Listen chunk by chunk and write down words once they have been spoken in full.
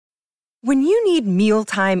When you need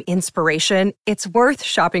mealtime inspiration, it's worth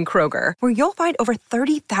shopping Kroger, where you'll find over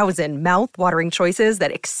 30,000 mouth-watering choices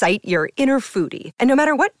that excite your inner foodie. And no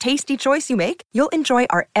matter what tasty choice you make, you'll enjoy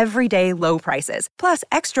our everyday low prices, plus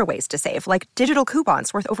extra ways to save, like digital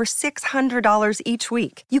coupons worth over $600 each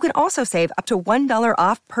week. You can also save up to $1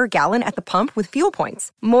 off per gallon at the pump with fuel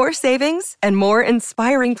points. More savings and more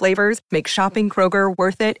inspiring flavors make shopping Kroger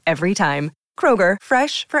worth it every time. Kroger,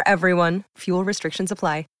 fresh for everyone. Fuel restrictions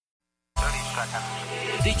apply.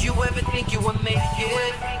 Did you ever think you would make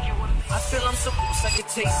it? I feel I'm so close I could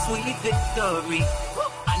taste sweet victory.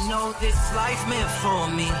 I know this life meant for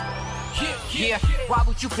me. Yeah, why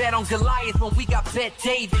would you bet on Goliath when we got Bet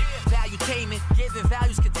David? Valuetainment, giving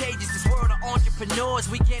value's contagious. This world of entrepreneurs,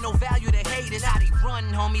 we get no value to haters. How they run,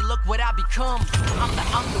 homie, look what I become. I'm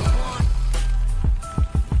the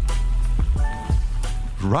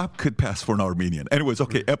one. Rob could pass for an Armenian. Anyways,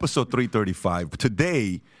 okay, episode 335.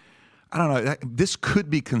 Today, I don't know, this could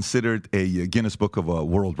be considered a Guinness Book of a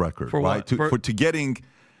World Record, for right? What? To getting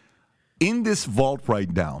in this vault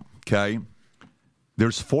right now, okay?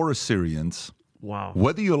 There's 4 Assyrians. Wow.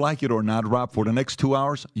 Whether you like it or not, Rob, for the next 2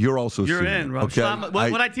 hours, you're also You're Syrian, in, Rob. okay? Shlama,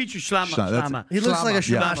 when I teach you Shlama. He looks like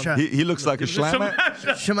a Yeah. Shamasha. He looks like a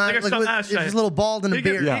Shlama. Shema, like with his little bald and a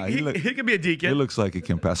beard. Yeah, he could be a deacon. He looks like he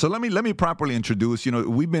can pass. So let me properly introduce. You know,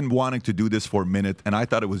 we've been wanting to do this for a minute, and I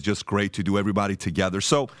thought it was just great to do everybody together.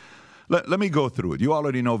 So let me go through it. You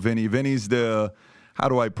already know Vinny. Vinny's the... How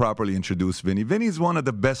do I properly introduce Vinny? Vinny's one of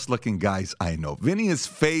the best-looking guys I know. Vinny's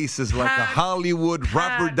face is like a Hollywood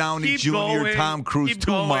Robert Downey Jr., Tom Cruise,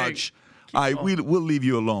 too much. We'll leave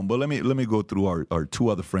you alone. But let me go through our 2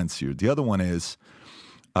 other friends here. The other one is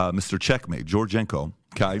Mr. Checkmate, Janko.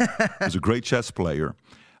 Okay, he's a great chess player.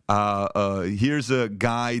 Here's a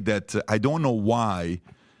guy that I don't know why.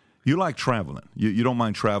 You like traveling. You don't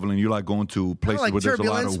mind traveling. You like going to places like where there's a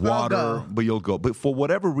lot of water, but you'll go. But for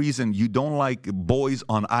whatever reason, you don't like boys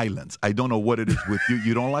on islands. I don't know what it is with you.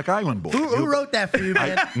 You don't like island boys. Who wrote that for you,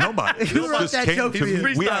 man? Nobody. Who wrote that joke for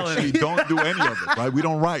you? We actually don't do any of it, right? We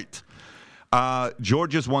don't write.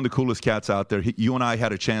 George is one of the coolest cats out there. You and I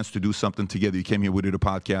had a chance to do something together. You came here, we did a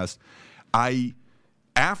podcast.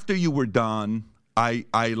 After you were done,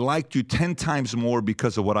 I liked you 10 times more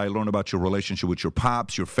because of what I learned about your relationship with your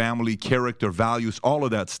pops, your family, character, values, all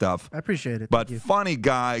of that stuff. I appreciate it. But funny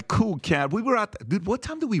guy, cool cat. We were at, dude, what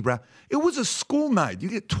time did we wrap? It was a school night. You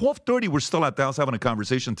get 12:30, we're still at the house having a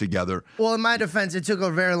conversation together. Well, in my defense, it took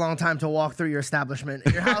a very long time to walk through your establishment.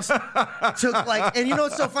 Your house took and you know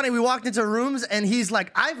what's so funny? We walked into rooms and he's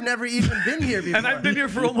like, I've never even been here before. And I've been here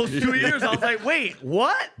for almost 2 years. I was like, wait,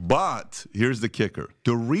 what? But here's the kicker.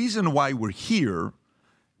 The reason why we're here,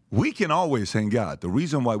 we can always hang out. The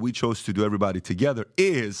reason why we chose to do everybody together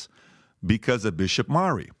is because of Bishop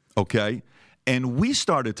Mari, okay? And we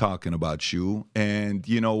started talking about you. And,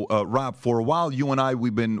 you know, Rob, for a while, you and I,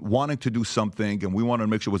 we've been wanting to do something, and we wanted to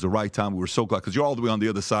make sure it was the right time. We were so glad, because you're all the way on the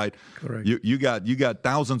other side. Correct. You got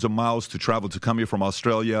thousands of miles to travel to come here from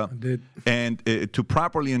Australia. I did. And to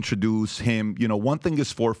properly introduce him, you know, one thing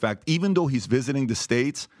is for a fact, even though he's visiting the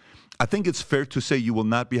States, I think it's fair to say you will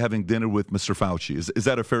not be having dinner with Mr. Fauci. Is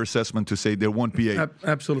that a fair assessment to say there won't be a...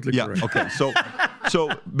 Absolutely correct. Okay, so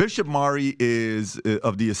Bishop Mari is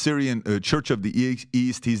of the Assyrian Church of the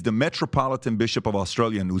East. He's the Metropolitan Bishop of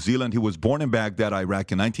Australia and New Zealand. He was born in Baghdad,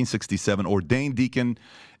 Iraq in 1967, ordained deacon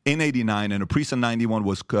in 89, and a priest in 91,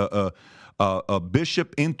 was a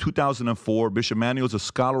bishop in 2004. Bishop Emmanuel is a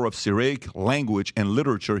scholar of Syriac language and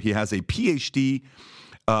literature. He has a Ph.D.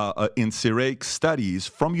 In Syriac studies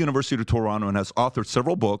from University of Toronto and has authored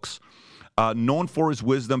several books, known for his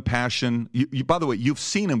wisdom, passion. By the way, you've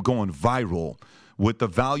seen him going viral with the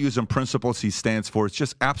values and principles he stands for. It's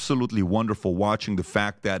just absolutely wonderful watching the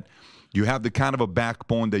fact that you have the kind of a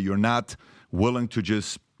backbone that you're not willing to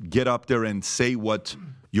just get up there and say what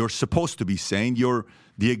you're supposed to be saying. You're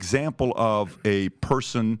the example of a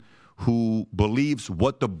person who believes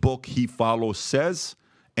what the book he follows says,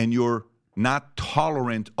 and you're not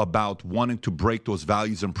tolerant about wanting to break those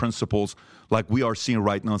values and principles like we are seeing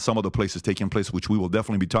right now in some of the places taking place, which we will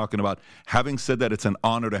definitely be talking about. Having said that, it's an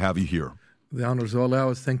honor to have you here. The honor is all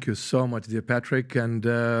ours. Thank you so much, dear Patrick, and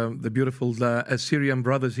the beautiful Assyrian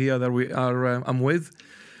brothers here that we are. I'm with.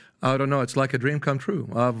 I don't know. It's like a dream come true.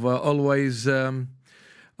 I've always.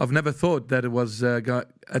 I've never thought that it was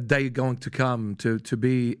a day going to come to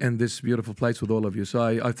be in this beautiful place with all of you. So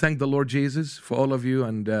I thank the Lord Jesus for all of you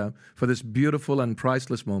and for this beautiful and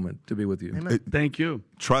priceless moment to be with you. Amen. Thank you.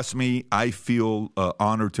 Trust me, I feel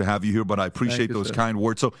honored to have you here, but I appreciate those kind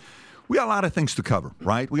words. So we got a lot of things to cover,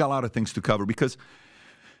 right? We got a lot of things to cover because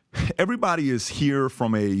everybody is here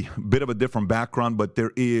from a bit of a different background, but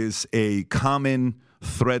there is a common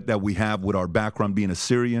thread that we have with our background being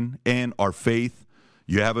Assyrian and our faith.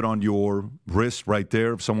 You have it on your wrist right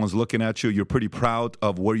there. If someone's looking at you, you're pretty proud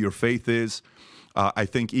of where your faith is. I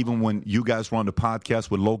think even when you guys were on the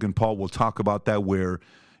podcast with Logan Paul, we'll talk about that, where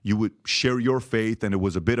you would share your faith, and it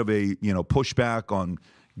was a bit of a pushback on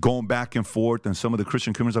going back and forth. And some of the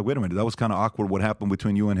Christian communities are like, wait a minute, that was kind of awkward what happened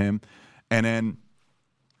between you and him. And then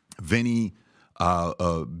Vinny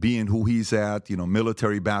being who he's at,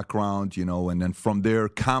 military background, and then from there,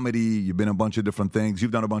 comedy, you've been in a bunch of different things.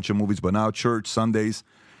 You've done a bunch of movies, but now church, Sundays,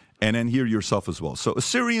 and then here yourself as well. So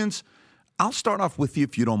Assyrians, I'll start off with you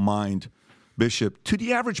if you don't mind, Bishop. To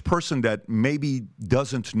the average person that maybe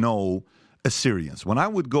doesn't know Assyrians, when I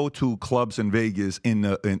would go to clubs in Vegas in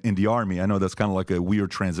the Army, I know that's kind of like a weird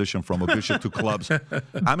transition from a bishop to clubs.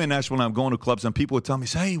 I'm in Nashville and I'm going to clubs and people would tell me,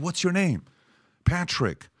 say, hey, what's your name?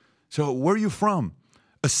 Patrick. So where are you from?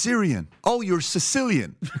 Assyrian. Oh, you're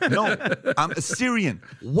Sicilian. No, I'm Assyrian.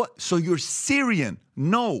 What? So you're Syrian.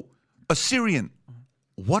 No, Assyrian.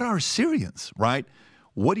 What are Assyrians, right?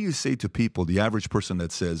 What do you say to people, the average person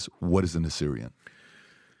that says, what is an Assyrian?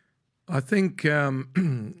 I think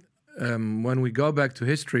when we go back to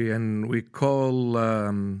history and we call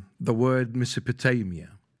the word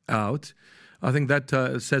Mesopotamia out, I think that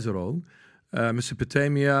says it all.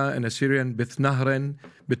 Mesopotamia and Assyrian, Beth Nahran,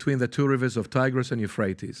 between the two rivers of Tigris and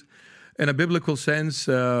Euphrates. In a biblical sense,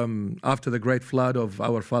 after the great flood of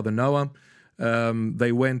our father Noah,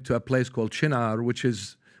 they went to a place called Shinar, which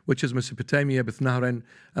is Mesopotamia, Beth Nahran,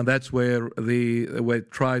 and that's where they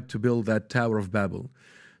tried to build that Tower of Babel.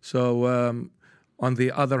 So, on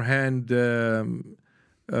the other hand, you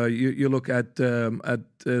look at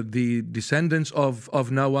the descendants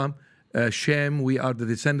of Noah, Shem. We are the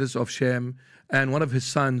descendants of Shem, and one of his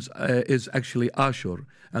sons is actually Ashur,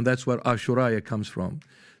 and that's where Ashuriah comes from.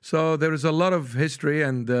 So there is a lot of history,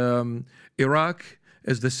 and Iraq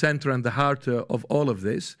is the center and the heart of all of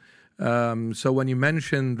this. So when you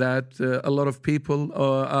mention that, a lot of people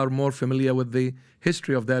are more familiar with the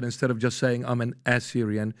history of that instead of just saying I'm an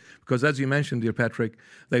Assyrian, because as you mentioned, dear Patrick,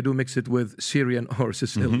 they do mix it with Syrian or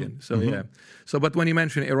Sicilian. So yeah. So but when you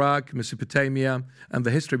mention Iraq, Mesopotamia, and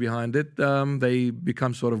the history behind it, they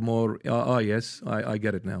become sort of more. Yes, I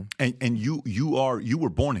get it now. And you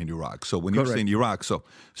were born in Iraq. So when you say in Iraq, so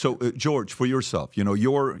George, for yourself,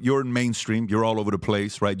 you're in mainstream. You're all over the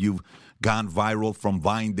place, right? You've gone viral from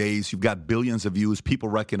Vine days. You've got billions of views. People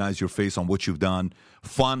recognize your face on what you've done.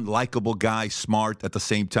 Fun, likable guy, smart at the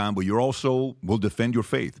same time, but you're also will defend your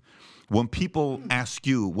faith. When people ask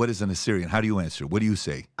you, what is an Assyrian, how do you answer? What do you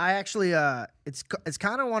say? I actually, it's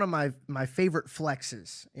kind of one of my favorite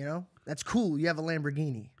flexes, That's cool, you have a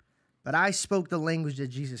Lamborghini. But I spoke the language that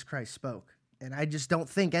Jesus Christ spoke. And I just don't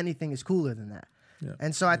think anything is cooler than that. Yeah.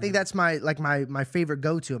 And so I think that's my favorite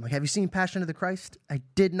go-to. I'm like, have you seen Passion of the Christ? I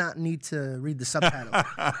did not need to read the subtitles.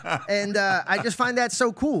 And I just find that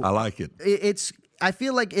so cool. I like it. I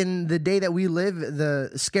feel like in the day that we live,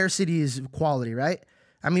 the scarcity is quality, right?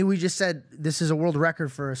 I mean, we just said this is a world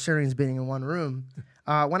record for Assyrians being in one room.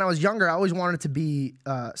 When I was younger, I always wanted it to be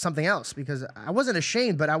something else because I wasn't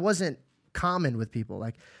ashamed, but I wasn't common with people.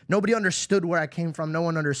 Like, nobody understood where I came from. No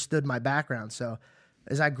one understood my background. So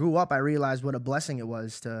as I grew up, I realized what a blessing it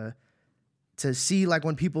was to see, like,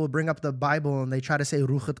 when people bring up the Bible and they try to say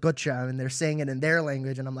Ruchat Gotcha and they're saying it in their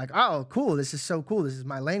language. And I'm like, oh, cool. This is so cool. This is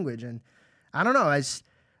my language. And I don't know. I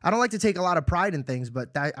don't like to take a lot of pride in things, but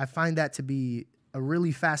I find that to be a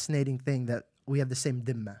really fascinating thing that we have the same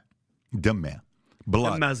dimma. Dimma.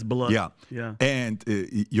 Blood. Dimma's blood. Yeah. And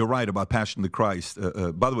you're right about Passion of the Christ.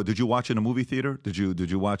 By the way, did you watch it in a movie theater? Did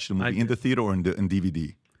you watch the movie in the theater or in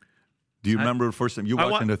DVD? Do you remember the first time you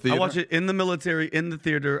watched it in the theater? I watched it in the military, in the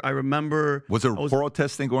theater. I remember. Was there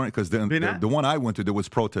protesting going on? Because the one I went to, there was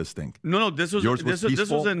protesting. No. This was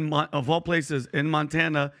in, of all places, in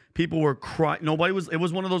Montana. People were crying. It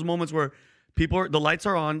was one of those moments where the lights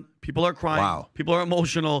are on, people are crying, wow. People are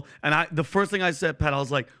emotional. And the first thing I said, Pat, I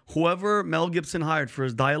was like, whoever Mel Gibson hired for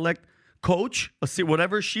his dialect coach,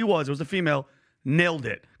 whatever she was, it was a female, nailed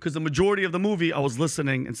it. Because the majority of the movie, I was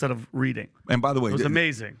listening instead of reading. And by the way, it was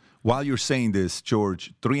amazing. While you're saying this,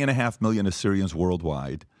 George, 3.5 million Assyrians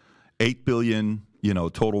worldwide, 8 billion,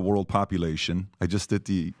 total world population. I just did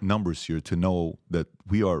the numbers here to know that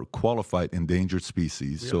we are qualified endangered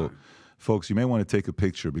species. So, folks, you may want to take a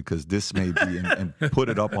picture because this may be and put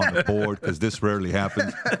it up on the board because this rarely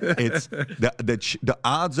happens. It's the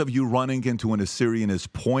odds of you running into an Assyrian is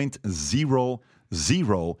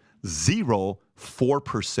 0.009.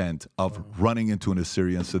 4% of running into an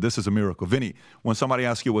Assyrian. So this is a miracle. Vinny, when somebody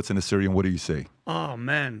asks you what's an Assyrian, what do you say? Oh,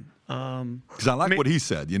 man. Because I like what he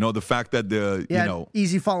said. The fact that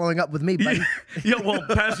easy following up with me, buddy.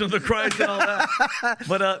 Passion of the Christ and all that.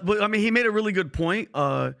 But I mean, he made a really good point.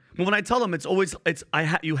 But when I tell him,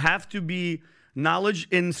 you have to be knowledge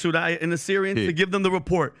in Assyrian to give them the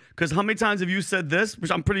report. Because how many times have you said this? Which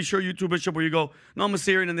I'm pretty sure you too, Bishop, where you go, no, I'm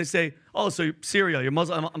Assyrian, and they say, oh, so you're Syria, you're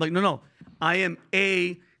Muslim. I'm like, no, I am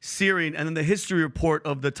a Syrian, and then the history report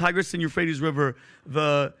of the Tigris and Euphrates River,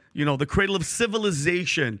 the cradle of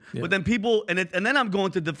civilization. Yeah. But then people, and then I'm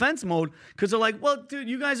going to defense mode because they're like, well, dude,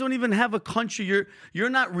 you guys don't even have a country. You're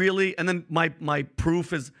not really. And then my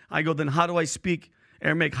proof is, I go, then how do I speak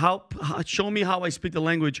Aramaic? Show me how I speak the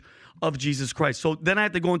language of Jesus Christ. So then I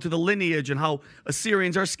have to go into the lineage and how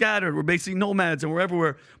Assyrians are scattered. We're basically nomads and we're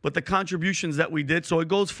everywhere. But the contributions that we did, so it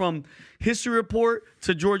goes from history report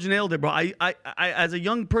to George nailed it, bro. I as a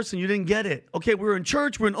young person, you didn't get it. Okay, we're in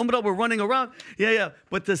church, we're in Umrah, we're running around. Yeah.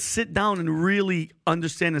 But to sit down and really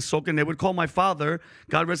understand and soak in, they would call my father,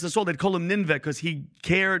 God rest his soul, they'd call him Ninveh because he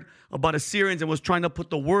cared about Assyrians and was trying to put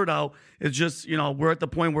the word out. It's just, we're at the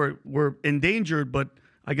point where we're endangered, but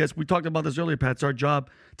I guess we talked about this earlier, Pat. It's our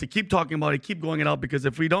job to keep talking about it, keep going it out, because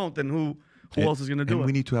if we don't, then who else is going to do it?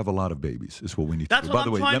 We need to have a lot of babies, is what we need to do. That's what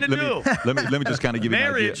I'm trying to do. Let me just kind of give you an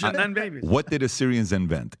idea. Marriage and then babies. What did Assyrians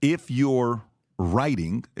invent? If you're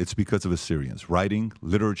writing, it's because of Assyrians. Writing,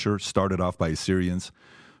 literature started off by Assyrians.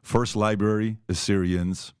 First library,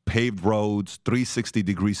 Assyrians. Paved roads,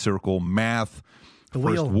 360-degree circle, math,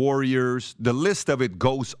 first warriors. The list of it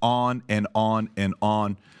goes on and on and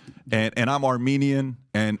on. And I'm Armenian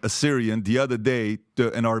and Assyrian. The other day,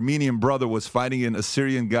 an Armenian brother was fighting an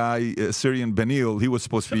Assyrian guy, Assyrian Benil. He was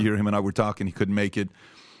supposed to be here. Him and I were talking. He couldn't make it.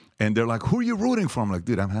 And they're like, who are you rooting for? I'm like,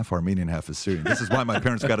 dude, I'm half Armenian, half Assyrian. This is why my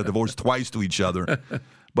parents got a divorce twice to each other.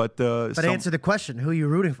 But answer the question. Who are you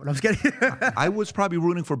rooting for? No, I was kidding. I was probably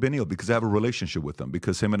rooting for Benil because I have a relationship with him,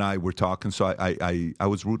 because him and I were talking. So I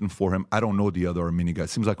was rooting for him. I don't know the other Armenian guy.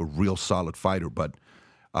 Seems like a real solid fighter. But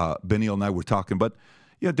Benil and I were talking. But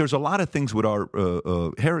yeah, there's a lot of things with our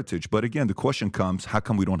heritage. But again, the question comes, how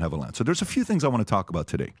come we don't have a land? So there's a few things I want to talk about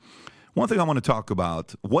today. One thing I want to talk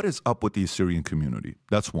about, what is up with the Assyrian community?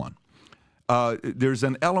 That's one. There's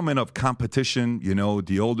an element of competition.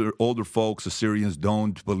 The older folks, Assyrians,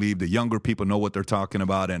 don't believe the younger people know what they're talking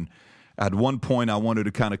about. And at one point, I wanted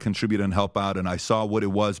to kind of contribute and help out. And I saw what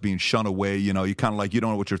it was being shunned away. You kind of like, you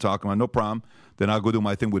don't know what you're talking about. No problem. Then I'll go do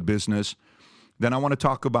my thing with business. Then I want to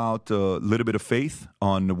talk about a little bit of faith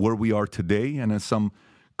on where we are today, and then some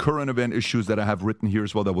current event issues that I have written here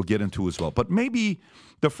as well that we'll get into as well. But maybe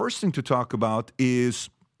the first thing to talk about is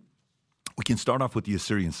we can start off with the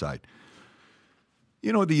Assyrian side.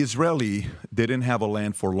 The Israeli, they didn't have a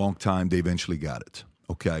land for a long time. They eventually got it,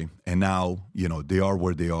 okay? And now, they are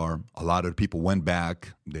where they are. A lot of the people went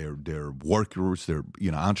back. They're workers. They're,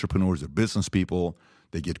 entrepreneurs. They're business people.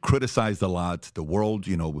 They get criticized a lot. The world,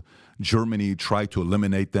 Germany tried to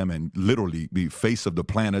eliminate them and literally be face of the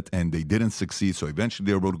planet, and they didn't succeed. So eventually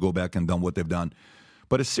they were able to go back and done what they've done.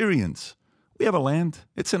 But Assyrians, we have a land.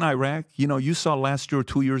 It's in Iraq. You saw last year or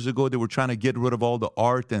 2 years ago, they were trying to get rid of all the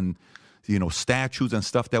art and, statues and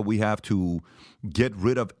stuff that we have to get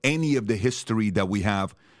rid of any of the history that we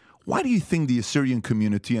have. Why do you think the Assyrian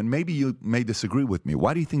community, and maybe you may disagree with me,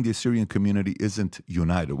 why do you think the Assyrian community isn't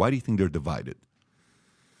united? Why do you think they're divided?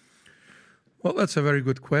 Well, that's a very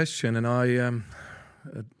good question, and I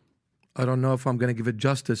don't know if I'm going to give it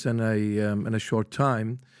justice in a short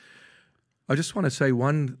time. I just want to say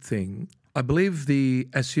one thing. I believe the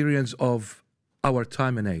Assyrians of our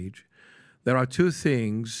time and age, there are two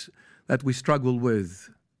things that we struggle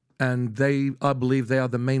with, and I believe they are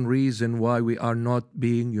the main reason why we are not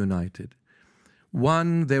being united.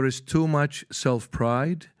 One, there is too much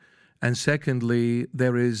self-pride, and secondly,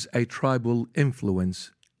 there is a tribal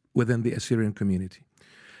influence within the Assyrian community.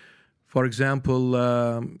 For example,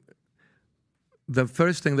 the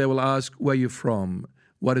first thing they will ask, where are you from?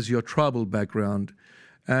 What is your tribal background?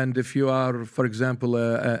 And if you are, for example,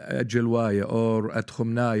 a Jilwaya or a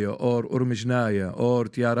Tkhumnaya or Urmijnaya or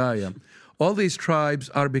Tiaraya, all these tribes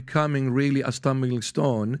are becoming really a stumbling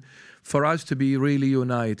stone for us to be really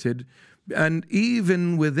united. And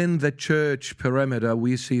even within the church perimeter,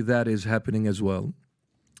 we see that is happening as well.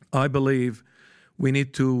 I believe we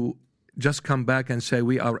need to just come back and say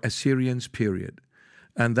we are Assyrians, period.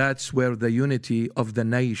 And that's where the unity of the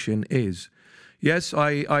nation is. Yes,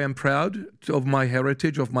 I am proud of my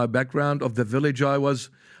heritage, of my background, of the village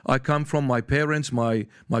I come from, my parents, my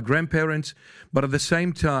grandparents. But at the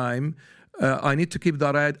same time, I need to keep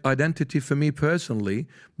that identity for me personally,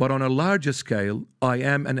 but on a larger scale, I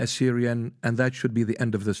am an Assyrian, and that should be the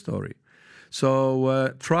end of the story.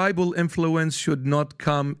 So tribal influence should not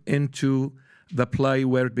come into the play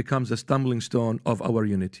where it becomes a stumbling stone of our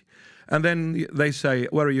unity. And then they say,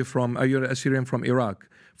 where are you from? Are you an Assyrian from Iraq,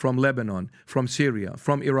 from Lebanon, from Syria,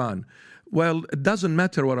 from Iran? Well, it doesn't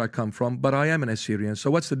matter where I come from, but I am an Assyrian. So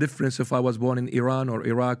what's the difference if I was born in Iran or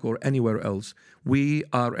Iraq or anywhere else? We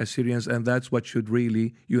are Assyrians, and that's what should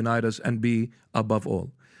really unite us and be above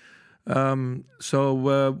all.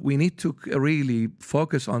 So we need to really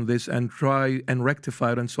focus on this and try and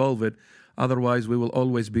rectify it and solve it. Otherwise, we will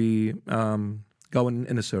always be going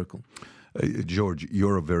in a circle. George,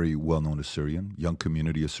 you're a very well-known Assyrian. Young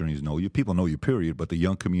community Assyrians know you. People know you, period, but the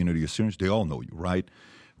young community Assyrians, they all know you, right?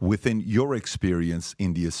 Within your experience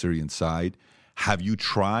in the Assyrian side, have you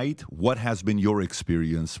tried? What has been your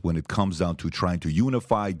experience when it comes down to trying to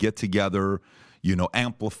unify, get together,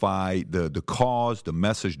 amplify the cause, the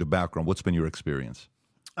message, the background? What's been your experience?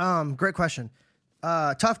 Great question.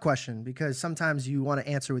 Tough question, because sometimes you want to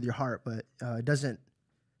answer with your heart, but it doesn't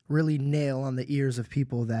really nail on the ears of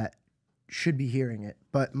people that should be hearing it.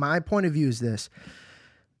 But my point of view is this.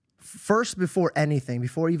 First, before anything,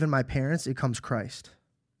 before even my parents, it comes Christ.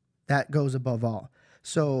 That goes above all.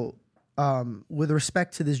 So with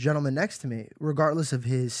respect to this gentleman next to me, regardless of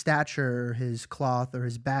his stature, his cloth, or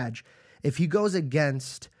his badge, if he goes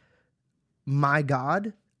against my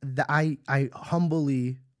God, I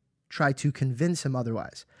humbly try to convince him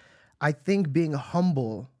otherwise. I think being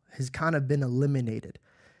humble has kind of been eliminated.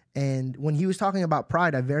 And when he was talking about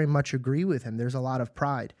pride, I very much agree with him. There's a lot of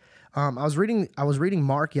pride. I was reading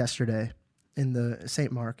Mark yesterday, in the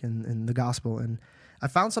St. Mark in the Gospel, and I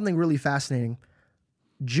found something really fascinating.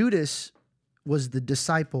 Judas was the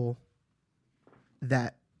disciple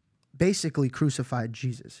that basically crucified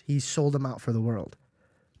Jesus. He sold him out for the world.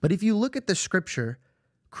 But if you look at the scripture,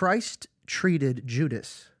 Christ treated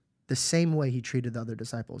Judas the same way he treated the other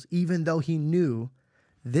disciples, even though he knew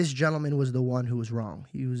this gentleman was the one who was wrong.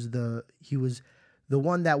 He was the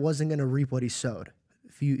one that wasn't going to reap what he sowed,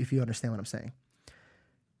 if you understand what I'm saying.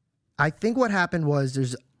 I think what happened was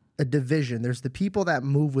there's a division. There's the people that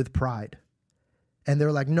move with pride. And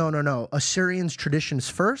they're like, no. Assyrians' traditions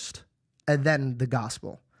first, and then the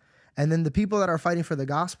gospel. And then the people that are fighting for the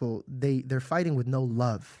gospel, they're fighting with no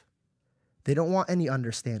love. They don't want any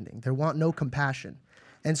understanding. They want no compassion.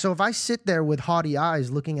 And so if I sit there with haughty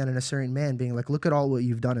eyes looking at an Assyrian man being like, look at all what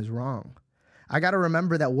you've done is wrong, I got to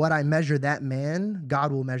remember that what I measure that man,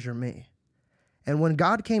 God will measure me. And when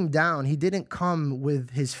God came down, he didn't come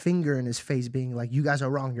with his finger in his face being like, you guys are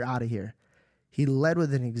wrong, you're out of here. He led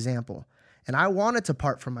with an example. And I wanted to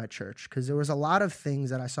part from my church because there was a lot of things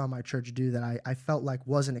that I saw my church do that I felt like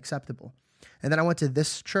wasn't acceptable. And then I went to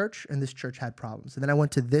this church, and this church had problems. And then I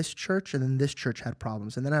went to this church, and then this church had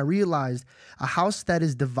problems. And then I realized a house that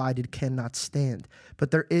is divided cannot stand. But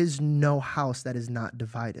there is no house that is not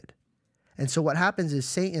divided. And so what happens is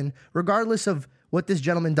Satan, regardless of what this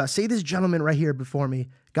gentleman does, say this gentleman right here before me,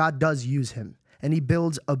 God does use him. And he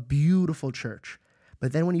builds a beautiful church.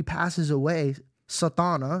 But then when he passes away,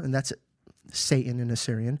 Satana, and that's Satan in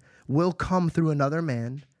Assyrian, will come through another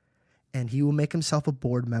man, and he will make himself a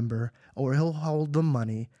board member, or he'll hold the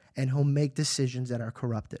money, and he'll make decisions that are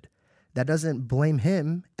corrupted. That doesn't blame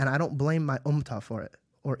him, and I don't blame my umta for it,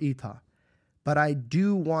 or ita. But I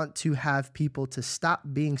do want to have people to stop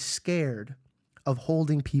being scared of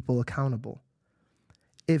holding people accountable.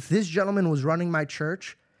 If this gentleman was running my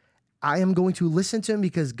church, I am going to listen to him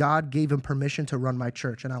because God gave him permission to run my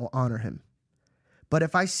church, and I will honor him. But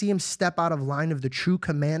if I see him step out of line of the true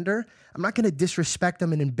commander, I'm not going to disrespect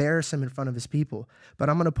him and embarrass him in front of his people. But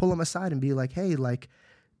I'm going to pull him aside and be like, hey, like,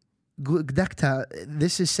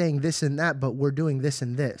 this is saying this and that, but we're doing this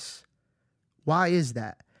and this. Why is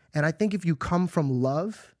that? And I think if you come from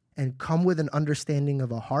love and come with an understanding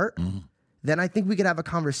of a heart, then I think we could have a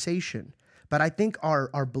conversation. But I think our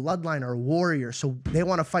bloodline are warriors, so they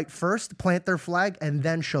want to fight first, plant their flag, and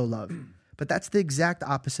then show love. But that's the exact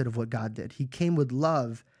opposite of what God did. He came with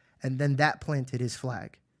love, and then that planted his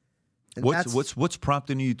flag. And What's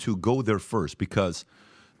prompting you to go there first? Because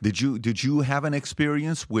did you have an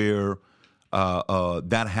experience where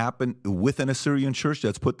that happened with an Assyrian church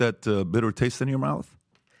that's put that bitter taste in your mouth?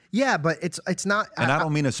 Yeah, but it's not. And I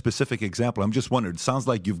don't mean a specific example. I'm just wondering. It sounds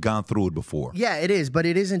like you've gone through it before. Yeah, it is, but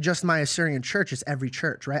it isn't just my Assyrian church. It's every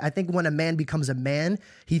church, right? I think when a man becomes a man,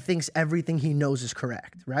 he thinks everything he knows is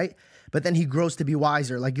correct, right? But then he grows to be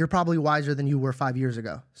wiser. Like, you're probably wiser than you were 5 years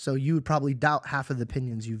ago. So you would probably doubt half of the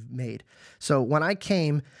opinions you've made. So when I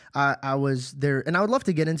came, I was there, and I would love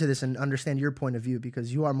to get into this and understand your point of view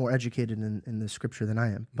because you are more educated in the scripture than I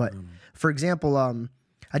am. But for example,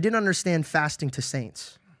 I didn't understand fasting to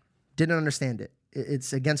saints. Didn't understand it.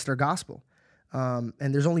 It's against our gospel. And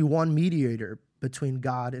there's only one mediator between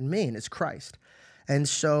God and me, and it's Christ. And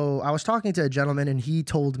so I was talking to a gentleman, and he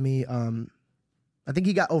told me, I think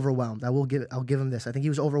he got overwhelmed. I'll give him this. I think he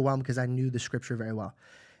was overwhelmed because I knew the scripture very well.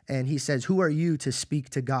 And he says, "Who are you to speak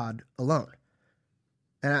to God alone?"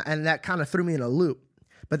 And that kind of threw me in a loop.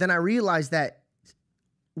 But then I realized that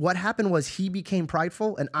what happened was he became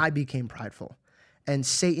prideful and I became prideful. And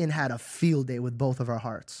Satan had a field day with both of our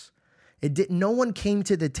hearts. No one came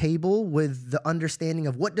to the table with the understanding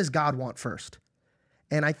of what does God want first.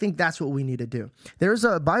 And I think that's what we need to do. There's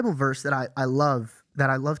a Bible verse that I love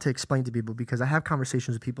to explain to people because I have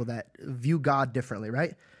conversations with people that view God differently,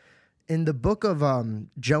 right? In the book of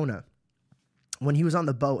Jonah, when he was on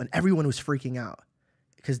the boat and everyone was freaking out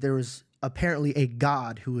because there was apparently a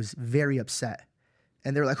God who was very upset.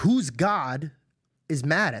 And they're like, whose God is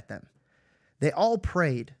mad at them? They all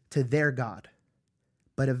prayed to their God,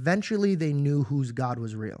 but eventually they knew whose God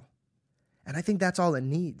was real. And I think that's all it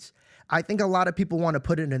needs. I think a lot of people want to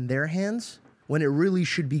put it in their hands when it really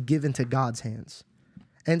should be given to God's hands.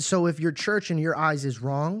 And so if your church in your eyes is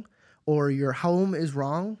wrong or your home is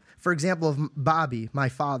wrong, for example, if Bobby, my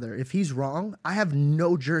father, if he's wrong, I have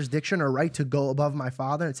no jurisdiction or right to go above my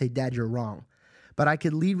father and say, Dad, you're wrong. But I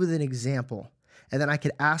could lead with an example, and then I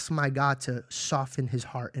could ask my God to soften his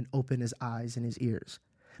heart and open his eyes and his ears.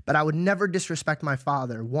 But I would never disrespect my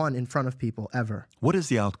father, in front of people, ever. What is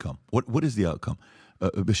the outcome? What is the outcome?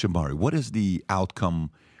 Bishop Mari, what is the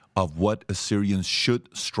outcome of what Assyrians should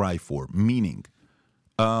strive for? Meaning,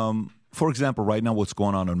 for example, right now what's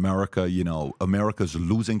going on in America, America's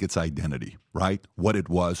losing its identity, right? What it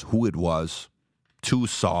was, who it was, too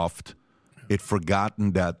soft. It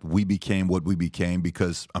forgotten that we became what we became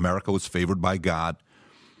because America was favored by God,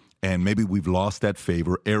 and maybe we've lost that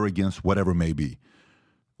favor, arrogance, whatever it may be.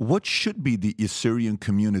 What should be the Assyrian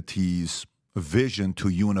community's vision to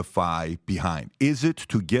unify behind? Is it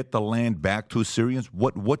to get the land back to Assyrians?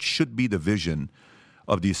 What should be the vision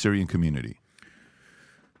of the Assyrian community?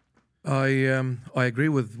 I agree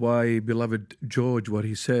with my beloved George, what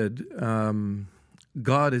he said.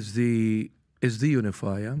 God is the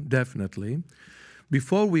unifier, definitely.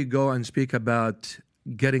 Before we go and speak about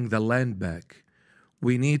getting the land back,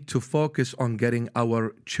 we need to focus on getting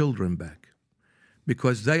our children back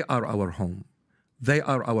because they are our home. They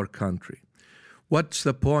are our country. What's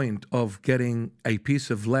the point of getting a piece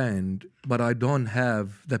of land, but I don't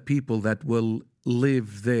have the people that will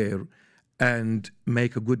live there and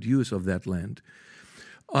make a good use of that land?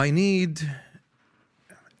 I need,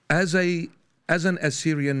 as an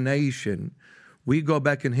Assyrian nation, we go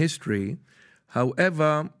back in history.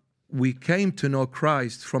 However, we came to know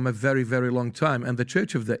Christ from a very, very long time. And the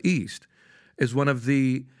Church of the East is one of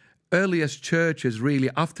the earliest churches, really,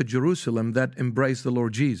 after Jerusalem that embraced the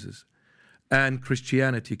Lord Jesus. And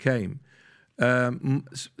Christianity came.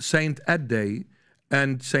 Saint Adde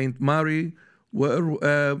and Saint Mary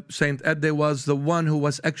Saint Adde was the one who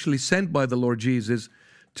was actually sent by the Lord Jesus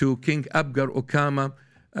to King Abgar Okama,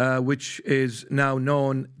 which is now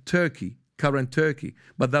known Turkey, current Turkey,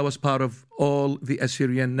 but that was part of all the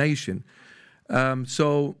Assyrian nation.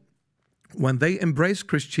 So when they embraced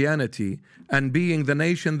Christianity and being the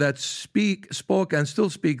nation that spoke and still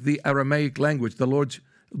speak the Aramaic language, the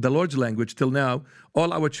Lord's language till now,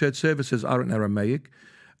 all our church services are in Aramaic.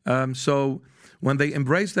 So when they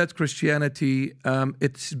embrace that Christianity,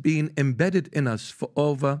 it's been embedded in us for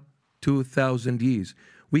over 2,000 years.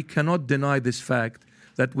 We cannot deny this fact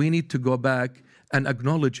that we need to go back and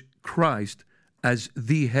acknowledge Christ as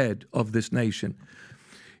the head of this nation.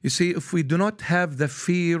 You see, if we do not have the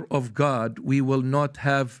fear of God, we will not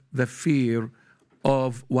have the fear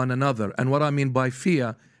of one another. And what I mean by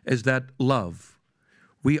fear is that love.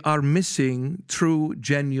 We are missing true,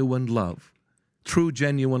 genuine love. True,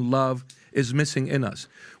 genuine love is missing in us.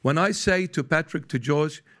 When I say to Patrick, to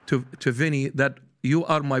George, to Vinny that you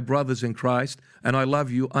are my brothers in Christ and I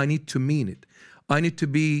love you, I need to mean it. I need to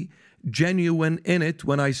be genuine in it.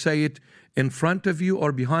 When I say it in front of you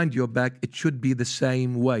or behind your back, it should be the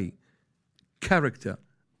same way. Character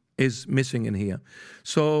is missing in here.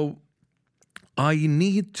 So I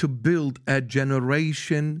need to build a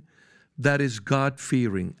generation that is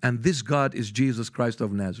God-fearing, and this God is Jesus Christ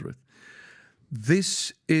of Nazareth.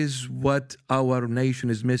 This is what our nation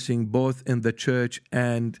is missing, both in the church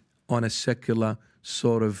and on a secular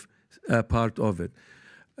sort of part of it.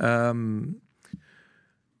 I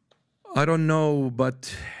don't know,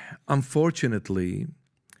 but unfortunately,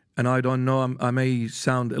 and I don't know, I may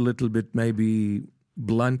sound a little bit maybe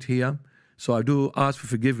blunt here, so I do ask for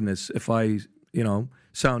forgiveness if I,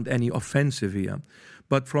 sound any offensive here.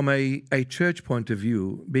 But from a church point of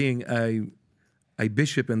view, being a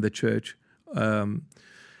bishop in the church, the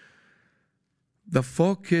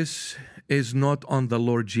focus is not on the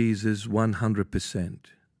Lord Jesus 100%.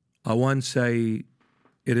 I won't say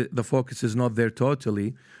the focus is not there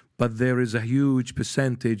totally, but there is a huge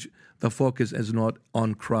percentage the focus is not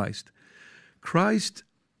on Christ. Christ,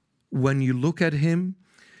 when you look at him,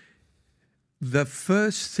 the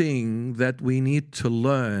first thing that we need to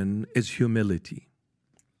learn is humility.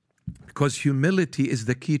 Because humility is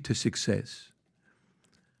the key to success.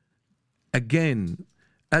 Again,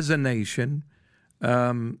 as a nation,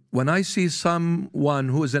 when I see someone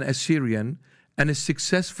who is an Assyrian and is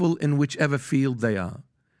successful in whichever field they are,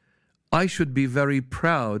 I should be very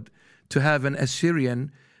proud to have an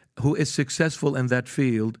Assyrian who is successful in that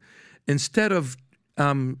field, instead of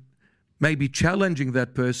maybe challenging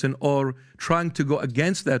that person or trying to go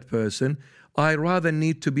against that person. I rather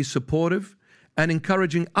need to be supportive and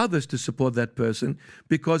encouraging others to support that person,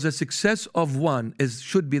 because the success of one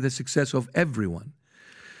should be the success of everyone.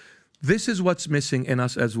 This is what's missing in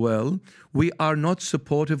us as well. We are not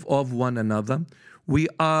supportive of one another. We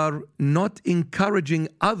are not encouraging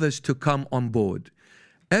others to come on board.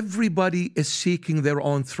 Everybody is seeking their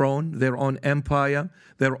own throne, their own empire,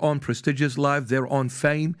 their own prestigious life, their own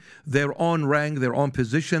fame, their own rank, their own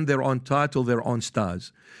position, their own title, their own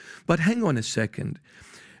stars. But hang on a second.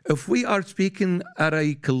 If we are speaking at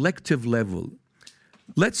a collective level,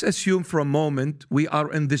 let's assume for a moment we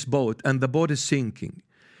are in this boat and the boat is sinking.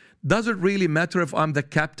 Does it really matter if I'm the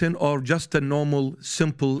captain or just a normal,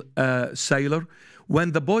 simple sailor?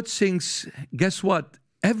 When the boat sinks, guess what?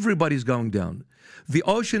 Everybody's going down. The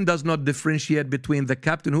ocean does not differentiate between the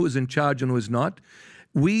captain who is in charge and who is not.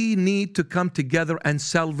 We need to come together and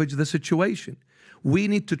salvage the situation. We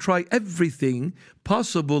need to try everything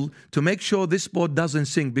possible to make sure this boat doesn't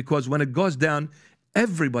sink, because when it goes down,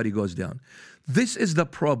 everybody goes down. This is the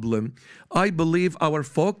problem. I believe our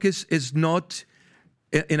focus is not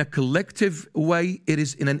in a collective way, it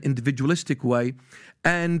is in an individualistic way,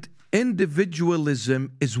 and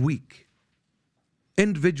individualism is weak.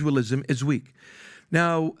 Individualism is weak.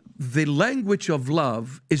 Now, the language of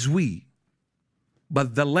love is we,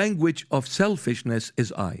 but the language of selfishness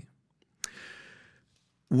is I.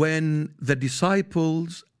 When the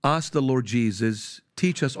disciples asked the Lord Jesus,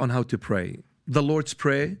 teach us on how to pray, the Lord's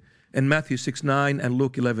Prayer in Matthew 6:9 and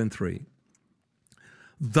Luke 11:3,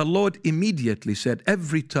 the Lord immediately said,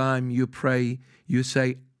 every time you pray, you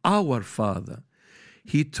say, our Father.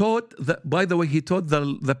 He taught, by the way, he taught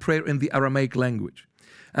the prayer in the Aramaic language.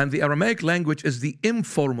 And the Aramaic language is the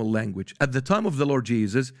informal language. At the time of the Lord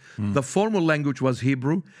Jesus, the formal language was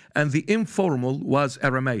Hebrew, and the informal was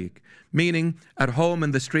Aramaic. Meaning, at home,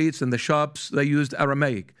 in the streets, in the shops, they used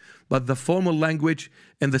Aramaic. But the formal language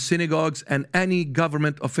in the synagogues and any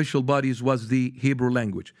government official bodies was the Hebrew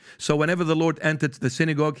language. So whenever the Lord entered the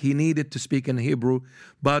synagogue, he needed to speak in Hebrew.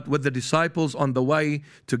 But with the disciples on the way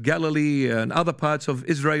to Galilee and other parts of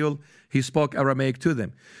Israel, he spoke Aramaic to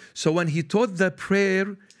them. So when he taught the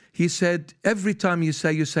prayer, he said, every time you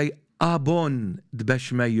say, Abon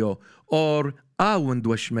dbeshmeyo, or Awun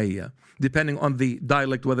dweshmeya, depending on the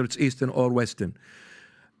dialect, whether it's Eastern or Western.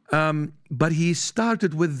 But he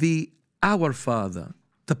started with the Our Father,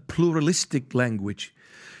 the pluralistic language.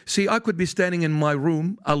 See, I could be standing in my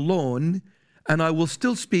room alone, and I will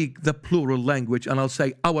still speak the plural language, and I'll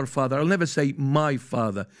say Our Father. I'll never say my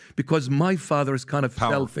Father, because my Father is kind of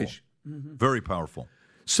selfish. Very powerful.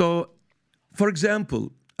 So, for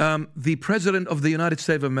example, the President of the United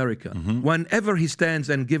States of America, whenever he stands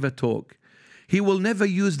and give a talk, he will never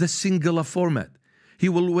use the singular format. He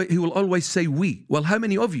will always say we. Well, how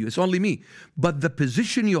many of you? It's only me. But the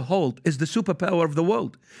position you hold is the superpower of the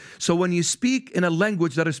world. So when you speak in a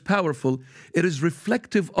language that is powerful, it is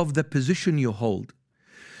reflective of the position you hold.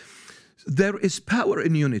 There is power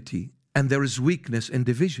in unity, and there is weakness in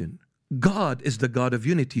division. God is the God of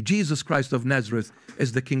unity. Jesus Christ of Nazareth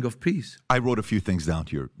is the King of peace. I wrote a few things down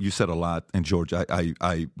here. You said a lot, and George,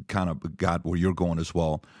 I kind of got where you're going as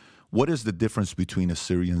well. What is the difference between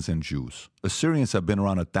Assyrians and Jews? Assyrians have been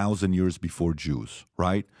around 1,000 years before Jews,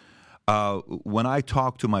 right? When I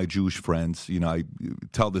talk to my Jewish friends, I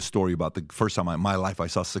tell this story about the first time in my life I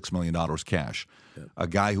saw $6 million cash. Yeah. A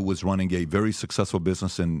guy who was running a very successful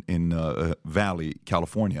business in Valley,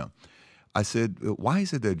 California. I said, why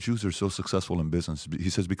is it that Jews are so successful in business? He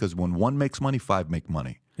says, because when one makes money, five make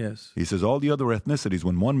money. Yes. He says, all the other ethnicities,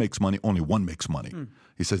 when one makes money, only one makes money.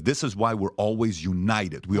 He says, this is why we're always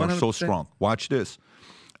united. We 100%. Are so strong. Watch this.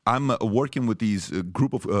 I'm working with these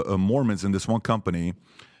group of Mormons in this one company,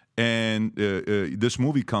 and this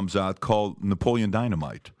movie comes out called Napoleon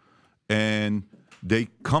Dynamite. And they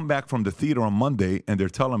come back from the theater on Monday, and they're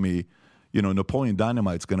telling me, Napoleon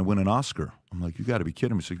Dynamite's going to win an Oscar. I'm like, you got to be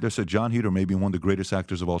kidding me. So they said John Heder may be one of the greatest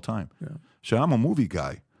actors of all time. Yeah. So I'm a movie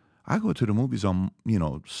guy. I go to the movies on,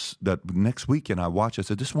 that next weekend I watch. I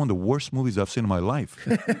said, this is one of the worst movies I've seen in my life.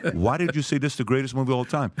 Why did you say this is the greatest movie of all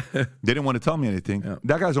time? They didn't want to tell me anything. Yeah.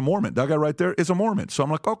 That guy's a Mormon. That guy right there is a Mormon. So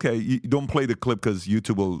I'm like, okay, you don't play the clip because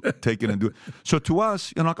YouTube will take it and do it. So to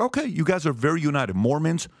us, like, okay, you guys are very united.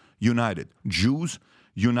 Mormons, united. Jews,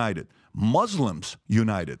 united. Muslims,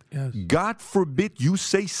 united. Yes. God forbid you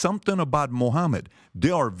say something about Muhammad.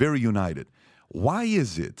 They are very united. Why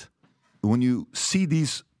is it when you see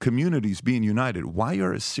these communities being united, why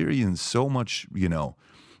are Assyrians so much,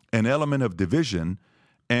 an element of division,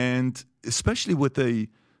 and especially with a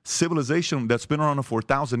civilization that's been around for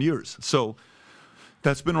 1,000 years? So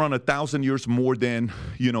that's been around 1,000 years more than,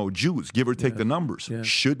 Jews, give or take the numbers. Yeah.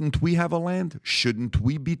 Shouldn't we have a land? Shouldn't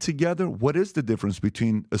we be together? What is the difference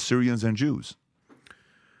between Assyrians and Jews?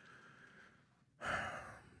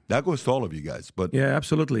 That goes to all of you guys. But yeah,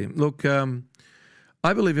 absolutely. Look,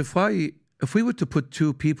 I believe if we were to put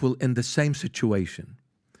two people in the same situation,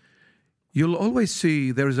 you'll always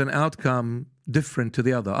see there is an outcome different to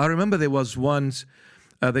the other. I remember there was once,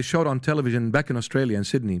 they showed on television back in Australia, in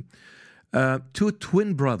Sydney, two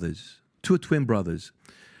twin brothers.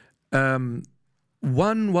 One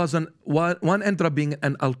ended up being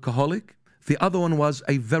an alcoholic. The other one was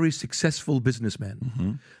a very successful businessman.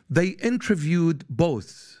 Mm-hmm. They interviewed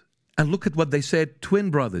both, and look at what they said, twin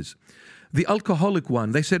brothers. The alcoholic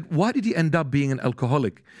one, they said, why did he end up being an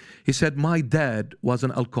alcoholic? He said, my dad was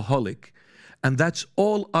an alcoholic, and that's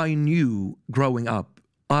all I knew growing up.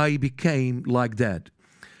 I became like dad.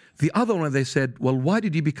 The other one, they said, well, why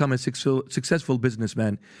did you become a successful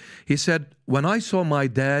businessman? He said, when I saw my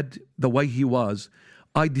dad the way he was,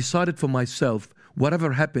 I decided for myself,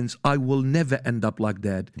 whatever happens, I will never end up like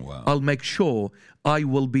dad. Wow. I'll make sure I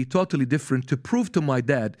will be totally different to prove to my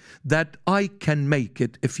dad that I can make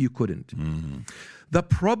it if you couldn't. Mm-hmm. The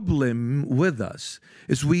problem with us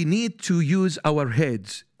is we need to use our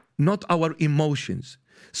heads, not our emotions.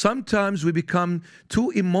 Sometimes we become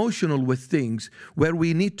too emotional with things where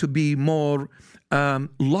we need to be more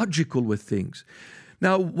logical with things.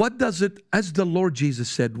 Now, what does it, as the Lord Jesus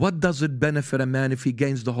said, what does it benefit a man if he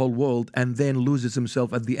gains the whole world and then loses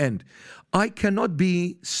himself at the end? I cannot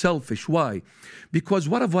be selfish. Why? Because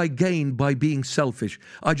what have I gained by being selfish?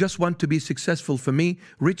 I just want to be successful for me,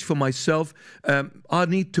 rich for myself. I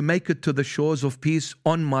need to make it to the shores of peace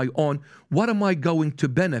on my own. What am I going to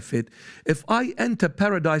benefit? If I enter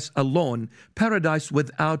paradise alone, paradise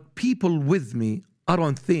without people with me, I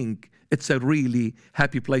don't think it's a really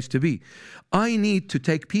happy place to be. I need to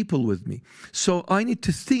take people with me. So I need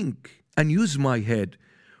to think and use my head.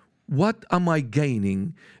 What am I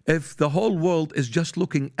gaining if the whole world is just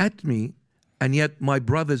looking at me, and yet my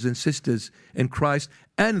brothers and sisters in Christ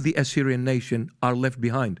and the Assyrian nation are left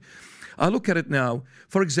behind? I look at it now,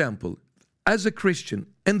 for example, as a Christian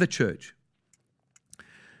in the church,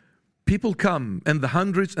 people come in the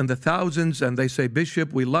hundreds and the thousands and they say,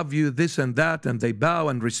 Bishop, we love you, this and that, and they bow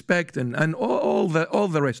and respect and all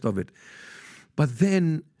the rest of it. But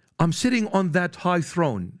then I'm sitting on that high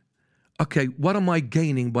throne. Okay, what am I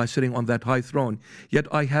gaining by sitting on that high throne? Yet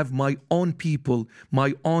I have my own people,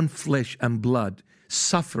 my own flesh and blood,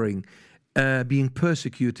 suffering, being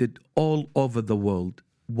persecuted all over the world.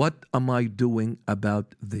 What am I doing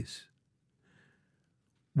about this?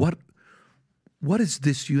 What is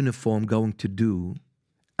this uniform going to do,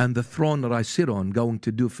 and the throne that I sit on going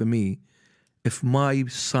to do for me, if my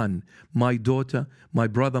son, my daughter, my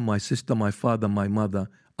brother, my sister, my father, my mother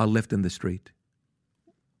are left in the street?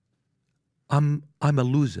 I'm a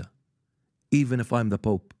loser. Even if I'm the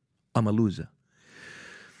Pope, I'm a loser.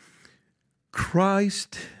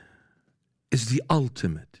 Christ is the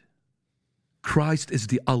ultimate. Christ is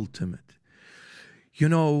the ultimate. You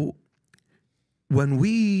know, when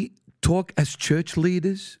we talk as church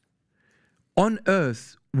leaders, on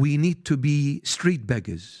earth, we need to be street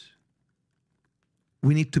beggars.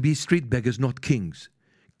 We need to be street beggars, not kings.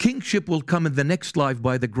 Kingship will come in the next life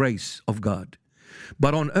by the grace of God.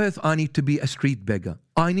 But on earth, I need to be a street beggar.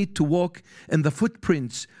 I need to walk in the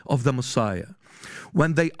footprints of the Messiah.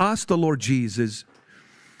 When they asked the Lord Jesus,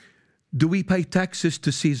 do we pay taxes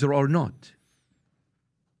to Caesar or not?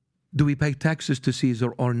 Do we pay taxes to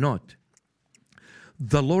Caesar or not?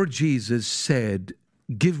 The Lord Jesus said,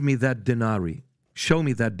 give me that denarii. Show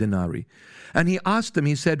me that denarii. And he asked them,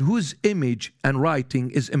 he said, whose image and writing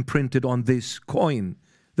is imprinted on this coin?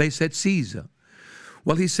 They said, Caesar.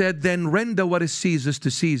 Well, he said, then render what is Caesar's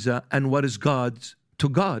to Caesar and what is God's to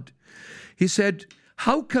God. He said,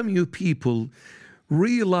 how come you people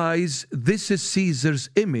realize this is Caesar's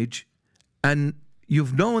image, and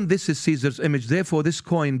you've known this is Caesar's image, therefore this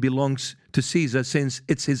coin belongs to Caesar since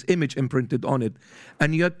it's his image imprinted on it,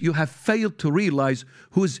 and yet you have failed to realize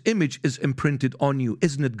whose image is imprinted on you.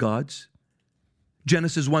 Isn't it God's?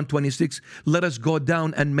 Genesis 1:26, let us go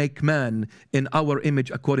down and make man in our image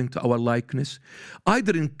according to our likeness. I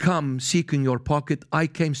didn't come seeking your pocket, I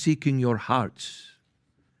came seeking your hearts.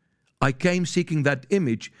 I came seeking that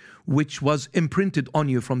image which was imprinted on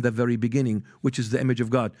you from the very beginning, which is the image of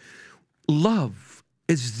God. Love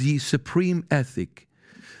is the supreme ethic.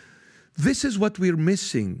 This is what we're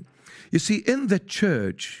missing. You see, in the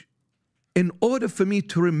church, in order for me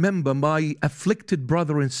to remember my afflicted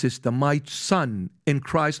brother and sister, my son in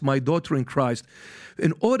Christ, my daughter in Christ,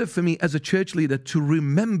 in order for me as a church leader to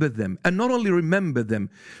remember them, and not only remember them,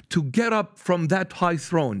 to get up from that high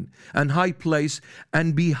throne and high place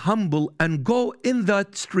and be humble and go in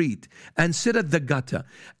that street and sit at the gutter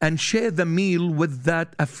and share the meal with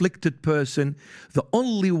that afflicted person, the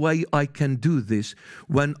only way I can do this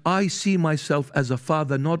when I see myself as a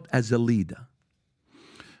father, not as a leader.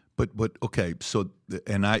 But okay, so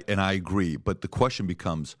and I agree, but the question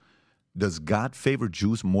becomes, does God favor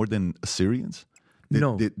Jews more than Assyrians?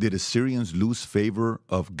 No. Did Assyrians lose favor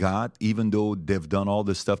of God even though they've done all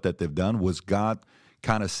this stuff that they've done? Was God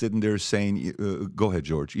kind of sitting there saying, go ahead,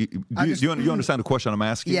 George. Do you understand the question I'm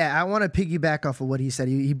asking? Yeah, I want to piggyback off of what he said.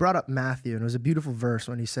 He brought up Matthew, and it was a beautiful verse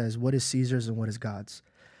when he says, what is Caesar's and what is God's?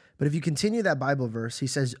 But if you continue that Bible verse, he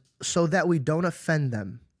says, so that we don't offend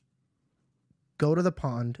them, go to the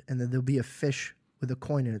pond, and then there'll be a fish with a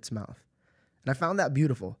coin in its mouth. And I found that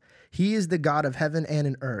beautiful. He is the God of heaven and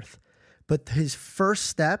in earth. But his first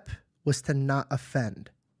step was to not offend.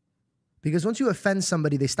 Because once you offend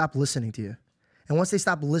somebody, they stop listening to you. And once they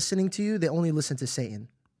stop listening to you, they only listen to Satan.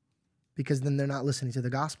 Because then they're not listening to the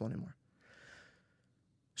gospel anymore.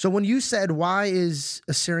 So when you said, why is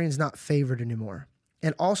Assyrians not favored anymore?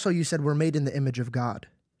 And also you said, we're made in the image of God.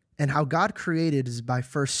 And how God created is by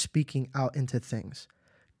first speaking out into things.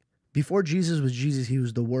 Before Jesus was Jesus, he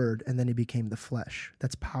was the Word, and then he became the flesh.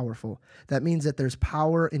 That's powerful. That means that there's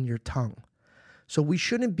power in your tongue. So we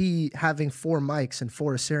shouldn't be having 4 mics and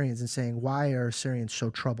 4 Assyrians and saying, why are Assyrians so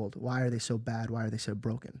troubled? Why are they so bad? Why are they so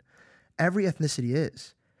broken? Every ethnicity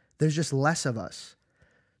is. There's just less of us.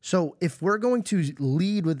 So if we're going to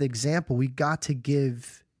lead with example, we got to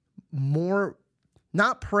give more,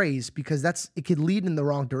 not praise, because it could lead in the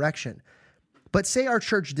wrong direction. But say our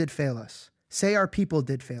church did fail us. Say our people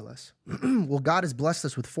did fail us. Well, God has blessed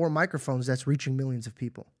us with 4 microphones that's reaching millions of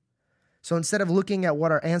people. So instead of looking at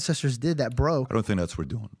what our ancestors did that broke. I don't think that's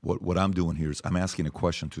what we're doing. What I'm doing here is I'm asking a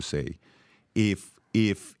question to say, if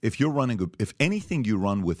you're running, if anything you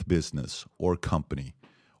run with business or company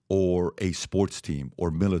or a sports team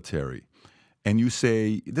or military, and you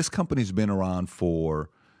say, this company's been around for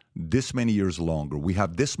this many years longer, we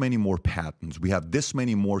have this many more patents, we have this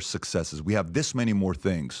many more successes, we have this many more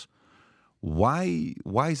things, why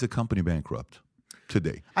is the company bankrupt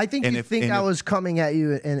today? I think I was coming at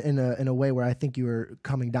you in a way where I think you were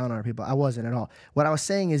coming down on our people. I wasn't at all. What I was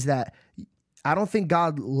saying is that I don't think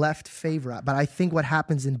God left favor, but I think what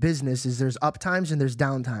happens in business is there's up times and there's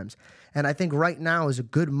down times. And I think right now is a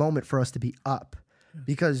good moment for us to be up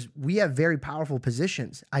because we have very powerful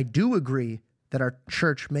positions. I do agree that our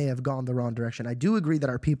church may have gone the wrong direction. I do agree that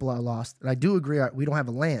our people are lost. And I do agree we don't have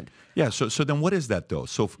a land. Yeah, so then what is that, though?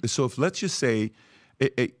 So if let's just say,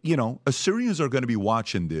 Assyrians are going to be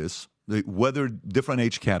watching this, whether different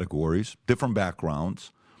age categories, different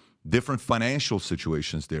backgrounds, different financial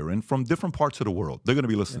situations they're in, from different parts of the world. They're going to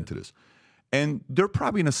be listening to this. And they're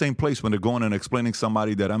probably in the same place when they're going and explaining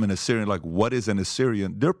somebody that I'm an Assyrian, like, what is an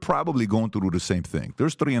Assyrian? They're probably going through the same thing.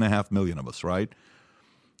 There's 3.5 million of us, right?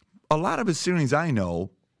 A lot of Assyrians I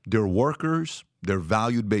know, they're workers, they're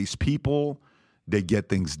valued-based people, they get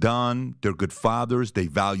things done, they're good fathers, they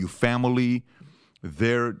value family.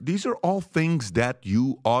 These are all things that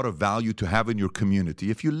you ought to value to have in your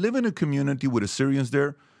community. If you live in a community with Assyrians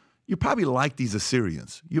there, you probably like these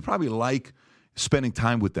Assyrians. You probably like spending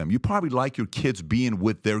time with them. You probably like your kids being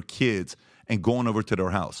with their kids and going over to their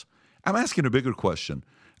house. I'm asking a bigger question.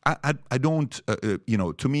 I don't,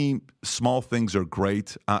 to me, small things are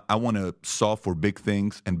great. I want to solve for big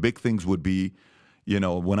things, and big things would be,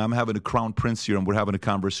 when I'm having a crown prince here and we're having a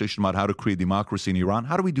conversation about how to create democracy in Iran,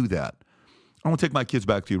 how do we do that? I want to take my kids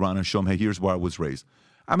back to Iran and show them, hey, here's where I was raised.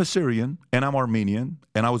 I'm Assyrian, and I'm Armenian,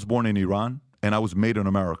 and I was born in Iran, and I was made in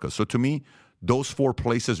America. So to me, those 4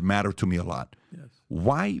 places matter to me a lot. Yes.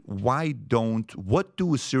 What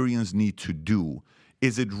do Assyrians need to do?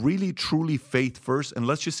 Is it really, truly faith first? And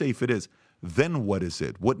let's just say if it is, then what is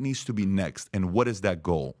it? What needs to be next? And what is that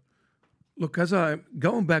goal? Look, as I'm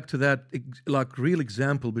going back to that real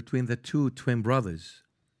example between the 2 twin brothers,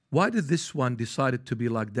 why did this one decided to be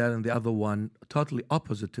like that and the other one totally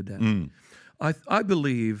opposite to that? I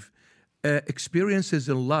believe experiences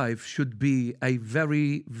in life should be a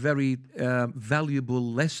very, very valuable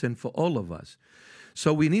lesson for all of us.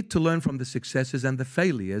 So we need to learn from the successes and the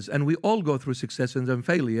failures, and we all go through successes and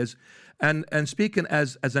failures. And speaking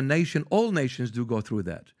as a nation, all nations do go through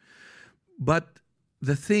that. But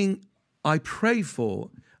the thing I pray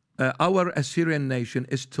for our Assyrian nation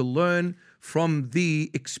is to learn from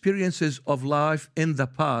the experiences of life in the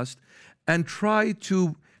past and try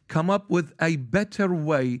to come up with a better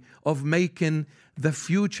way of making the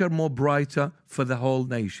future more brighter for the whole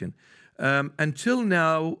nation. Until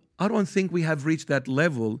now, I don't think we have reached that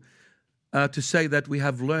level to say that we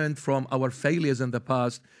have learned from our failures in the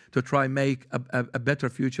past to try and make a better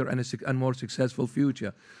future and a more successful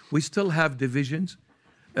future. We still have divisions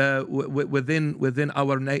within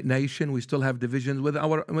our nation. We still have divisions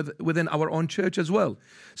within our own church as well.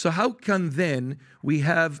 So how can then we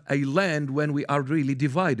have a land when we are really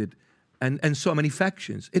divided and so many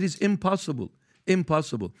factions? It is impossible.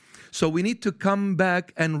 So we need to come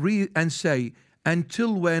back and say,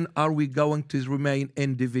 until when are we going to remain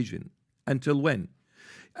in division? Until when?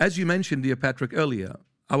 As you mentioned, dear Patrick, earlier,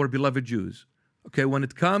 our beloved Jews, okay, when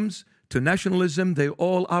it comes to nationalism, they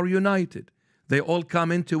all are united. They all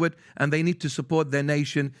come into it, and they need to support their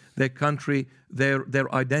nation, their country, their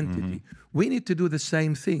identity. We need to do the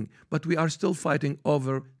same thing, but we are still fighting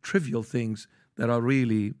over trivial things that are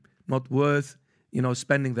really not worth,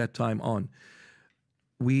 spending that time on.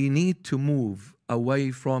 We need to move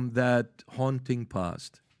away from that haunting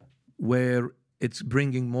past where it's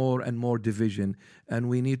bringing more and more division, and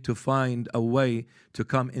we need to find a way to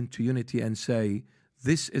come into unity and say,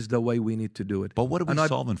 this is the way we need to do it. But what are we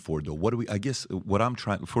solving for, though? What I'm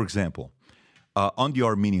trying, for example, on the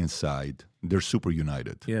Armenian side, they're super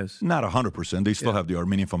united. Yes. Not 100%. They still have the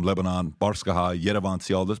Armenian from Lebanon, Barskahai,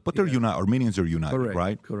 Yerevan, all this, but they're united. Armenians are united,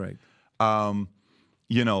 right? Correct. When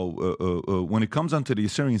it comes onto the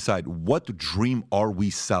Assyrian side, what dream are we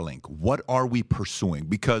selling? What are we pursuing?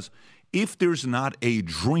 Because if there's not a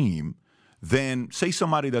dream, then say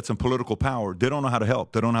somebody that's in political power, they don't know how to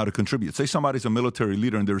help. They don't know how to contribute. Say somebody's a military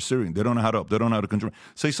leader and they're Syrian. They don't know how to help. They don't know how to contribute.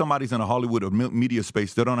 Say somebody's in a Hollywood or media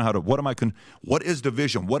space. They don't know how to. What is the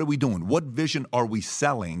vision? What are we doing? What vision are we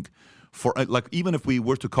selling? For even if we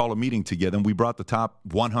were to call a meeting together and we brought the top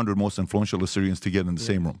 100 most influential Assyrians together in the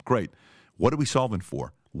same room, great. What are we solving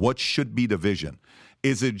for? What should be the vision?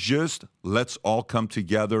 Is it just let's all come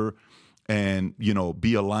together and,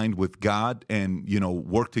 be aligned with God and,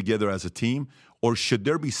 work together as a team? Or should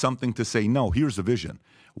there be something to say, no, here's the vision.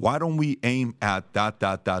 Why don't we aim at that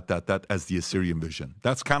as the Assyrian vision?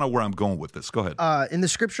 That's kind of where I'm going with this. Go ahead. In the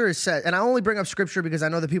scripture it said, and I only bring up scripture because I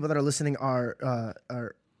know the people that are listening are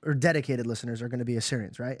dedicated listeners are going to be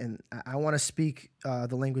Assyrians, right? And I want to speak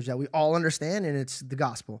the language that we all understand, and it's the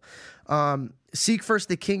gospel. Seek first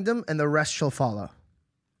the kingdom, and the rest shall follow.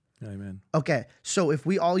 Amen. Okay, so if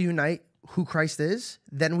we all unite who Christ is,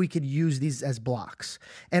 then we could use these as blocks.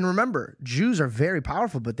 And remember, Jews are very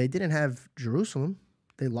powerful, but they didn't have Jerusalem.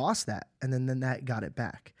 They lost that, and then that got it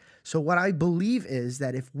back. So what I believe is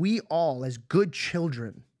that if we all, as good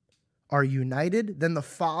children, are united, then the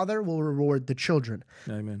Father will reward the children.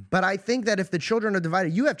 Amen. But I think that if the children are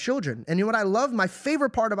divided, you have children. And you know what I love? My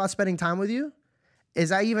favorite part about spending time with you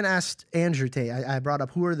is I even asked Andrew Tate, I brought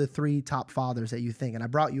up, who are the 3 top fathers that you think? And I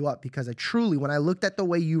brought you up because I truly, when I looked at the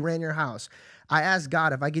way you ran your house, I asked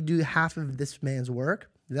God, if I could do half of this man's work,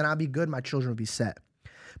 then I'll be good, my children will be set.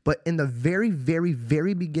 But in the very, very,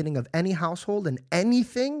 very beginning of any household and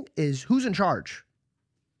anything is who's in charge?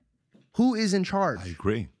 Who is in charge? I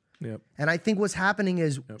agree. Yep. And I think what's happening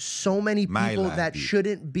is so many people that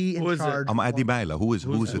shouldn't be in charge. Who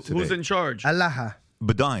is it today? Who's in charge? Allah.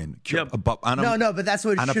 Bedine. Yep. No, but that's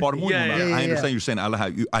what it should be. I understand you're saying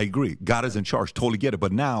Allah. I agree. God is in charge. Totally get it.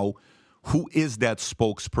 But now, who is that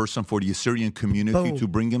spokesperson for the Assyrian community to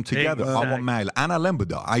bring them together? Exactly.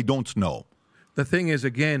 I don't know. The thing is,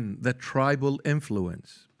 again, the tribal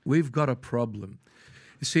influence. We've got a problem.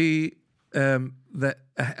 You see, that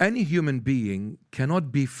any human being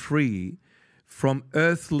cannot be free from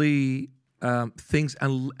earthly things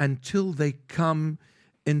until they come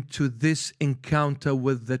into this encounter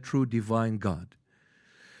with the true divine God.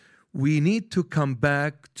 We need to come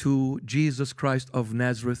back to Jesus Christ of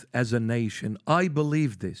Nazareth as a nation. I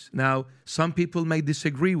believe this. Now, some people may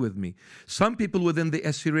disagree with me. Some people within the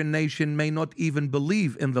Assyrian nation may not even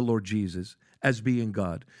believe in the Lord Jesus as being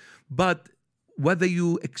God. But whether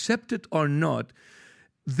you accept it or not,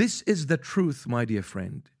 this is the truth, my dear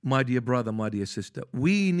friend, my dear brother, my dear sister.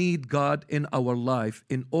 We need God in our life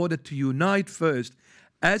in order to unite first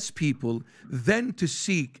as people, then to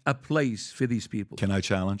seek a place for these people. Can I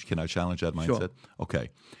challenge that mindset? Sure. Okay.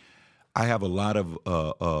 I have a lot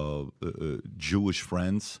of Jewish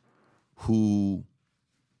friends who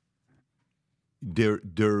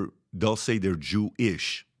they'll say they're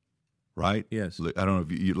Jewish, right? Yes. I don't know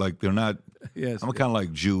if you like, they're not. Yes. I'm kind of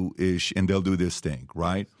like Jewish, and they'll do this thing,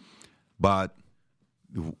 right? But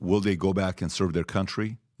will they go back and serve their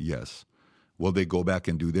country? Yes. Will they go back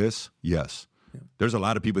and do this? Yes. Yeah. There's a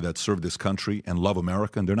lot of people that serve this country and love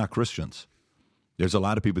America, and they're not Christians. There's a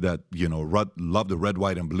lot of people that, love the red,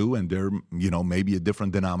 white, and blue, and they're, maybe a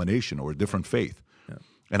different denomination or a different faith. Yeah.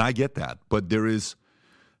 And I get that. But there is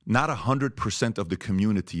not 100% of the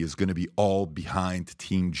community is going to be all behind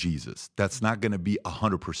Team Jesus. That's not going to be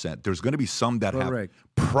 100%. There's going to be some that have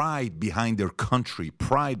pride behind their country,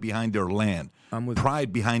 pride behind their land,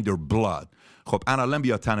 pride behind their blood. Then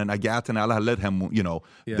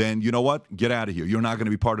you know what? Get out of here. You're not going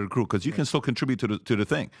to be part of the crew because you can still contribute to the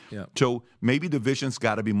thing. Yeah. So maybe the vision's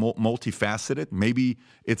got to be multifaceted. Maybe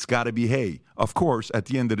it's got to be, hey, of course, at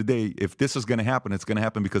the end of the day, if this is going to happen, it's going to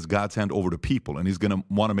happen because God's hand over the people, and he's going to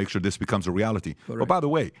want to make sure this becomes a reality. Correct. But by the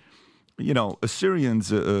way,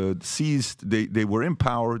 Assyrians seized, they were in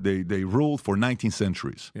power, they ruled for 19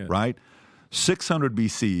 centuries, right? 600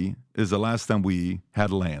 BC is the last time we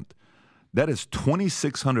had land. That is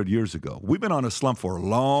 2,600 years ago. We've been on a slump for a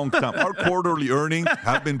long time. Our quarterly earnings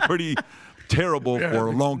have been pretty terrible for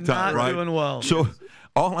a long time, right? Not doing well. So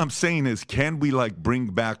all I'm saying is, can we bring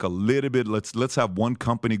back a little bit? Let's have one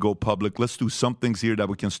company go public. Let's do some things here that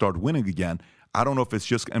we can start winning again. I don't know if it's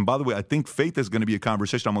just, and by the way, I think faith is going to be a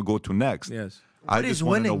conversation I'm going to go to next. Yes. I just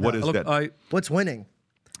want to know what is that. What's winning?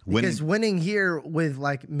 Because winning here with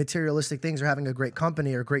materialistic things or having a great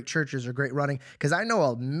company or great churches or great running, because I know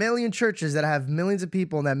a million churches that have millions of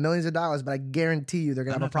people and have millions of dollars, but I guarantee you they're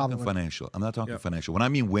going to have a problem with financial. I'm not talking financial. When I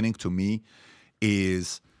mean winning to me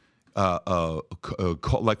is,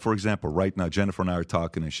 like for example, right now, Jennifer and I are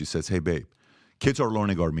talking and she says, hey, babe, kids are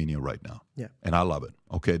learning Armenian right now. Yeah. And I love it.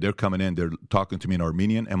 Okay. They're coming in, they're talking to me in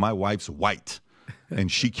Armenian, and my wife's white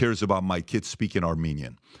and she cares about my kids speaking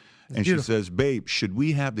Armenian. And she says, babe, should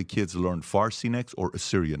we have the kids learn Farsi next or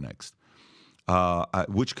Assyrian next?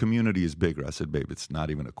 Which community is bigger? I said, babe, it's not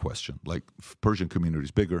even a question. Persian community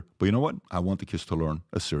is bigger. But you know what? I want the kids to learn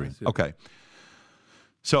Assyrian. Okay.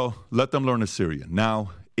 So let them learn Assyrian.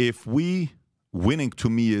 Now, if winning to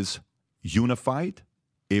me is unified,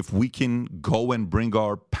 if we can go and bring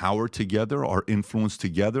our power together, our influence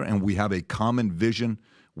together, and we have a common vision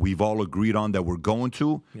we've all agreed on that we're going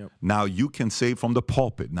to. Yep. Now you can say it from the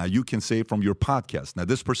pulpit. Now you can say it from your podcast. Now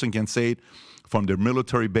this person can say it from their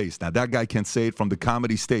military base. Now that guy can say it from the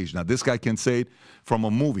comedy stage. Now this guy can say it from a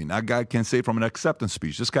movie. That guy can say it from an acceptance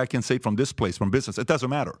speech. This guy can say it from this place, from business. It doesn't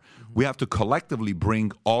matter. Mm-hmm. We have to collectively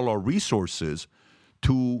bring all our resources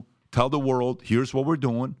to tell the world, here's what we're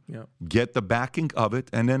doing, get the backing of it,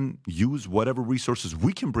 and then use whatever resources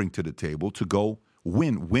we can bring to the table to go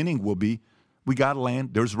win. Winning will be, we got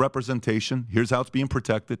land, there's representation, here's how it's being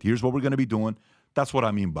protected, here's what we're going to be doing. That's what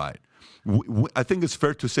I mean by it. I think it's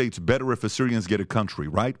fair to say it's better if Assyrians get a country,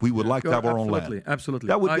 right? We would like to have our own land. Absolutely.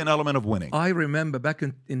 That would be an element of winning. I remember back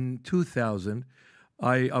in 2000,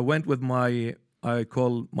 I went with I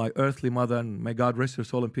call my earthly mother, and may God rest her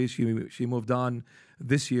soul in peace. She moved on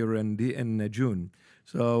this year in June.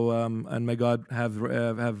 So and may God have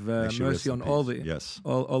mercy on all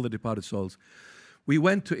the departed souls. We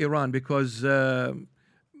went to Iran because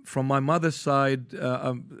from my mother's side,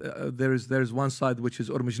 there's one side which is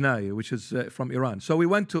Urmijnai, which is from Iran. So we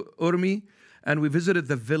went to Urmi and we visited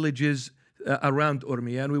the villages around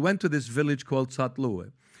Urmi, and we went to this village called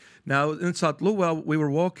Satluwa. Now in Satluwa, we were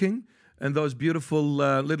walking in those beautiful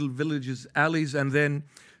little villages, alleys, and then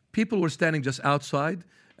people were standing just outside,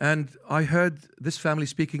 and I heard this family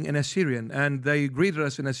speaking in Assyrian, and they greeted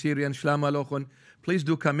us in Assyrian, Shalom Aleichem, please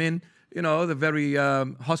do come in. the very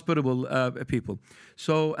hospitable people.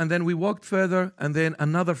 So, and then we walked further, and then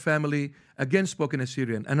another family again spoke in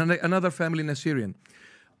Assyrian, and another family in Assyrian.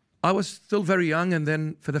 I was still very young, and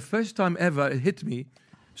then for the first time ever, it hit me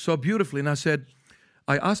so beautifully, and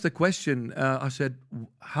I asked a question. I said,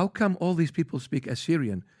 how come all these people speak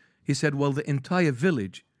Assyrian? He said, well, the entire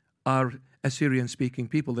village are Assyrian-speaking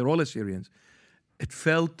people. They're all Assyrians. It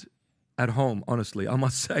felt at home, honestly. I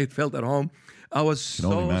must say, it felt at home. I was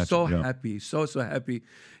so happy, so happy,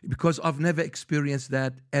 because I've never experienced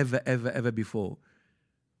that ever before.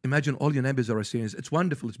 Imagine all your neighbors are Assyrians. It's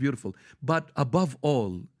wonderful, it's beautiful. But above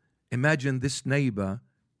all, imagine this neighbor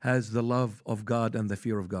has the love of God and the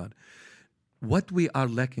fear of God. What we are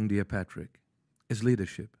lacking, dear Patrick, is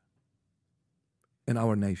leadership in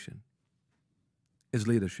our nation, is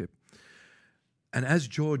leadership. And as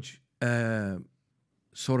George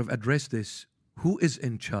sort of addressed this, who is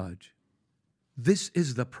in charge? This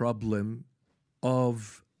is the problem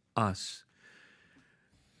of us.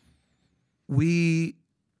 If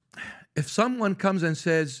someone comes and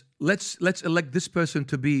says, let's elect this person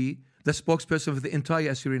to be the spokesperson of the entire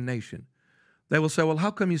Assyrian nation, they will say, well,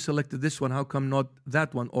 how come you selected this one? How come not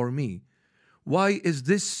that one or me? Why is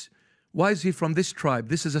he from this tribe?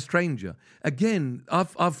 This is a stranger. Again,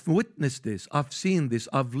 I've witnessed this. I've seen this.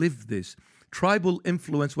 I've lived this. Tribal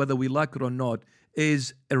influence, whether we like it or not,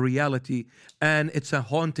 is a reality, and it's a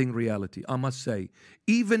haunting reality, I must say.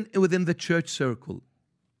 Even within the church circle.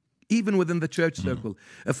 If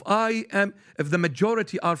the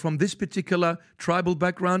majority are from this particular tribal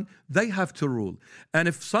background, they have to rule. And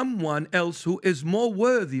if someone else who is more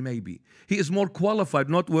worthy, maybe, he is more qualified,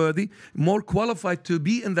 not worthy, more qualified to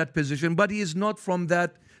be in that position, but he is not from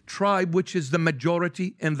that tribe, which is the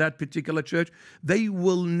majority in that particular church, they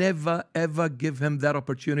will never, ever give him that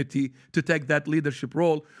opportunity to take that leadership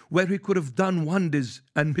role where he could have done wonders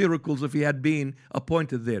and miracles if he had been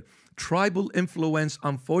appointed there. Tribal influence,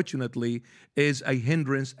 unfortunately, is a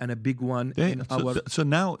hindrance and a big one in our...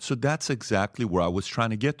 So that's exactly where I was trying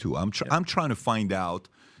to get to. I'm trying to find out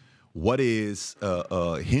what is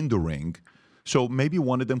hindering. So maybe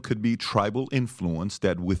one of them could be tribal influence,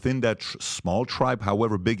 that within that small tribe,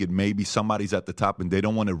 however big it may be, somebody's at the top and they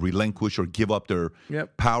don't want to relinquish or give up their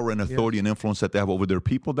power and authority and influence that they have over their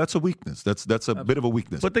people. That's a weakness. That's a bit of a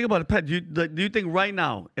weakness. But think about it, Pat. Do you think right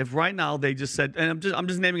now, if right now they just said, and I'm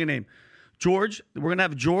just naming a name, George, we're going to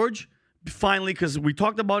have George finally, because we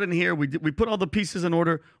talked about it in here, we put all the pieces in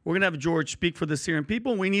order. We're going to have George speak for the Syrian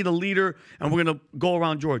people. We need a leader, and we're going to go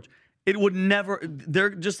around George. It would never, they're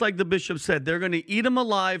just like the bishop said, they're going to eat him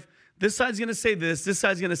alive. This side's going to say this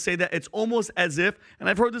side's going to say that. It's almost as if, and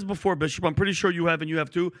I've heard this before, Bishop, I'm pretty sure you have and you have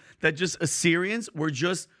too, that just Assyrians were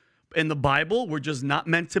just, in the Bible, we're just not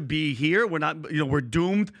meant to be here. We're not, we're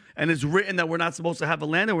doomed. And it's written that we're not supposed to have a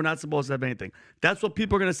land and we're not supposed to have anything. That's what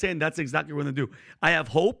people are going to say, and that's exactly what we're going to do. I have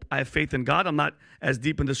hope. I have faith in God. I'm not as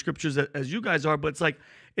deep in the scriptures as you guys are, but it's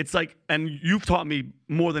like, and you've taught me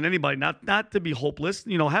more than anybody, not to be hopeless.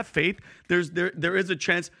 Have faith. There is a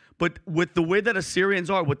chance, but with the way that Assyrians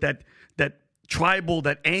are, with that tribal,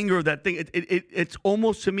 that anger, that thing, it's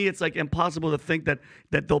almost, to me, it's like impossible to think that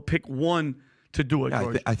they'll pick one to do it.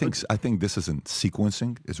 Yeah, I think this isn't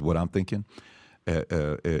sequencing, is what I'm thinking.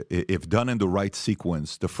 If done in the right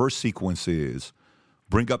sequence, the first sequence is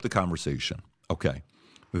bring up the conversation. Okay.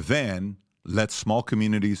 Then let small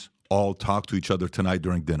communities all talk to each other tonight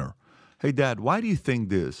during dinner. Hey, Dad, why do you think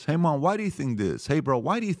this? Hey, Mom, why do you think this? Hey, bro,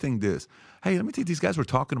 why do you think this? Hey, let me tell you, these guys were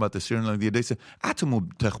talking about the Syrian language. They said, what do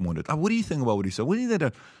you think about what he said? What do you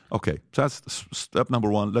think? Okay, so that's step number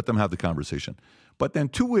one. Let them have the conversation. But then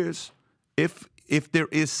two is, if there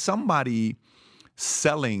is somebody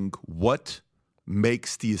selling what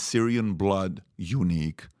makes the Assyrian blood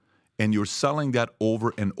unique, and you're selling that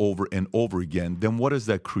over and over and over again, then what does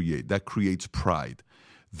that create? That creates pride.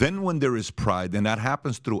 Then when there is pride, and that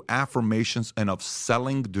happens through affirmations and of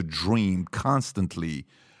selling the dream constantly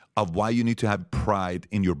of why you need to have pride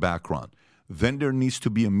in your background, then there needs to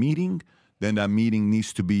be a meeting. Then that meeting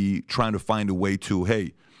needs to be trying to find a way to,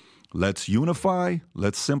 hey, let's unify,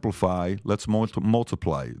 let's simplify, let's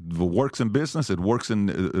multiply. It works in business, it works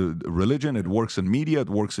in religion, it works in media, it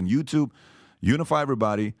works in YouTube. Unify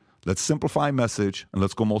everybody, let's simplify message, and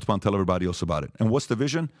let's go multiply and tell everybody else about it. And what's the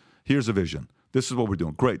vision? Here's a vision. This is what we're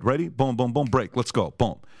doing. Great. Ready? Boom, boom, boom, break. Let's go.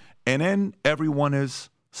 Boom. And then everyone is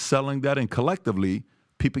selling that, and collectively,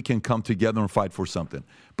 people can come together and fight for something.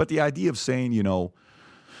 But the idea of saying, it'll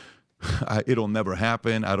never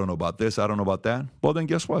happen, I don't know about this, I don't know about that, well, then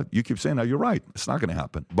guess what? You keep saying that, you're right. It's not going to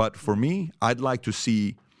happen. But for me, I'd like to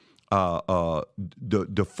see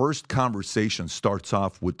the first conversation starts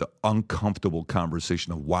off with the uncomfortable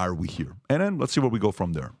conversation of why are we here, and then let's see where we go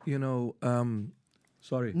from there. You know,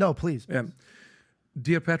 sorry. No, please.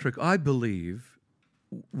 Dear Patrick, I believe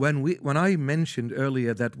when I mentioned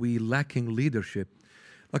earlier that we lacking leadership,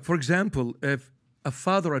 like for example, if a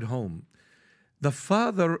father at home, the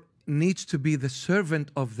father needs to be the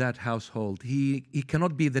servant of that household. He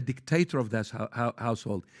cannot be the dictator of that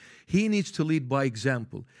household. He needs to lead by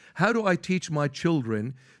example. How do I teach my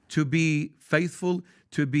children to be faithful,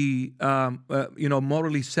 to be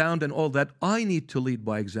morally sound and all that? I need to lead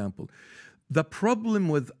by example. The problem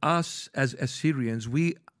with us as Assyrians,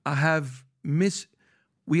 we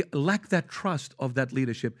lack that trust of that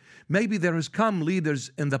leadership. Maybe there has come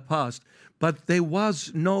leaders in the past, but there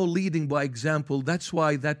was no leading by example. That's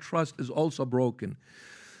why that trust is also broken.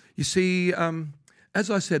 You see, as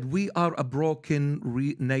I said, we are a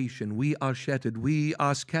broken nation. We are shattered. We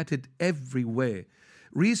are scattered everywhere.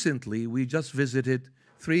 Recently, we just visited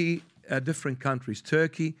 3 different countries,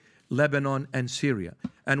 Turkey, Lebanon, and Syria.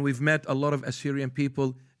 And we've met a lot of Assyrian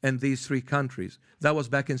people in these 3 countries. That was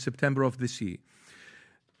back in September of this year.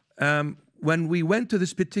 When we went to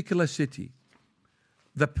this particular city,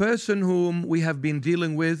 the person whom we have been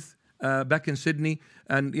dealing with back in Sydney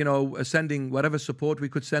and, sending whatever support we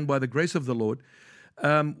could send by the grace of the Lord,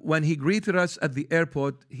 when he greeted us at the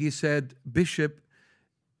airport, he said, Bishop,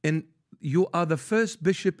 you are the first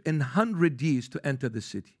bishop in 100 years to enter the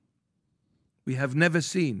city. We have never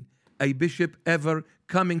seen a bishop ever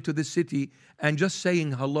coming to the city and just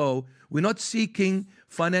saying hello. We're not seeking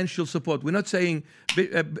financial support. We're not saying,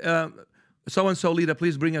 so-and-so leader,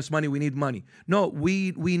 please bring us money. We need money. No,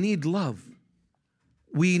 we need love.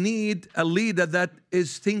 We need a leader that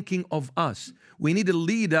is thinking of us. We need a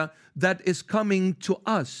leader that is coming to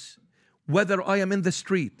us. Whether I am in the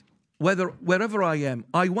street, wherever I am,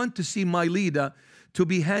 I want to see my leader to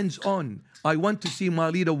be hands-on. I want to see my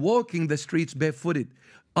leader walking the streets barefooted.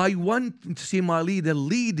 I want to see my leader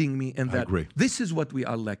leading me in that. I agree. This is what we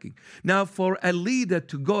are lacking. Now, for a leader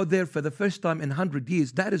to go there for the first time in 100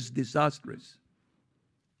 years, that is disastrous.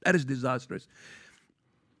 That is disastrous.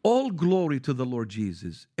 All glory to the Lord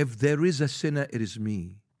Jesus. If there is a sinner, it is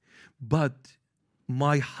me. But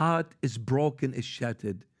my heart is broken, is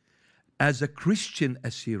shattered. As a Christian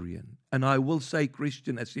Assyrian, and I will say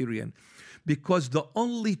Christian Assyrian, because the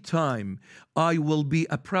only time I will be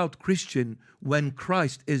a proud Christian when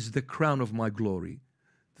Christ is the crown of my glory.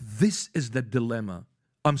 This is the dilemma.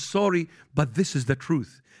 I'm sorry, but this is the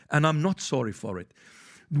truth, and I'm not sorry for it.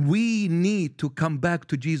 We need to come back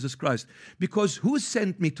to Jesus Christ, because who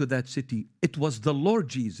sent me to that city? It was the Lord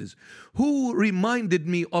Jesus. Who reminded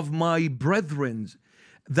me of my brethren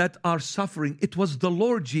that are suffering? It was the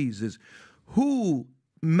Lord Jesus. Who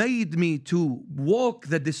made me to walk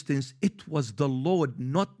the distance? It was the Lord,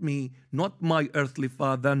 not me, not my earthly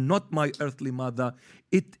father, not my earthly mother.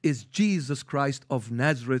 It is Jesus Christ of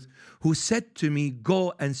Nazareth who said to me,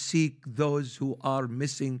 go and seek those who are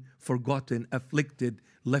missing, forgotten, afflicted,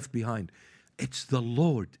 left behind. It's the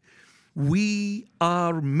Lord. We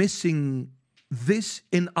are missing this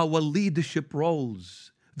in our leadership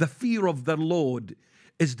roles. The fear of the Lord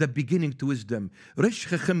is the beginning to wisdom. That's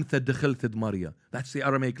the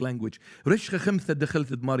Aramaic language. Which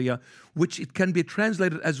it can be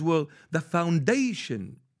translated as well, the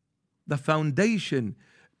foundation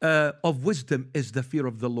of wisdom is the fear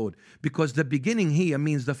of the Lord. Because the beginning here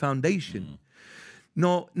means the foundation.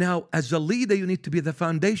 No, now, as a leader, you need to be the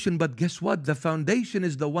foundation, but guess what? The foundation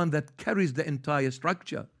is the one that carries the entire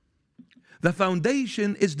structure. The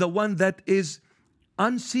foundation is the one that is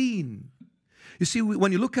unseen. You see,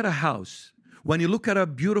 when you look at a house, when you look at a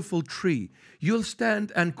beautiful tree, you'll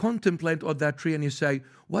stand and contemplate on that tree and you say,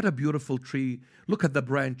 what a beautiful tree. Look at the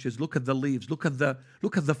branches, look at the leaves, look at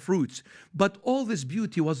the fruits. But all this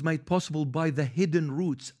beauty was made possible by the hidden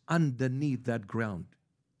roots underneath that ground.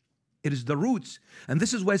 It is the roots. And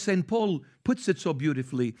this is why St. Paul puts it so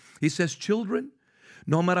beautifully. He says, children,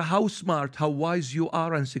 no matter how smart, how wise you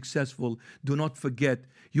are and successful, do not forget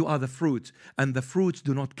you are the fruits. And the fruits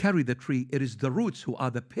do not carry the tree. It is the roots who are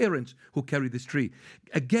the parents who carry this tree.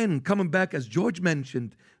 Again, coming back, as George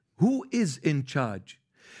mentioned, who is in charge?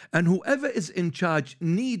 And whoever is in charge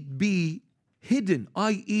need be hidden,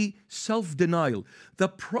 i.e. self-denial. The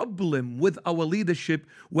problem with our leadership,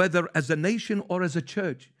 whether as a nation or as a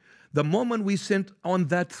church, the moment we sit on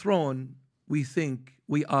that throne, we think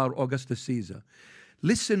we are Augustus Caesar.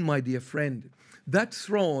 Listen, my dear friend, that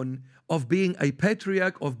throne of being a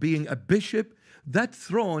patriarch, of being a bishop, that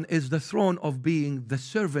throne is the throne of being the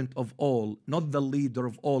servant of all, not the leader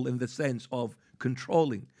of all in the sense of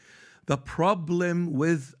controlling. The problem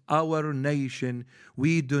with our nation,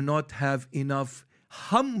 we do not have enough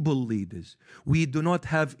humble leaders. We do not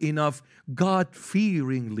have enough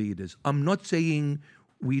God-fearing leaders. I'm not saying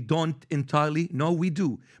we don't entirely. No, we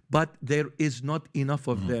do. But there is not enough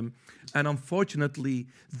of them. And unfortunately,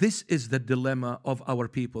 this is the dilemma of our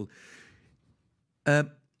people.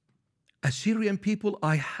 Assyrian people,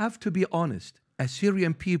 I have to be honest,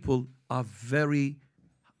 Assyrian people are very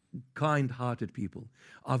kind-hearted people,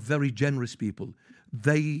 are very generous people.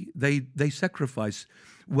 They sacrifice.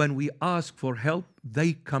 When we ask for help,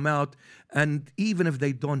 they come out, and even if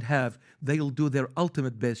they don't have, they'll do their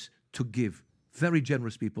ultimate best to give. Very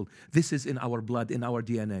generous people. This is in our blood, in our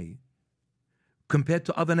DNA. Compared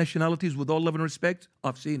to other nationalities, with all love and respect,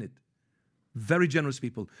 I've seen it. Very generous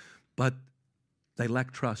people. But they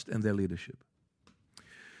lack trust in their leadership.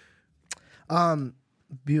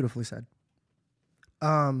 Beautifully said.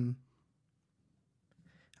 I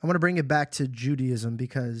want to bring it back to Judaism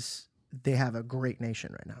because they have a great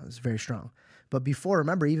nation right now. It's very strong. But before,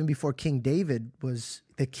 remember, even before King David was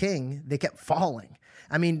the king, they kept falling.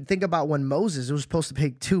 I mean, think about when Moses, it was supposed to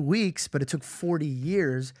take 2 weeks, but it took 40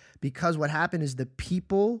 years because what happened is the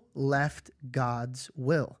people left God's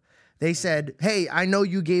will. They said, hey, I know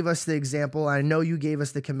you gave us the example. I know you gave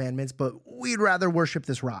us the commandments, but we'd rather worship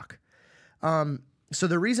this rock. So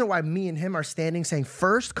the reason why me and him are standing saying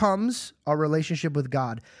first comes our relationship with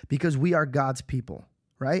God because we are God's people,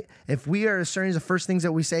 right? If we are Assyrians, the first things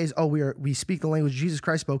that we say is, we speak the language Jesus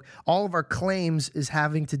Christ spoke. All of our claims is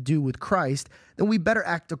having to do with Christ. Then we better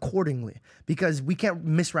act accordingly because we can't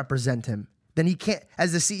misrepresent him. Then he can't,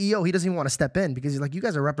 as the CEO, he doesn't even want to step in because he's like, you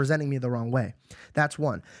guys are representing me the wrong way. That's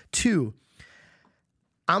one. Two,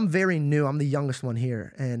 I'm very new. I'm the youngest one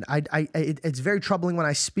here. And it's very troubling when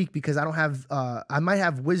I speak because I don't have, I might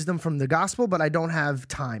have wisdom from the gospel, but I don't have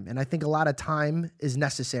time. And I think a lot of time is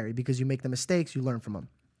necessary because you make the mistakes, you learn from them.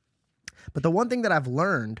 But the one thing that I've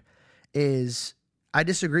learned is I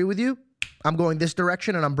disagree with you. I'm going this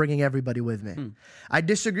direction and I'm bringing everybody with me. I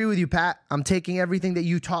disagree with you, Pat. I'm taking everything that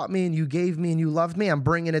you taught me and you gave me and you loved me. I'm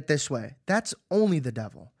bringing it this way. That's only the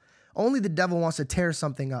devil. Only the devil wants to tear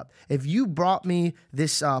something up. If you brought me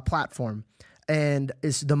this platform and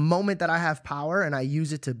it's the moment that I have power and I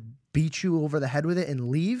use it to beat you over the head with it and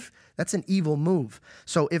leave, that's an evil move.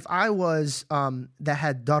 So if I was that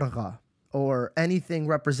had dargha or anything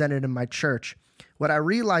represented in my church, what I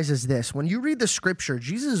realize is this: when you read the scripture,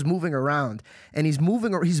 Jesus is moving around and he's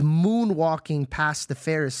moonwalking past the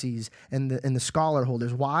Pharisees and the scholar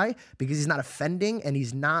holders. Why? Because he's not offending and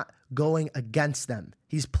he's not going against them.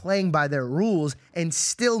 He's playing by their rules and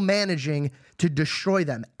still managing to destroy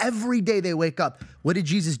them. Every day they wake up. What did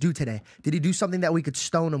Jesus do today? Did he do something that we could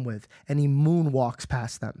stone him with? And he moonwalks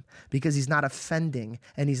past them because he's not offending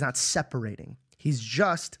and he's not separating. He's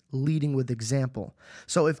just leading with example.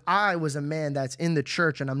 So if I was a man that's in the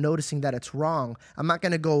church and I'm noticing that it's wrong, I'm not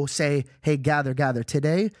going to go say, hey, gather.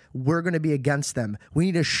 Today, we're going to be against them. We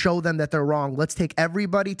need to show them that they're wrong. Let's take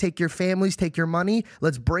everybody, take your families, take your money.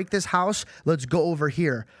 Let's break this house. Let's go over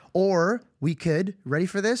here. Or we could, ready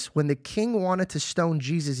for this? When the king wanted to stone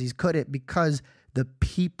Jesus, he couldn't because the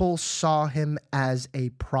people saw him as a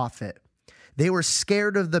prophet. They were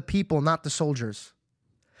scared of the people, not the soldiers.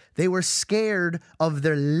 They were scared of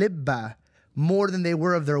their libba more than they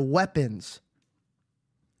were of their weapons.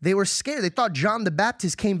 They were scared. They thought John the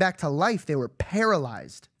Baptist came back to life. They were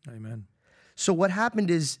paralyzed. Amen. So what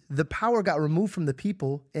happened is the power got removed from the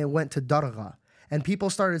people and went to dargha. And people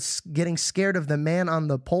started getting scared of the man on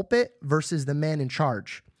the pulpit versus the man in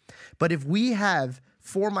charge. But if we have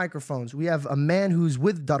 4 microphones, we have a man who's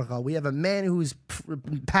with dargha, we have a man who's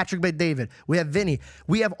Patrick Bet David, we have Vinny,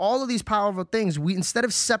 we have all of these powerful things. We, instead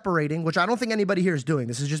of separating, which I don't think anybody here is doing,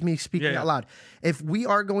 this is just me speaking out loud. If we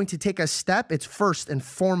are going to take a step, it's first and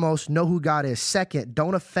foremost, know who God is. Second,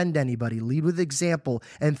 don't offend anybody, lead with example.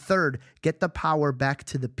 And third, get the power back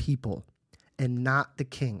to the people and not the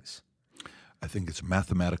kings. I think it's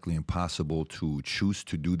mathematically impossible to choose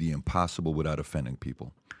to do the impossible without offending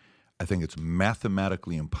people. I think it's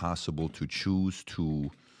mathematically impossible to choose to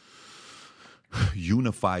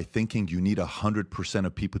unify thinking you need 100%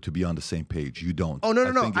 of people to be on the same page. You don't. Oh,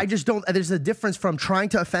 no. I just don't. There's a difference from trying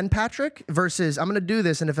to offend Patrick versus I'm going to do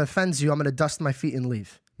this, and if it offends you, I'm going to dust my feet and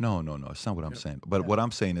leave. No. It's not what I'm saying. But what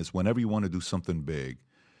I'm saying is whenever you want to do something big,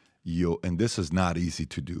 and this is not easy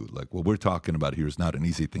to do. Like what we're talking about here is not an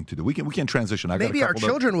easy thing to do. We can transition. Maybe our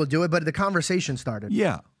children will do it, but the conversation started.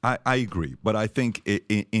 Yeah, I agree. But I think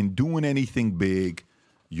in doing anything big,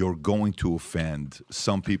 you're going to offend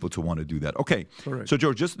some people to want to do that. Okay. Correct. So,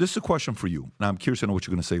 George, this is a question for you. Now, I'm curious to know what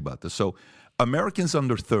you're going to say about this. So, Americans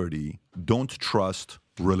under 30 don't trust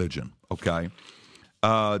religion, okay?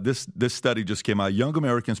 This study just came out. Young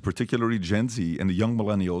Americans, particularly Gen Z and the young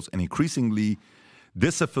millennials, and increasingly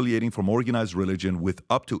disaffiliating from organized religion, with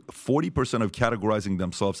up to 40% of categorizing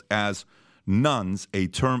themselves as nones, a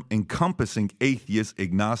term encompassing atheists,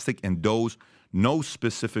 agnostic, and those no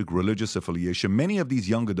specific religious affiliation. Many of these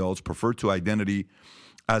young adults prefer to identity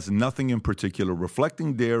as nothing in particular,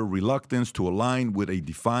 reflecting their reluctance to align with a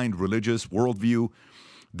defined religious worldview.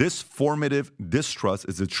 This formative distrust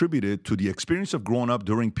is attributed to the experience of growing up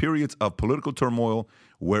during periods of political turmoil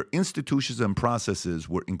where institutions and processes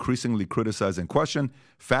were increasingly criticized and questioned.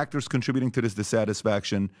 Factors contributing to this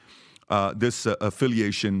dissatisfaction, this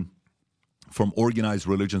affiliation from organized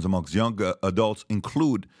religions amongst young adults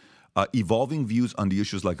include evolving views on the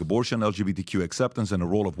issues like abortion, LGBTQ acceptance, and the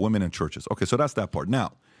role of women in churches. Okay, so that's that part.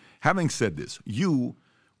 Now, having said this, you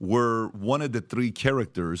were one of the three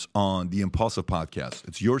characters on the Impulsive podcast.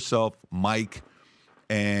 It's yourself, Mike,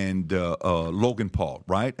 and Logan Paul,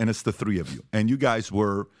 right? And it's the three of you. And you guys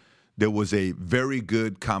there was a very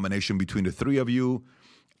good combination between the three of you.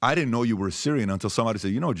 I didn't know you were Syrian until somebody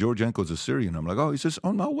said, George Janko's a Syrian. I'm like, oh, he says,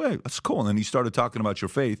 oh, no way. That's cool. And then he started talking about your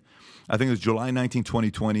faith. I think it was July 19,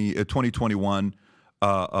 2021.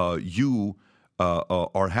 You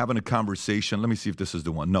are having a conversation. Let me see if this is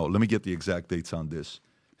the one. No, let me get the exact dates on this.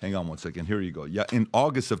 Hang on one second. Here you go. Yeah, in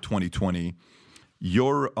August of 2020,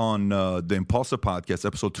 you're on the Impulsive podcast,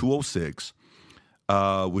 episode 206,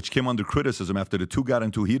 which came under criticism after the two got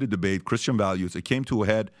into a heated debate, Christian values. It came to a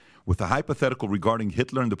head with a hypothetical regarding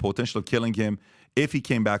Hitler and the potential of killing him if he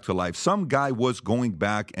came back to life. Some guy was going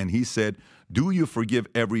back and he said, do you forgive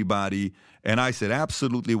everybody? And I said,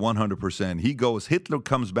 absolutely 100%. He goes, Hitler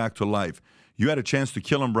comes back to life. You had a chance to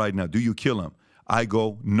kill him right now. Do you kill him? I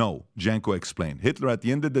go, no. Janko explained. Hitler, at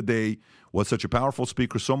the end of the day, was such a powerful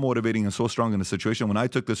speaker, so motivating and so strong in the situation. When I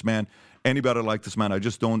took this man, anybody like this man, I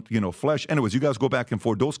just don't, flesh. Anyways, you guys go back and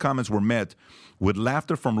forth. Those comments were met with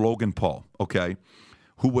laughter from Logan Paul, okay,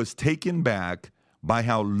 who was taken back by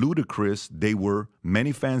how ludicrous they were.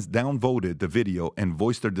 Many fans downvoted the video and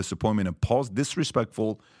voiced their disappointment in Paul's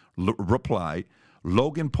disrespectful reply.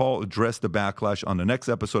 Logan Paul addressed the backlash on the next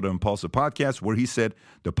episode of Impulsive Podcast, where he said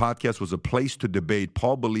the podcast was a place to debate.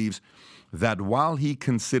 Paul believes that while he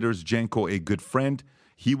considers Janko a good friend,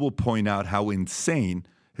 he will point out how insane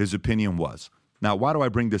his opinion was. Now, why do I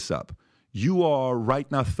bring this up? You are right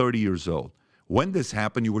now 30 years old. When this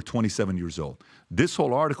happened, you were 27 years old. This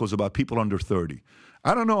whole article is about people under 30.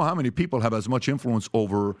 I don't know how many people have as much influence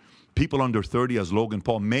over people under 30 as Logan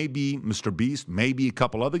Paul. Maybe Mr. Beast, maybe a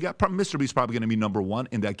couple other guys. Mr. Beast probably going to be number one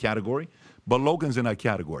in that category, but Logan's in that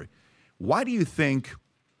category. Why do you think,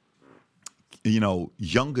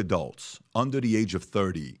 young adults under the age of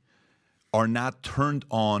 30 are not turned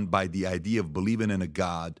on by the idea of believing in a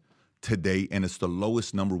God today, and it's the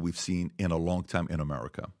lowest number we've seen in a long time in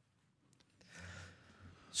America?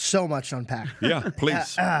 So much to unpack. Yeah,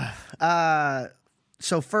 please.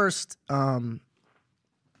 So first, that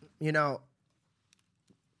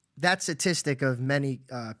statistic of many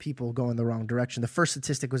people going the wrong direction, the first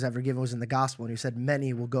statistic was ever given was in the gospel, and he said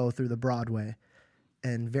many will go through the broad way,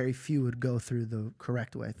 and very few would go through the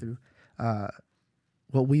correct way, through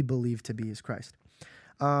what we believe to be is Christ.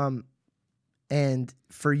 And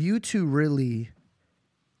for you to really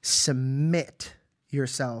submit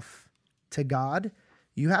yourself to God,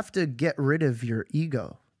 you have to get rid of your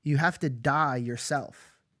ego. You have to die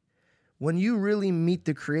yourself. When you really meet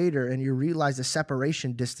the Creator and you realize the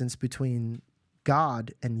separation distance between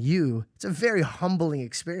God and you, it's a very humbling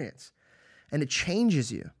experience. And it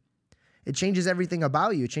changes you. It changes everything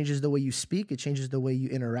about you. It changes the way you speak. It changes the way you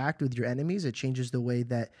interact with your enemies. It changes the way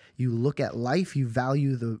that you look at life. You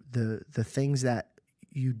value the things that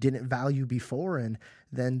you didn't value before, and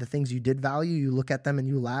then the things you did value, you look at them and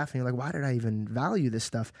you laugh, and you're like, why did I even value this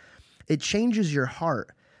stuff? It changes your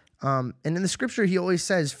heart. And in the scripture, he always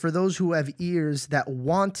says, for those who have ears that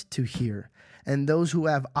want to hear, and those who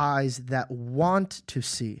have eyes that want to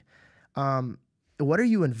see. What are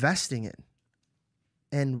you investing in?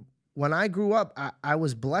 And when I grew up, I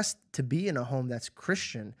was blessed to be in a home that's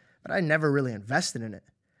Christian, but I never really invested in it.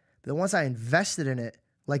 But once I invested in it,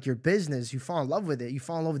 like your business, you fall in love with it. You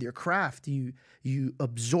fall in love with your craft. You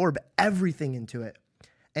absorb everything into it.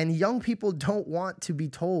 And young people don't want to be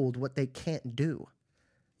told what they can't do.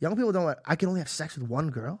 Young people don't want, I can only have sex with one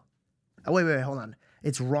girl. Oh, wait, hold on.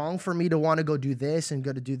 It's wrong for me to want to go do this and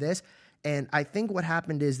go to do this. And I think what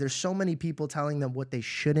happened is there's so many people telling them what they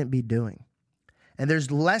shouldn't be doing. And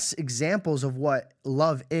there's less examples of what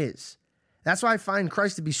love is. That's why I find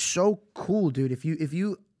Christ to be so cool, dude. If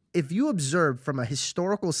you observe from a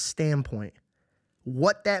historical standpoint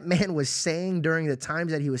what that man was saying during the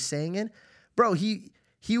times that he was saying it, bro, he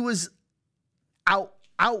was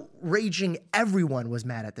outraging. Everyone was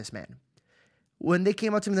mad at this man. When they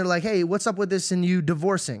came up to him, they're like, hey, what's up with this and you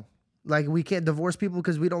divorcing? Like, we can't divorce people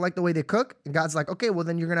because we don't like the way they cook. And God's like, okay, well,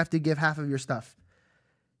 then you're going to have to give half of your stuff.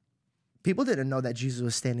 People didn't know that Jesus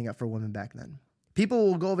was standing up for women back then. People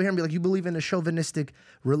will go over here and be like, you believe in a chauvinistic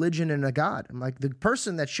religion and a God. I'm like, the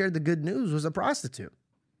person that shared the good news was a prostitute.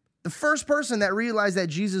 The first person that realized that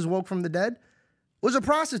Jesus woke from the dead was a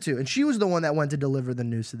prostitute. And she was the one that went to deliver the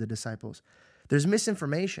news to the disciples. There's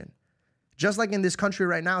misinformation. Just like in this country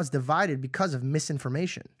right now, it's divided because of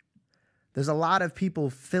misinformation. There's a lot of people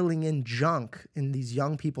filling in junk in these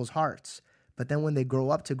young people's hearts. But then when they grow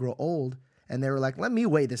up to grow old, and they were like, let me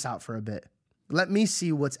weigh this out for a bit. Let me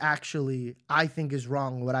see what's actually I think is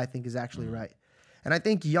wrong, what I think is actually right. And I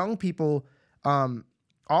think young people are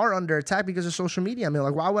under attack because of social media. I mean,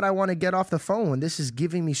 like, why would I want to get off the phone when this is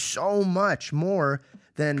giving me so much more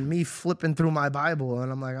than me flipping through my Bible?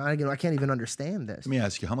 And I'm like, I can't even understand this. Let me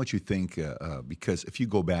ask you, how much you think, because if you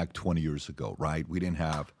go back 20 years ago, right, we didn't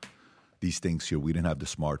have these things here. We didn't have the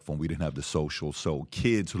smartphone. We didn't have the social. So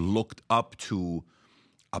kids looked up to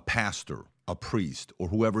a pastor, a priest, or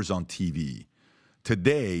whoever's on TV.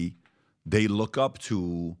 Today, they look up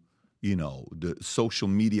to, the social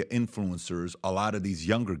media influencers, a lot of these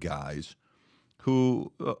younger guys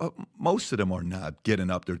who, most of them are not getting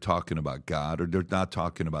up there talking about God, or they're not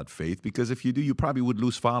talking about faith, because if you do, you probably would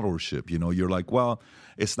lose followership. You're like, well,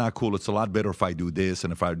 it's not cool. It's a lot better if I do this,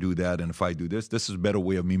 and if I do that, and if I do this. This is a better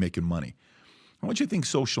way of me making money. How much do you think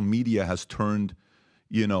social media has turned,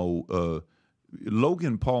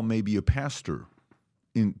 Logan Paul may be a pastor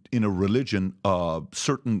in a religion, a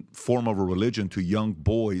certain form of a religion, to young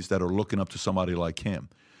boys that are looking up to somebody like him.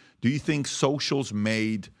 Do you think socials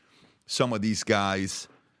made some of these guys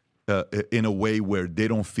in a way where they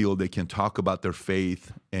don't feel they can talk about their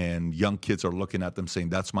faith, and young kids are looking at them saying,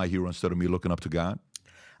 that's my hero, instead of me looking up to God?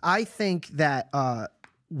 I think that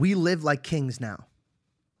we live like kings now.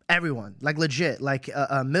 Everyone, like legit, like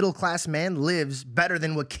a middle-class man lives better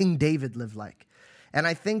than what King David lived like. And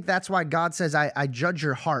I think that's why God says, I judge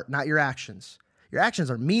your heart, not your actions. Your actions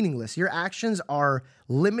are meaningless. Your actions are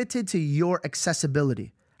limited to your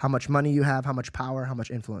accessibility. How much money you have, how much power, how much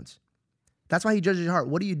influence. That's why he judges your heart.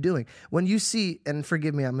 What are you doing? When you see, and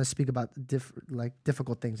forgive me, I'm going to speak about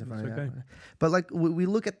difficult things. But like we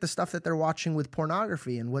look at the stuff that they're watching with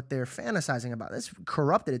pornography and what they're fantasizing about. It's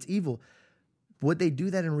corrupted. It's evil. Would they do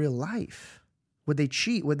that in real life? Would they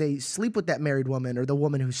cheat? Would they sleep with that married woman or the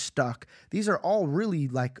woman who's stuck? These are all really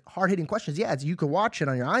like hard-hitting questions. Yeah, you could watch it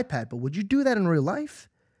on your iPad, but would you do that in real life?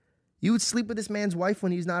 You would sleep with this man's wife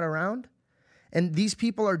when he's not around? And these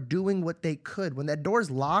people are doing what they could. When that door's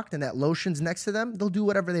locked and that lotion's next to them, they'll do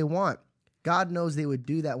whatever they want. God knows they would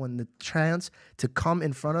do that when the chance to come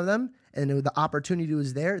in front of them and the opportunity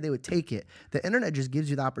was there, they would take it. The internet just gives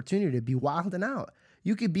you the opportunity to be wild and out.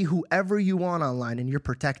 You could be whoever you want online and you're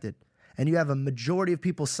protected. And you have a majority of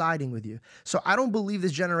people siding with you. So I don't believe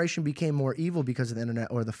this generation became more evil because of the internet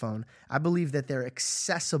or the phone. I believe that they're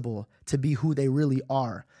accessible to be who they really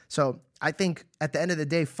are. So I think at the end of the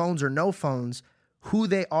day, phones or no phones, who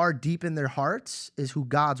they are deep in their hearts is who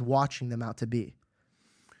God's watching them out to be.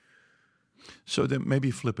 So then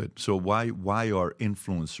maybe flip it. So why are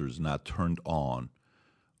influencers not turned on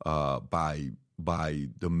by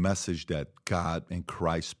the message that God and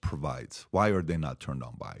Christ provides? Why are they not turned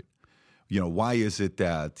on by it? Why is it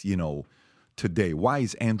that, today, why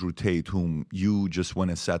is Andrew Tate, whom you just went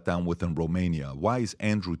and sat down with in Romania, why is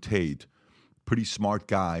Andrew Tate, pretty smart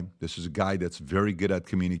guy, this is a guy that's very good at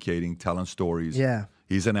communicating, telling stories. Yeah.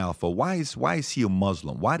 He's an alpha. Why is he a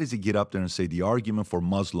Muslim? Why does he get up there and say the argument for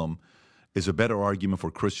Muslim is a better argument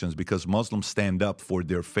for Christians, because Muslims stand up for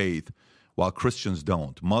their faith while Christians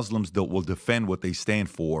don't? Muslims will defend what they stand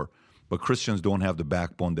for, but Christians don't have the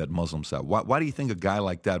backbone that Muslims have. Why do you think a guy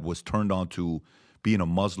like that was turned on to being a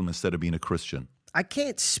Muslim instead of being a Christian? I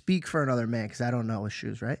can't speak for another man because I don't know his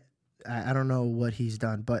shoes, right? I don't know what he's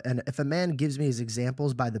done. And if a man gives me his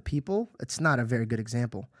examples by the people, it's not a very good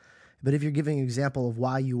example. But if you're giving an example of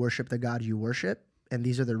why you worship the God you worship, and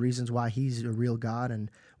these are the reasons why he's a real God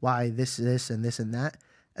and why this, and this, and that,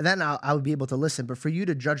 and then I would be able to listen. But for you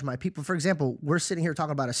to judge my people, for example, we're sitting here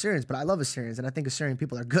talking about Assyrians, but I love Assyrians, and I think Assyrian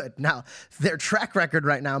people are good. Now, their track record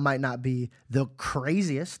right now might not be the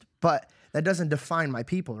craziest, but that doesn't define my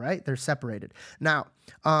people, right? They're separated. Now,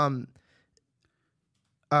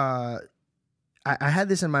 I had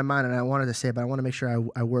this in my mind and I wanted to say it, but I want to make sure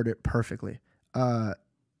I word it perfectly. The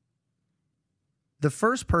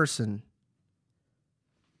first person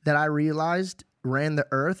that I realized ran the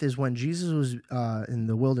earth is when Jesus was in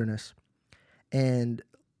the wilderness, and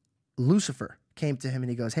Lucifer came to him and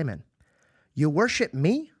he goes, "Hey man, you worship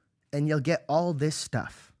me and you'll get all this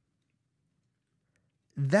stuff."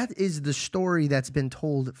 That is the story that's been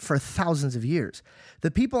told for thousands of years.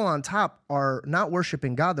 The people on top are not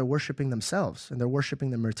worshiping God, they're worshiping themselves, and they're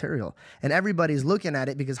worshiping the material. And everybody's looking at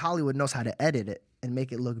it because Hollywood knows how to edit it and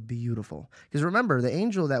make it look beautiful. Because remember, the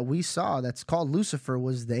angel that we saw that's called Lucifer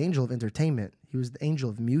was the angel of entertainment. He was the angel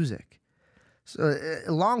of music. So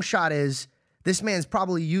a long shot is this man's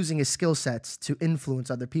probably using his skill sets to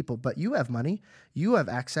influence other people. But you have money, you have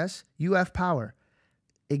access, you have power.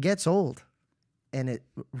 It gets old. And it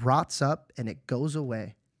rots up and it goes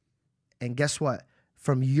away. And guess what?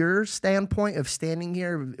 From your standpoint of standing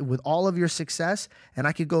here with all of your success, and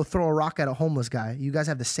I could go throw a rock at a homeless guy, you guys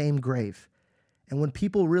have the same grave. And when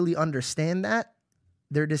people really understand that,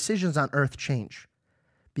 their decisions on earth change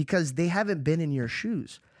because they haven't been in your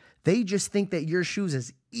shoes. They just think that your shoes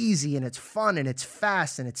is easy and it's fun and it's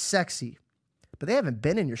fast and it's sexy. But they haven't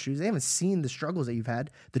been in your shoes. They haven't seen the struggles that you've had,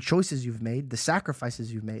 the choices you've made, the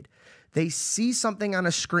sacrifices you've made. They see something on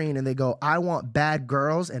a screen and they go, I want bad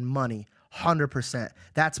girls and money, 100%.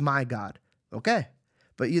 That's my God. Okay.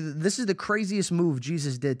 But this is the craziest move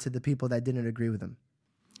Jesus did to the people that didn't agree with him.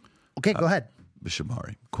 Okay, go ahead. Bishop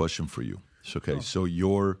Mari, question for you. It's okay. So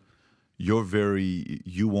you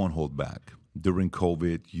won't hold back. During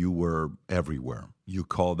COVID, you were everywhere. You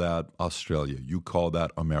called out Australia. You called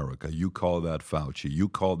out America. You called out Fauci. You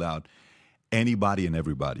called out anybody and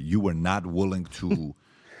everybody. You were not willing to,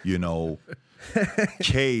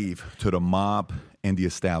 cave to the mob and the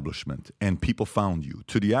establishment. And people found you.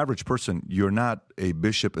 To the average person, you're not a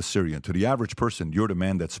Bishop Assyrian. To the average person, you're the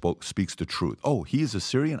man that speaks the truth. Oh, he's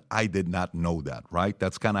Assyrian? I did not know that, right?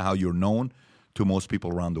 That's kind of how you're known to most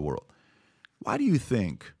people around the world. Why do you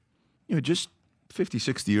think... just 50,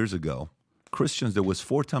 60 years ago, Christians, there was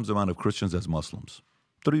 4 times the amount of Christians as Muslims,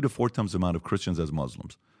 3 to 4 times the amount of Christians as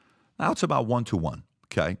Muslims. Now it's about 1 to 1,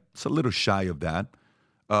 okay? It's a little shy of that.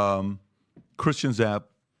 Christians have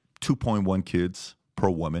 2.1 kids per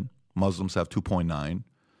woman. Muslims have 2.9.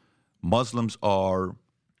 Muslims are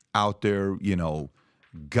out there,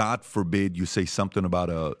 God forbid you say something about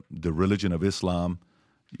the religion of Islam,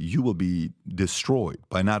 you will be destroyed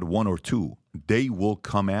by not 1 or 2. They will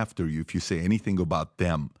come after you if you say anything about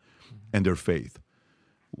them and their faith.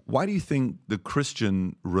 Why do you think the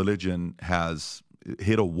Christian religion has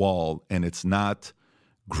hit a wall and it's not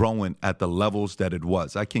growing at the levels that it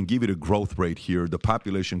was? I can give you the growth rate here, the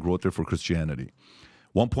population growth rate for Christianity.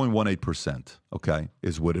 1.18%, okay,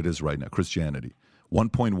 is what it is right now, Christianity.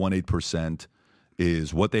 1.18%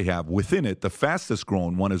 is what they have. Within it, the fastest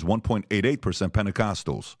growing one is 1.88%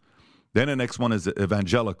 Pentecostals. Then the next one is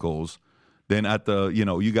evangelicals. Then at the,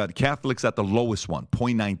 you got Catholics at the lowest one,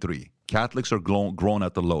 0.93. Catholics are growing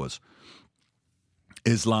at the lowest.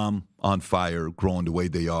 Islam on fire, growing the way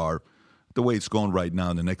they are. The way it's going right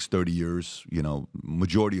now in the next 30 years,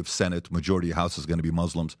 majority of Senate, majority of House is going to be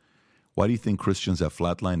Muslims. Why do you think Christians have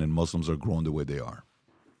flatlined and Muslims are growing the way they are?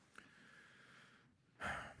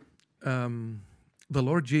 The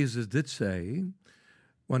Lord Jesus did say,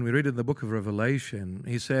 when we read in the book of Revelation,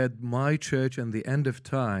 he said, my church in the end of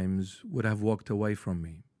times would have walked away from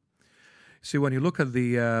me. See, when you look at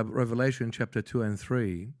the Revelation chapter 2 and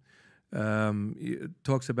 3, it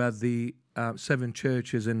talks about the 7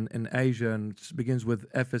 churches in Asia, and it begins with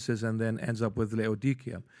Ephesus and then ends up with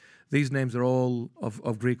Laodicea. These names are all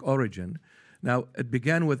of Greek origin. Now, it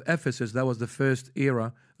began with Ephesus. That was the first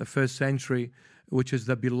era, the first century, which is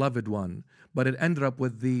the beloved one. But it ended up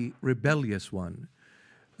with the rebellious one.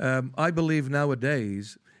 I believe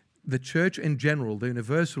nowadays the church in general, the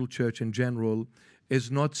universal church in general, is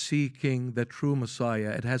not seeking the true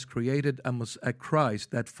Messiah. It has created a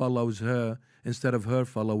Christ that follows her instead of her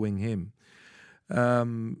following him.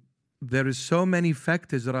 There is so many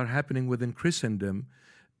factors that are happening within Christendom.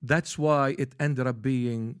 That's why it ended up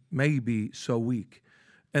being maybe so weak.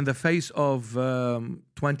 In the face of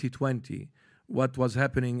 2020, what was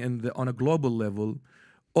happening on a global level,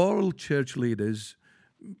 all church leaders,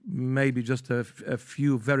 maybe just a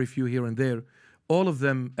few, very few here and there, all of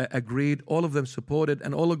them agreed, all of them supported,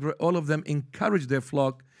 and all of them encouraged their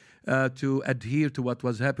flock to adhere to what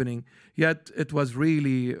was happening. Yet it was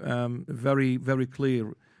really very, very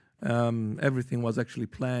clear. Everything was actually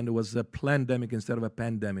planned. It was a plandemic instead of a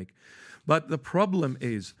pandemic. But the problem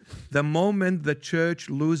is, the moment the church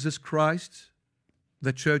loses Christ,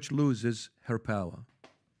 the church loses her power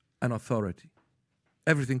and authority.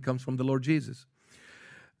 Everything comes from the Lord Jesus.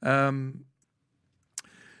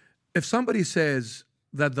 If somebody says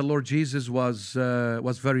that the Lord Jesus was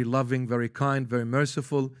very loving, very kind, very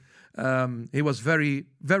merciful, he was very,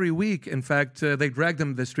 very weak. In fact, they dragged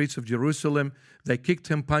him in the streets of Jerusalem. They kicked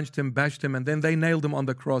him, punched him, bashed him, and then they nailed him on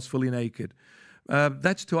the cross fully naked.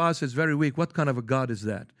 That's to us is very weak. What kind of a God is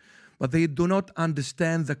that? But they do not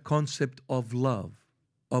understand the concept of love.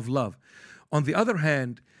 On the other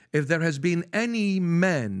hand, if there has been any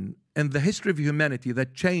man in the history of humanity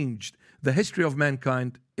that changed the history of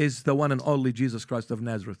mankind, is the one and only Jesus Christ of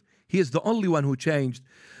Nazareth. He is the only one who changed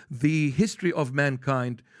the history of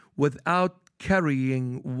mankind without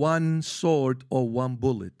carrying one sword or one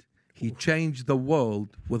bullet. He changed the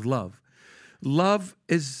world with love. Love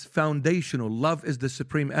is foundational. Love is the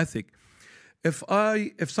supreme ethic. If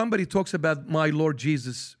somebody talks about my Lord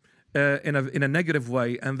Jesus in a negative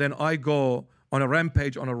way, and then I go on a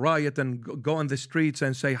rampage, on a riot, and go on the streets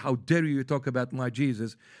and say, "How dare you talk about my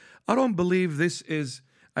Jesus?" I don't believe this is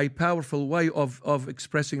a powerful way of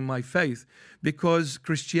expressing my faith, because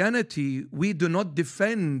Christianity, we do not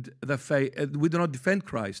defend the faith. We do not defend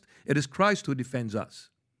Christ. It is Christ who defends us.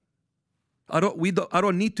 I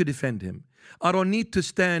don't need to defend him. I don't need to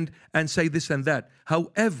stand and say this and that.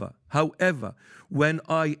 However, when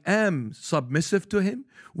I am submissive to him,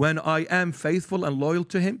 when I am faithful and loyal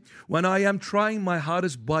to him, when I am trying my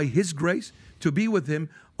hardest by his grace to be with him,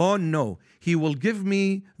 oh no, he will give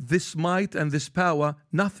me this might and this power.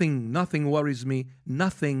 Nothing worries me.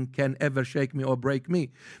 Nothing can ever shake me or break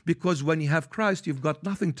me. Because when you have Christ, you've got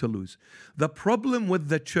nothing to lose. The problem with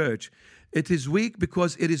the church, it is weak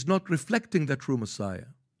because it is not reflecting the true Messiah.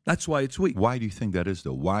 That's why it's weak. Why do you think that is,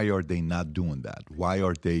 though? Why are they not doing that? Why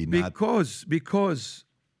are they not? Because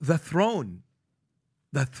the throne.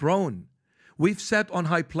 We've sat on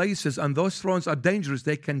high places, and those thrones are dangerous.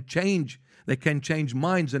 They can change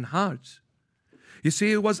minds and hearts. You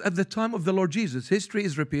see, it was at the time of the Lord Jesus. History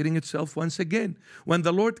is repeating itself once again. When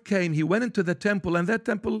the Lord came, he went into the temple, and that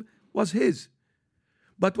temple was his.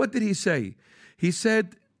 But what did he say? He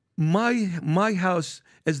said, My house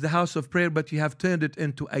is the house of prayer, but you have turned it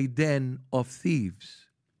into a den of thieves.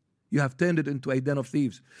 You have turned it into a den of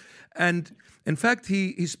thieves. And in fact,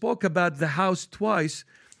 he spoke about the house twice,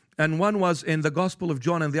 and one was in the Gospel of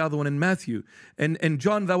John and the other one in Matthew. In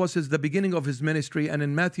John, that was the beginning of his ministry, and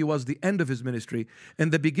in Matthew was the end of his ministry.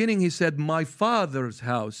 In the beginning, he said, my Father's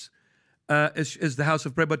house is the house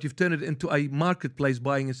of prayer, but you've turned it into a marketplace,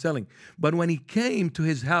 buying and selling. But when he came to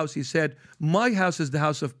his house, he said, my house is the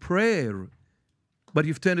house of prayer, but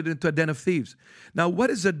you've turned it into a den of thieves. Now, what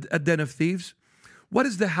is a den of thieves? What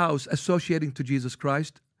is the house associating to Jesus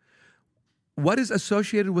Christ? What is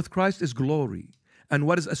associated with Christ is glory. And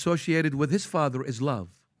what is associated with his Father is love.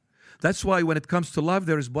 That's why when it comes to love,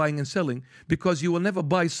 there is buying and selling, because you will never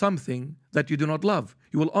buy something that you do not love.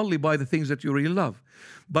 You will only buy the things that you really love.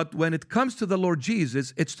 But when it comes to the Lord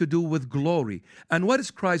Jesus, it's to do with glory. And what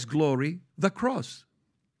is Christ's glory? The cross.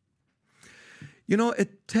 You know,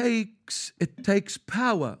 it takes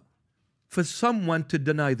power for someone to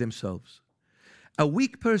deny themselves. A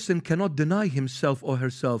weak person cannot deny himself or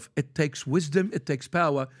herself. It takes wisdom, it takes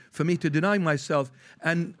power for me to deny myself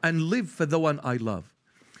and live for the one I love.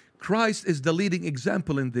 Christ is the leading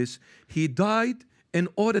example in this. He died in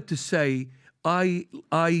order to say, I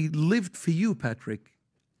lived for you, Patrick,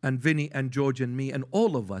 and Vinny and George and me and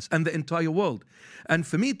all of us and the entire world. And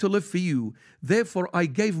for me to live for you, therefore I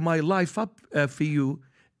gave my life up for you,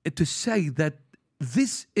 to say that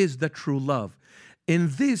this is the true love.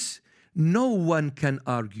 In this, no one can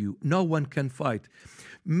argue, no one can fight.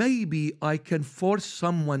 Maybe I can force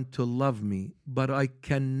someone to love me, but I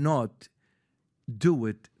cannot do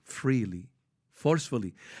it freely,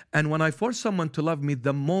 forcefully. And when I force someone to love me,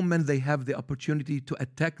 the moment they have the opportunity to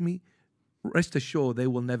attack me, rest assured they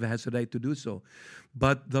will never hesitate to do so.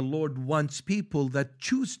 But the Lord wants people that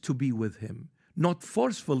choose to be with him, not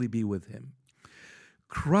forcefully be with him.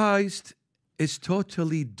 Christ is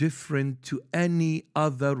totally different to any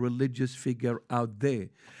other religious figure out there.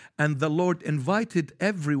 And the Lord invited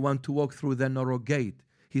everyone to walk through the narrow gate.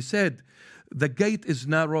 He said, the gate is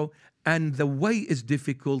narrow and the way is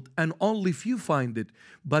difficult and only few find it.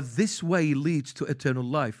 But this way leads to eternal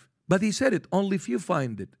life. But he said it, only few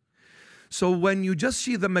find it. So when you just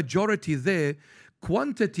see the majority there,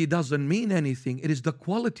 quantity doesn't mean anything. It is the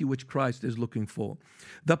quality which Christ is looking for.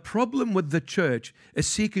 The problem with the church is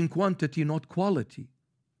seeking quantity, not quality.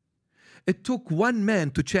 It took one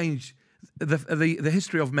man to change the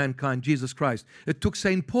history of mankind, Jesus Christ. It took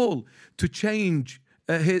St. Paul to change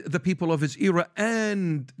the people of his era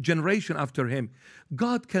and generation after him.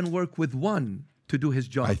 God can work with one to do his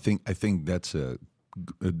job. I think that's a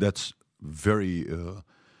that's very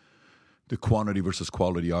the quantity versus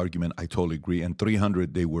quality argument. I totally agree. And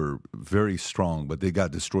 300, they were very strong, but they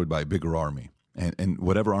got destroyed by a bigger army. And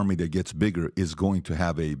whatever army that gets bigger is going to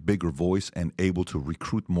have a bigger voice and able to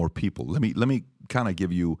recruit more people. Let me kind of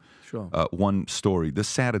give you one story. This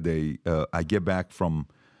Saturday, I get back from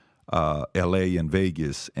L.A. and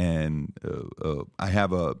Vegas, and I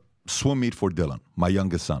have a swim meet for Dylan, my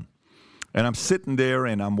youngest son. And I'm sitting there,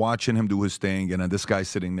 and I'm watching him do his thing, and then this guy's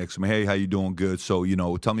sitting next to me. Hey, how you doing? Good. So,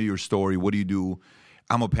 tell me your story. What do you do?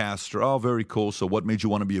 I'm a pastor. Oh, very cool. So what made you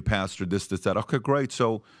want to be a pastor? This, that. Okay, great.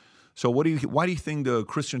 So why do you think the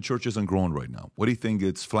Christian church isn't growing right now? What do you think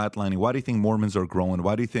it's flatlining? Why do you think Mormons are growing?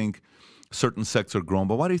 Why do you think certain sects are growing?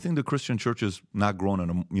 But why do you think the Christian church is not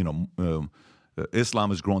growing and,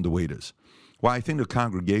 Islam is growing the way it is? Well, I think the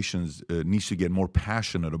congregations needs to get more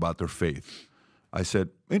passionate about their faith. I said,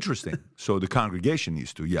 interesting. So the congregation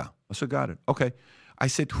needs to, yeah. I said, got it. Okay. I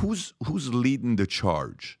said, who's leading the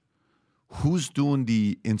charge? Who's doing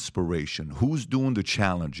the inspiration? Who's doing the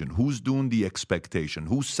challenging? Who's doing the expectation?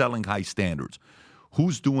 Who's selling high standards?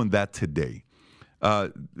 Who's doing that today?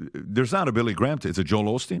 There's not a Billy Graham. It's a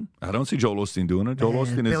Joel Osteen. I don't see Joel Osteen doing it. Joel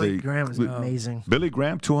Osteen is Billy Graham is amazing. Billy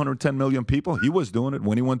Graham, 210 million people. He was doing it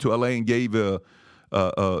when he went to LA and gave.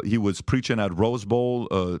 He was preaching at Rose Bowl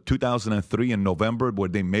 2003 in November, where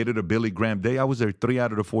they made it a Billy Graham day. I was there 3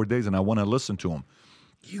 out of the 4 days, and I want to listen to him.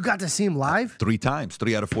 You got to see him live 3 times,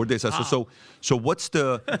 3 out of 4 days. I said, what is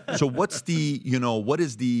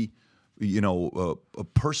the a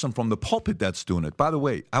person from the pulpit that's doing it? By the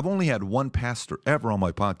way, I've only had one pastor ever on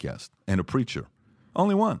my podcast and a preacher.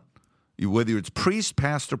 Only one. Whether it's priest,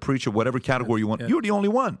 pastor, preacher, whatever category you want, you're the only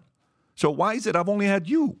one. So why is it I've only had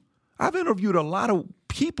you? I've interviewed a lot of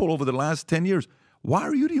people over the last 10 years. Why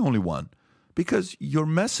are you the only one? Because your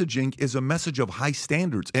messaging is a message of high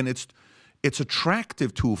standards, and it's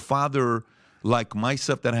attractive to a father like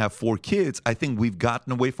myself that have 4 kids. I think we've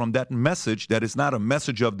gotten away from that message. That is not a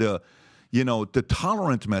message of the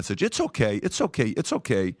tolerant message. It's okay.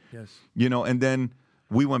 Yes. And then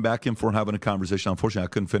we went back in for having a conversation. Unfortunately, I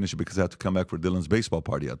couldn't finish it because I had to come back for Dylan's baseball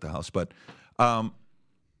party at the house. But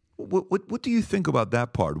what do you think about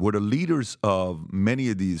that part, where the leaders of many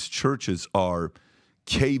of these churches are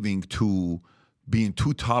caving to being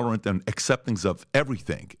too tolerant and accepting of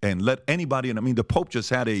everything and let anybody in? I mean, the Pope just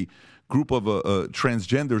had a group of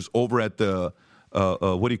transgenders over at the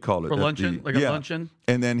what do you call it? For luncheon? A luncheon?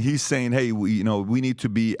 And then he's saying, hey, we need to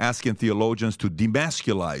be asking theologians to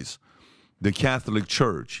demasculize the Catholic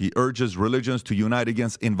Church. He urges religions to unite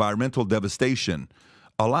against environmental devastation.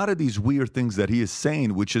 A lot of these weird things that he is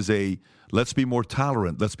saying, which is let's be more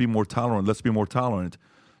tolerant, let's be more tolerant, let's be more tolerant.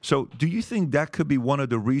 So do you think that could be one of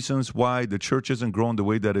the reasons why the church isn't growing the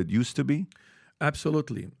way that it used to be?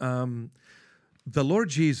 Absolutely. The Lord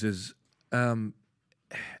Jesus,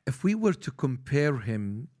 if we were to compare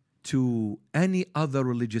him to any other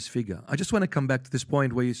religious figure, I just want to come back to this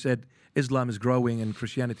point where you said Islam is growing and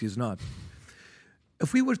Christianity is not.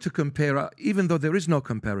 If we were to compare, even though there is no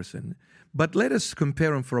comparison, but let us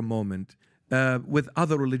compare him for a moment with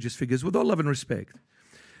other religious figures, with all love and respect.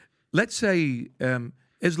 Let's say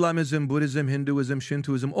Islamism, Buddhism, Hinduism,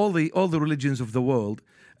 Shintoism, all the religions of the world,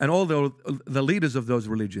 and all the leaders of those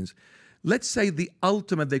religions. Let's say the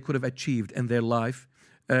ultimate they could have achieved in their life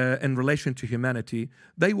in relation to humanity,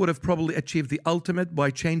 they would have probably achieved the ultimate by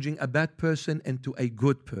changing a bad person into a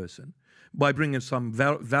good person, by bringing some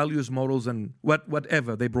values, morals, and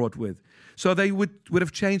whatever they brought with. So they would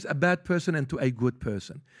have changed a bad person into a good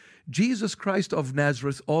person. Jesus Christ of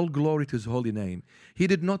Nazareth, all glory to his holy name. He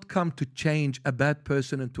did not come to change a bad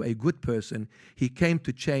person into a good person. He came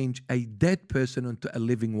to change a dead person into a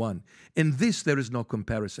living one. In this, there is no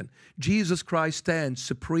comparison. Jesus Christ stands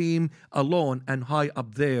supreme, alone, and high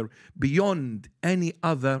up there, beyond any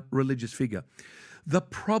other religious figure. The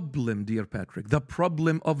problem, dear Patrick, the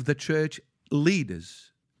problem of the church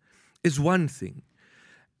leaders is one thing.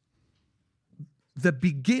 The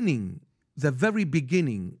very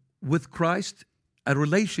beginning with Christ, a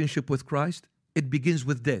relationship with Christ, it begins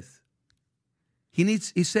with death. He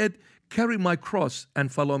said, carry my cross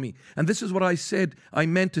and follow me. And this is what I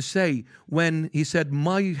meant to say when he said,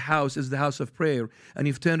 my house is the house of prayer, and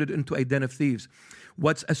you've turned it into a den of thieves.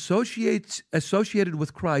 What's associated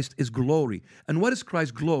with Christ is glory. And what is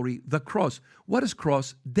Christ's glory? The cross. What is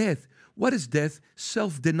cross? Death. What is death?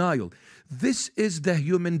 Self-denial. This is the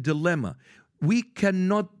human dilemma. We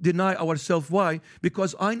cannot deny ourselves. Why?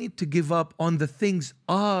 Because I need to give up on the things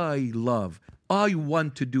I love, I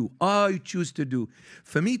want to do, I choose to do.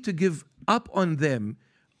 For me to give up on them,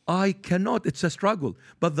 I cannot. It's a struggle.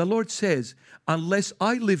 But the Lord says, unless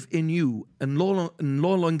I live in you and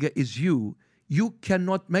no longer is you, you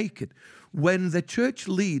cannot make it. When the church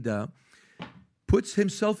leader puts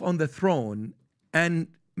himself on the throne and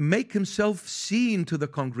make himself seen to the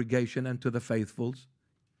congregation and to the faithfuls,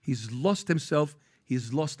 he's lost himself,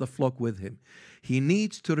 he's lost the flock with him. He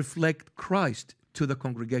needs to reflect Christ to the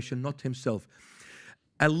congregation, not himself.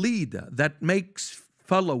 A leader that makes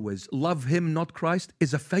followers love him, not Christ,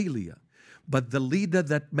 is a failure. But the leader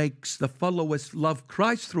that makes the followers love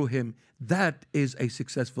Christ through him, that is a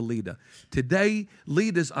successful leader. Today,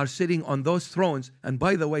 leaders are sitting on those thrones. And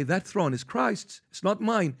by the way, that throne is Christ's. It's not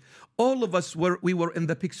mine. All of us we were in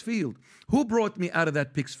the pig's field. Who brought me out of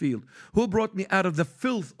that pig's field? Who brought me out of the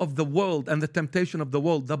filth of the world and the temptation of the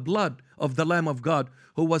world? The blood of the Lamb of God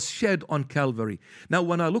who was shed on Calvary. Now,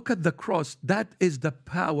 when I look at the cross, that is the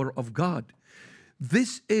power of God.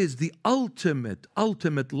 This is the ultimate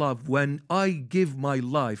love, when I give my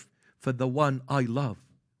life for the one I love.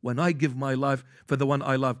 When I give my life for the one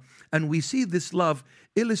I love. And we see this love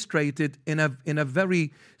illustrated in a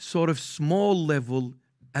very sort of small level,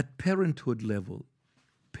 at parenthood level.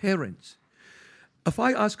 Parents. If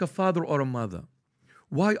I ask a father or a mother,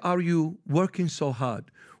 why are you working so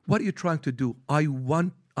hard? What are you trying to do?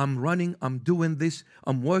 I'm running, I'm doing this,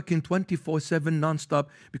 I'm working 24/7 nonstop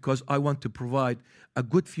because I want to provide a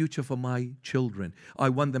good future for my children. I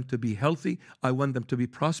want them to be healthy. I want them to be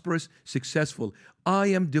prosperous, successful. I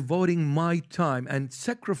am devoting my time and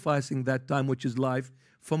sacrificing that time, which is life,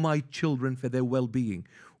 for my children, for their well-being.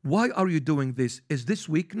 Why are you doing this? Is this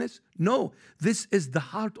weakness? No, this is the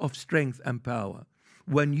heart of strength and power.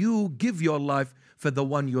 When you give your life for the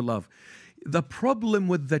one you love. The problem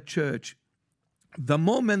with the church, the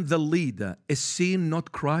moment the leader is seen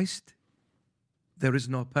not Christ, there is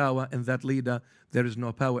no power in that leader, there is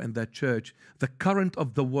no power in that church. The current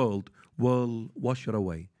of the world will wash it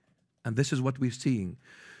away. And this is what we're seeing.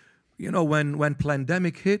 You know, when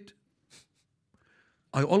pandemic hit,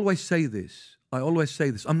 I always say this.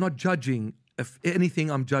 I'm not judging. If anything,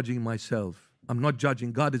 I'm judging myself. I'm not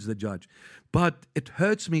judging. God is the judge. But it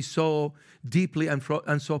hurts me so deeply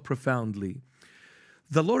and so profoundly.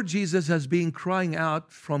 The Lord Jesus has been crying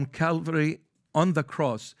out from Calvary on the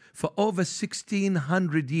cross for over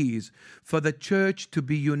 1,600 years for the church to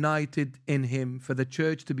be united in Him, for the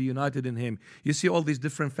church to be united in Him. You see all these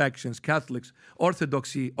different factions, Catholics,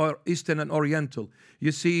 Orthodoxy, or Eastern and Oriental.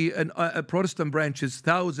 You see Protestant branches,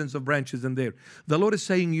 thousands of branches in there. The Lord is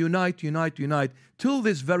saying, unite, unite, unite. Till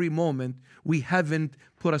this very moment, we haven't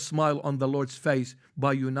put a smile on the Lord's face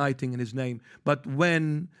by uniting in His name. But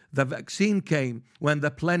when the vaccine came, when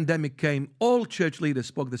the pandemic came, all church leaders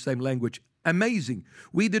spoke the same language. Amazing.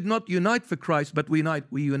 We did not unite for Christ, but we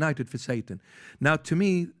united for Satan. Now, to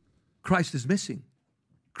me, Christ is missing.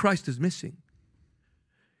 Christ is missing.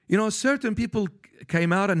 You know, certain people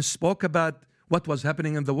came out and spoke about what was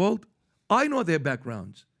happening in the world. I know their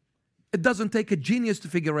backgrounds. It doesn't take a genius to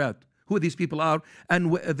figure out who these people are and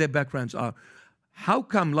where their backgrounds are. How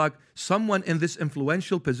come, like, someone in this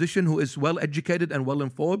influential position who is well-educated and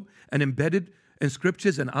well-informed and embedded in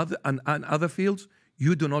scriptures and other fields,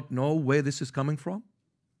 you do not know where this is coming from?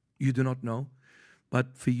 You do not know.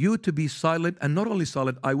 But for you to be silent, and not only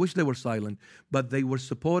silent, I wish they were silent, but they were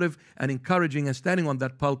supportive and encouraging and standing on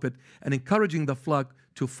that pulpit and encouraging the flock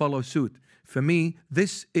to follow suit. For me,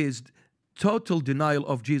 this is total denial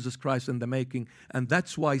of Jesus Christ in the making, and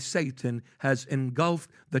that's why Satan has engulfed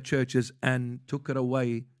the churches and took it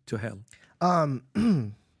away to hell.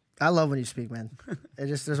 I love when you speak, man. I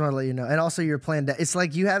just want to let you know. And also you're playing that. It's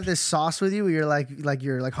like you have this sauce with you where you're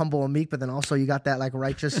like humble and meek, but then also you got that like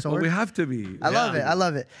righteous sword. Well, we have to be. I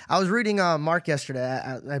love it. I was reading Mark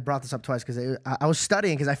yesterday. I brought this up twice because I was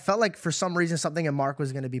studying because I felt like for some reason something in Mark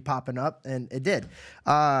was going to be popping up, and it did.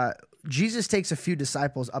 Jesus takes a few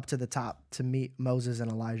disciples up to the top to meet Moses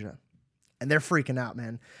and Elijah. And they're freaking out,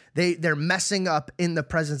 man. They're messing up in the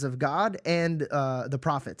presence of God and the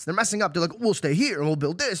prophets. They're messing up. They're like, we'll stay here and we'll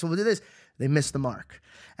build this and we'll do this. They miss the mark.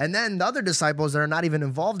 And then the other disciples that are not even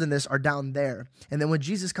involved in this are down there. And then when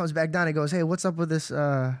Jesus comes back down, he goes, hey, what's up with this?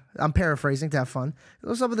 I'm paraphrasing to have fun.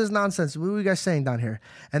 What's up with this nonsense? What are you guys saying down here?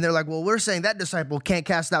 And they're like, well, we're saying that disciple can't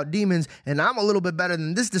cast out demons, and I'm a little bit better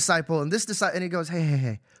than this disciple and this disciple. And he goes,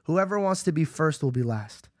 hey, whoever wants to be first will be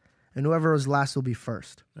last. And whoever is last will be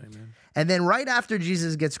first. Amen. And then right after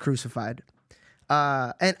Jesus gets crucified,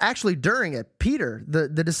 And actually during it, Peter, the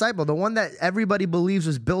disciple, the one that everybody believes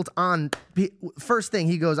was built on, first thing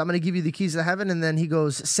he goes, I'm going to give you the keys to heaven. And then he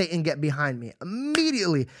goes, Satan, get behind me.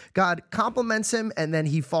 Immediately, God compliments him, and then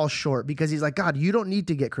he falls short because he's like, God, you don't need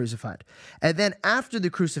to get crucified. And then after the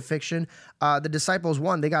crucifixion, the disciples,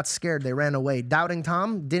 they got scared. They ran away. Doubting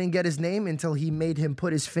Tom didn't get his name until he made him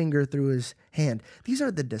put his finger through his hand. These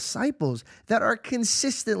are the disciples that are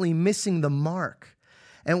consistently missing the mark.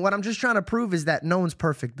 And what I'm just trying to prove is that no one's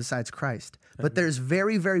perfect besides Christ. But there's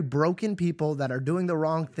very, very broken people that are doing the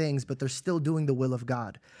wrong things, but they're still doing the will of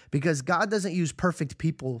God. Because God doesn't use perfect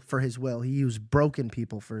people for his will. He used broken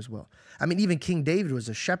people for his will. I mean, even King David was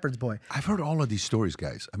a shepherd's boy. I've heard all of these stories,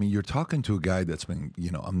 guys. I mean, you're talking to a guy that's been,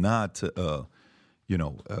 I'm not,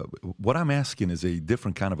 what I'm asking is a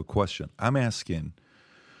different kind of a question. I'm asking,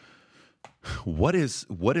 what is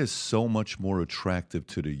so much more attractive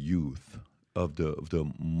to the youth of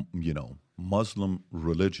the Muslim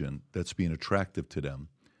religion that's being attractive to them,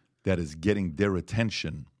 that is getting their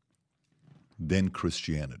attention than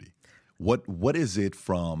Christianity? What is it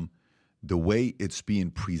from the way it's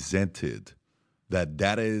being presented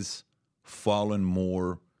that is fallen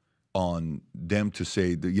more on them to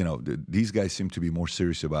say that, these guys seem to be more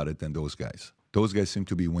serious about it than those guys? Those guys seem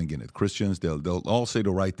to be winging it. Christians, they'll all say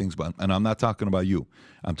the right things, and I'm not talking about you.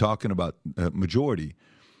 I'm talking about majority.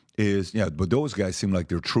 But those guys seem like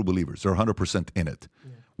they're true believers. They're 100% in it.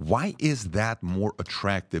 Yeah. Why is that more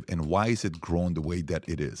attractive, and why is it growing the way that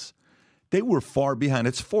it is? They were far behind.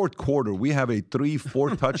 It's fourth quarter. We have a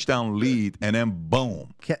 3-4 touchdown lead, and then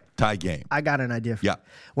boom, tie game. I got an idea for you.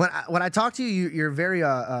 When I talk to you, you're very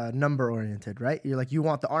number oriented, right? You're like, you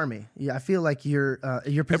want the army. Yeah, I feel like you're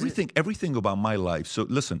everything about my life. So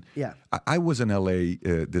listen, I was in LA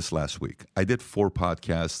this last week. I did 5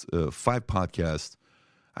 podcasts.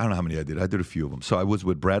 I don't know how many I did. I did a few of them. So I was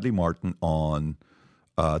with Bradley Martin on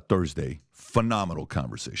Thursday. Phenomenal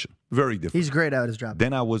conversation. Very different. He's great at his job.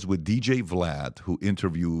 Then I was with DJ Vlad, who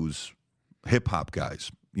interviews hip-hop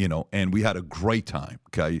guys, and we had a great time,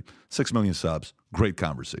 okay? 6 million subs, great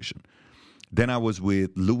conversation. Then I was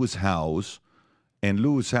with Lewis Howes, and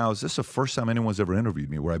Lewis Howes, this is the first time anyone's ever interviewed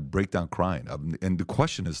me where I break down crying. And the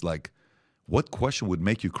question is like, what question would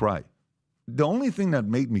make you cry? The only thing that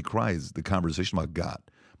made me cry is the conversation about God.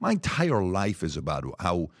 My entire life is about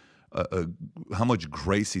how much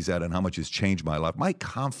grace he's had and how much he's changed my life. My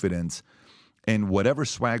confidence and whatever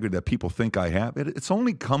swagger that people think I have, it's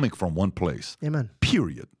only coming from one place. Amen.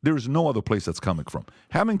 Period. There's no other place that's coming from.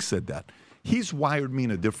 Having said that, he's wired me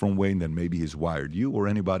in a different way than maybe he's wired you or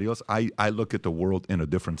anybody else. I look at the world in a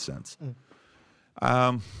different sense.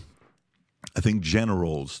 I think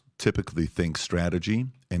generals typically think strategy,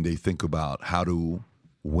 and they think about how to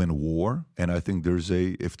win war. And I think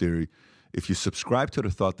if you subscribe to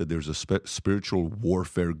the thought that there's a spiritual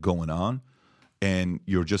warfare going on, and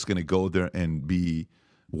you're just going to go there and be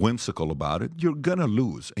whimsical about it, you're going to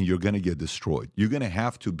lose and you're going to get destroyed. You're going to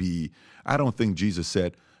have to be, I don't think Jesus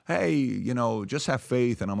said, hey, just have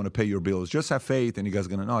faith and I'm going to pay your bills. Just have faith and you guys are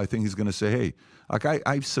going to know. I think he's going to say, hey, like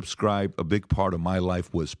I subscribe, a big part of my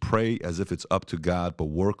life was pray as if it's up to God, but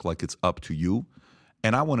work like it's up to you.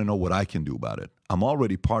 And I want to know what I can do about it. I'm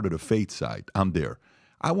already part of the faith side. I'm there.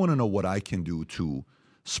 I want to know what I can do to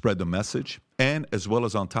spread the message, and as well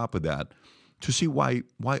as on top of that, to see why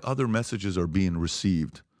other messages are being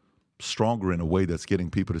received stronger in a way that's getting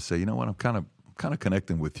people to say, you know what, I'm kind of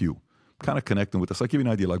connecting with you. I'm kind of connecting with us. I'll give you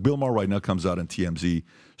an idea. Like Bill Maher right now comes out in TMZ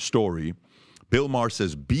story. Bill Maher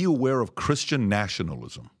says, be aware of Christian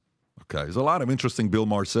nationalism. Okay, there's a lot of interesting Bill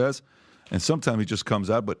Maher says. And sometimes he just comes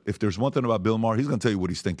out, but if there's one thing about Bill Maher, he's going to tell you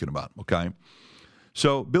what he's thinking about, okay?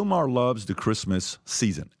 So Bill Maher loves the Christmas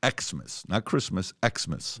season, Xmas, not Christmas,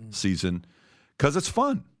 Xmas season, because it's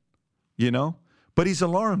fun, But he's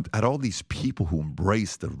alarmed at all these people who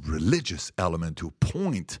embrace the religious element to a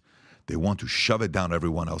point they want to shove it down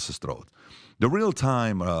everyone else's throat. The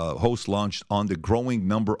Real-Time host launched on the growing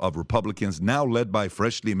number of Republicans, now led by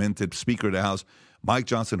freshly minted Speaker of the House, Mike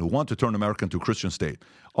Johnson, who want to turn America into a Christian state.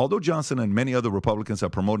 Although Johnson and many other Republicans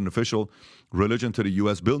have promoted official religion to the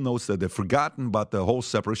U.S., Bill notes that they've forgotten about the whole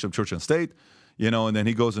separation of church and state, and then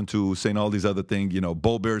he goes into saying all these other things.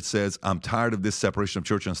 Bo Baird says, I'm tired of this separation of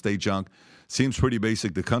church and state junk. Seems pretty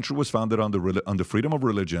basic. The country was founded on the freedom of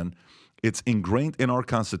religion. It's ingrained in our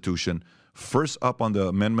Constitution, first up on the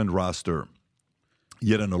amendment roster.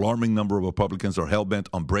 Yet an alarming number of Republicans are hell-bent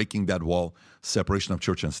on breaking that wall, separation of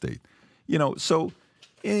church and state. So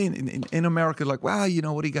in America, like, wow, you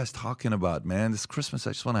know, what are you guys talking about, man? This Christmas,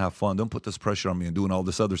 I just want to have fun. Don't put this pressure on me and doing all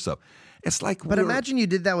this other stuff. It's like, but imagine you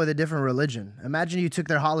did that with a different religion. Imagine you took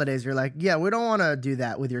their holidays. You're like, yeah, we don't want to do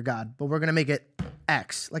that with your God, but we're going to make it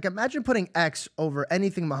X. Like, imagine putting X over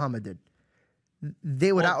anything Muhammad did.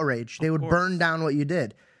 They would outrage. They would burn down what you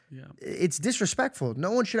did. Yeah. It's disrespectful.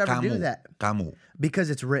 No one should ever do that. Because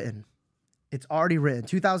it's written. It's already written.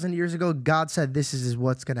 2,000 years ago, God said this is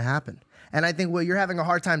what's going to happen. And I think what you're having a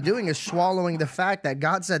hard time doing is swallowing the fact that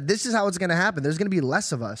God said this is how it's going to happen. There's going to be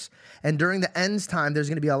less of us. And during the ends time, there's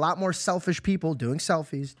going to be a lot more selfish people doing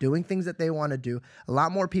selfies, doing things that they want to do. A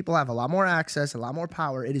lot more people have a lot more access, a lot more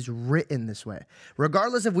power. It is written this way.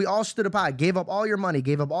 Regardless if we all stood up high, gave up all your money,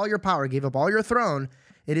 gave up all your power, gave up all your throne,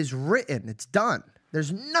 it is written. It's done.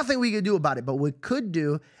 There's nothing we could do about it. But what we could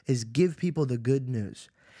do is give people the good news.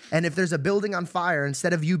 And if there's a building on fire,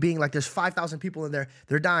 instead of you being like, there's 5,000 people in there,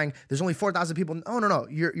 they're dying, there's only 4,000 people. No.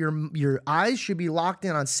 Your eyes should be locked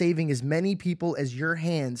in on saving as many people as your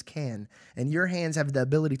hands can. And your hands have the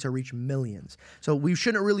ability to reach millions. So we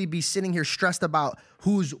shouldn't really be sitting here stressed about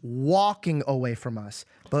who's walking away from us,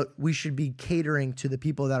 but we should be catering to the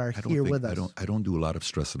people that are here with us. I don't do a lot of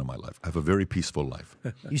stressing in my life. I have a very peaceful life.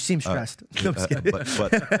 You seem stressed.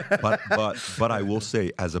 But I will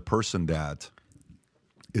say, as a person that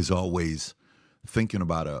is always thinking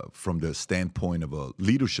about from the standpoint of a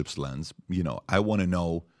leadership's lens, you know, I want to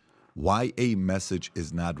know why a message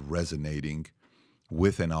is not resonating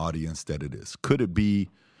with an audience that it is. Could it be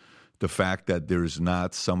the fact that there's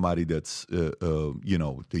not somebody that's, you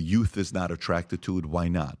know, the youth is not attracted to it? Why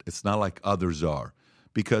not? It's not like others are.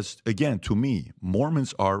 Because, again, to me,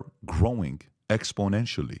 Mormons are growing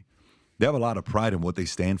exponentially. They have a lot of pride in what they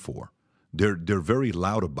stand for. They're very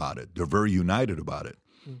loud about it. They're very united about it.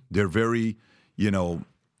 They're very, you know,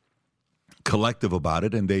 collective about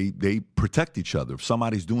it, and they protect each other. If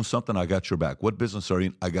somebody's doing something, I got your back. What business are you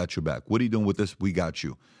in? I got your back. What are you doing with this? We got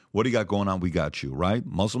you. What do you got going on? We got you, right?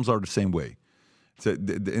 Muslims are the same way. So,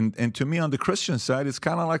 and to me, on the Christian side, it's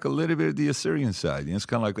kind of like a little bit of the Assyrian side. It's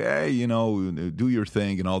kind of like, hey, you know, do your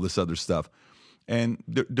thing and all this other stuff. And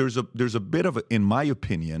there's a bit of, in my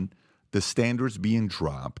opinion, the standards being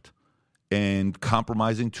dropped and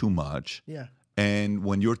compromising too much. Yeah. And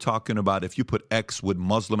when you're talking about if you put X with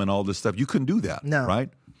Muslim and all this stuff, you couldn't do that, no. Right?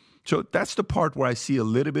 So that's the part where I see a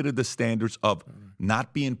little bit of the standards of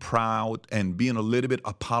not being proud and being a little bit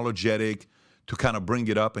apologetic to kind of bring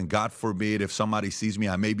it up. And God forbid, if somebody sees me,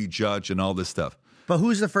 I may be judged and all this stuff. But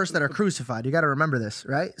who's the first that are crucified? You got to remember this,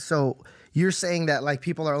 right? So you're saying that like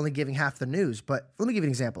people are only giving half the news. But let me give you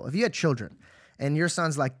an example. If you had children and your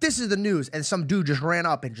son's like, this is the news, and some dude just ran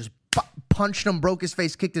up and just punched him, broke his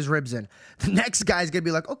face, kicked his ribs in. The next guy's going to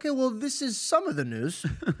be like, okay, well, this is some of the news.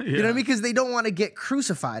 Yeah. You know what I mean? Because they don't want to get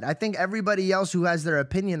crucified. I think everybody else who has their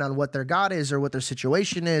opinion on what their God is or what their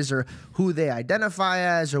situation is or who they identify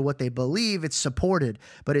as or what they believe, it's supported.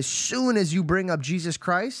 But as soon as you bring up Jesus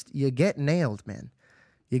Christ, you get nailed, man.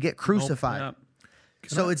 You get crucified. Nope, yeah.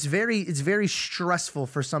 So it's very stressful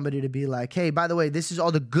for somebody to be like, hey, by the way, this is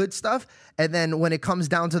all the good stuff. And then when it comes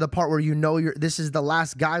down to the part where you know this is the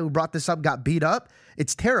last guy who brought this up, got beat up,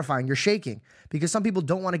 it's terrifying. You're shaking because some people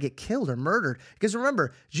don't want to get killed or murdered. Because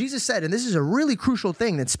remember, Jesus said, and this is a really crucial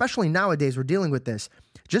thing, especially nowadays we're dealing with this.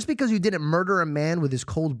 Just because you didn't murder a man with his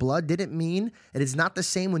cold blood didn't mean it is not the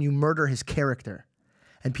same when you murder his character.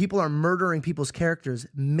 And people are murdering people's characters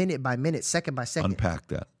minute by minute, second by second. Unpack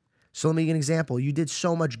that. So let me give you an example. You did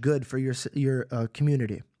so much good for your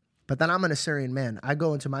community. But then I'm an Assyrian man. I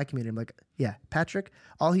go into my community. I'm like, yeah, Patrick,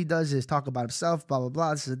 all he does is talk about himself, blah, blah,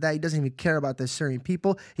 blah. This is that. He doesn't even care about the Assyrian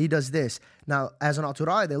people. He does this. Now, as an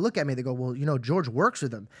Al-Turai, they look at me. They go, well, you know, George works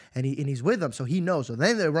with them, and he's with them, so he knows. So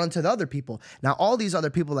then they run to the other people. Now, all these other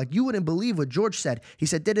people, like, you wouldn't believe what George said. He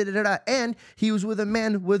said, da-da-da-da-da, and he was with a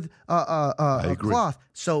man with a cloth.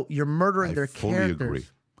 So you're murdering their characters.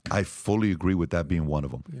 I fully agree with that being one of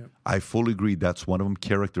them. Yeah. I fully agree that's one of them,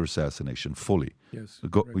 character assassination, fully. Yes.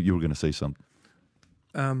 You were going to say something.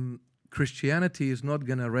 Christianity is not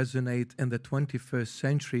going to resonate in the 21st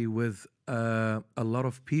century with a lot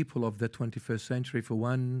of people of the 21st century for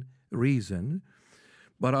one reason.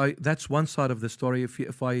 But that's one side of the story.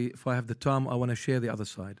 If I have the time, I want to share the other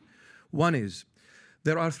side. One is,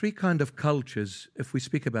 there are three kinds of cultures, if we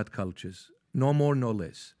speak about cultures, no more, no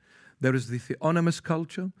less. There is the theonomous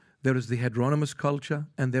culture, there is the heteronymous culture,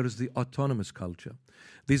 and there is the autonomous culture.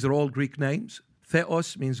 These are all Greek names.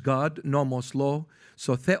 Theos means God, nomos, law.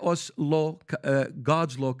 So theos, law,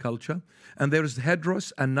 God's law culture. And there is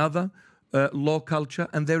heteros, another, law culture,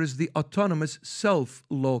 and there is the autonomous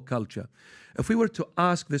self-law culture. If we were to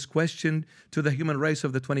ask this question to the human race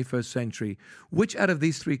of the 21st century, which out of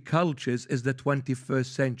these three cultures is the 21st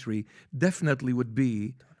century, definitely would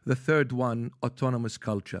be the third one, autonomous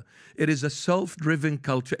culture. It is a self-driven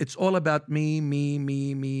culture. It's all about me, me,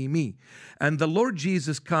 me, me, me. And the Lord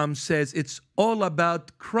Jesus comes, says it's all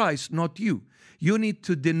about Christ, not you. You need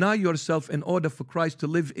to deny yourself in order for Christ to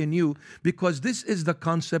live in you, because this is the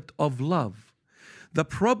concept of love. The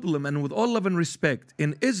problem, and with all love and respect,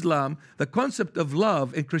 in Islam, the concept of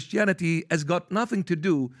love in Christianity has got nothing to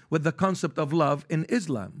do with the concept of love in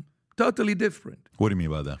Islam. Totally different. What do you mean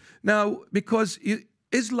by that? Now, because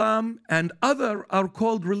Islam and other are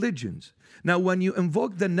called religions. Now, when you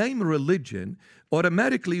invoke the name religion,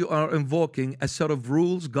 automatically you are invoking a set of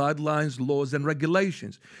rules, guidelines, laws, and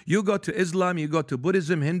regulations. You go to Islam, you go to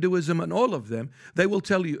Buddhism, Hinduism, and all of them, they will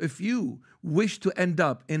tell you, if you wish to end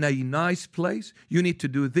up in a nice place, you need to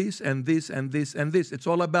do this and this and this and this. It's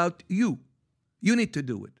all about you. You need to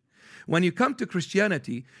do it. When you come to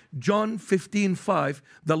Christianity, John 15:5,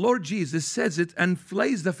 the Lord Jesus says it and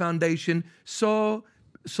lays the foundation so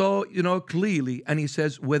clearly, and he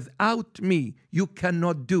says, without me, you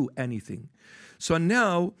cannot do anything. So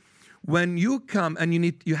now, when you come and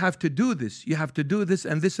you have to do this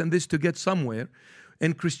and this to get somewhere.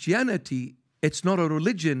 In Christianity, it's not a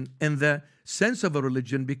religion in the sense of a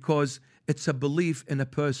religion, because it's a belief in a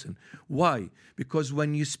person. Why? Because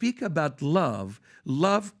when you speak about love,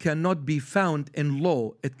 love cannot be found in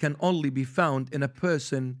law. It can only be found in a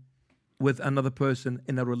person with another person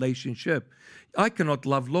in a relationship. I cannot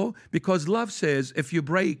love law, because love says if you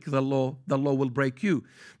break the law will break you.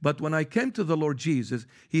 But when I came to the Lord Jesus,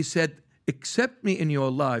 he said, accept me in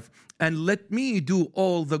your life and let me do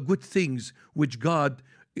all the good things which God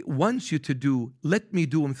wants you to do. Let me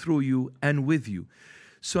do them through you and with you.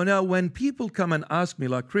 So now when people come and ask me,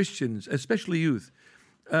 like Christians, especially youth,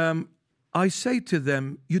 I say to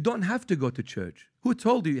them, you don't have to go to church. Who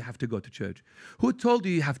told you you have to go to church? Who told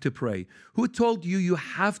you you have to pray? Who told you you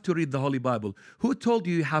have to read the Holy Bible? Who told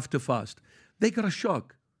you you have to fast? They got a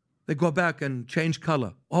shock. They go back and change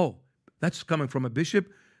color. Oh, that's coming from a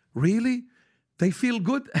bishop? Really? They feel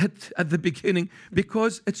good at the beginning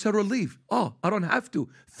because it's a relief. Oh, I don't have to.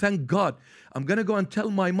 Thank God. I'm going to go and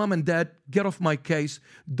tell my mom and dad, get off my case.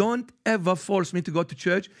 Don't ever force me to go to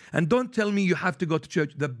church. And don't tell me you have to go to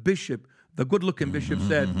church. The bishop, the good-looking bishop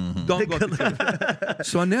said, don't go to church.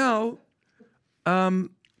 So now,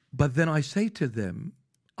 but then I say to them,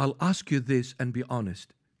 I'll ask you this and be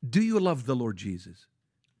honest. Do you love the Lord Jesus?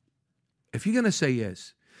 If you're going to say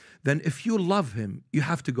yes, then if you love him, you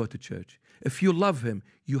have to go to church. If you love him,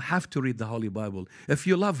 you have to read the Holy Bible. If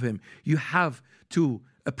you love him, you have to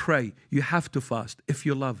pray. You have to fast if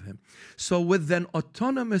you love him. So with an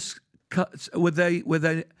autonomous, with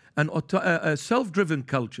a self-driven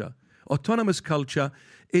culture, autonomous culture,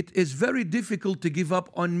 it is very difficult to give up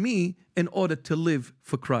on me in order to live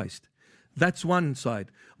for Christ. That's one side.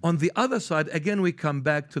 On the other side, again, we come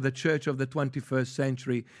back to the church of the 21st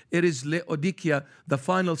century. It is Laodicea, the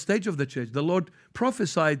final stage of the church. The Lord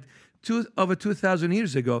prophesied over 2,000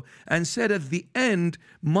 years ago and said at the end,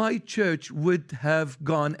 my church would have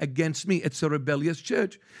gone against me. It's a rebellious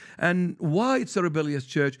church. And why it's a rebellious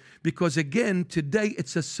church? Because again, today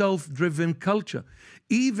it's a self-driven culture.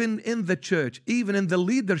 Even in the church, even in the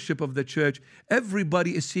leadership of the church,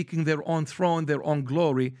 everybody is seeking their own throne, their own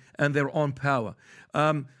glory, and their own power.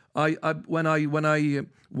 When I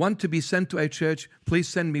want to be sent to a church, please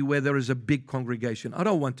send me where there is a big congregation. I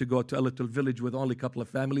don't want to go to a little village with only a couple of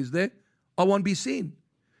families there. I won't be seen.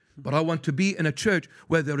 But I want to be in a church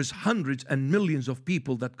where there is hundreds and millions of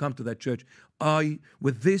people that come to that church.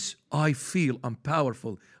 With this, I feel I'm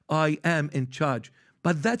powerful. I am in charge.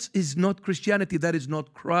 But that is not Christianity. That is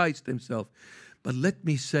not Christ himself. But let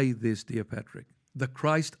me say this, dear Patrick. The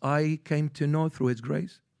Christ I came to know through his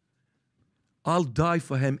grace, I'll die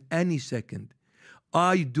for him any second.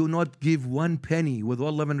 I do not give one penny, with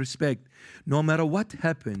all love and respect, no matter what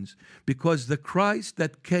happens, because the Christ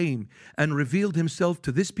that came and revealed himself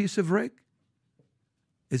to this piece of wreck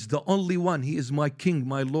is the only one. He is my King,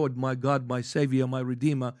 my Lord, my God, my Savior, my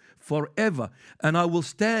Redeemer forever. And I will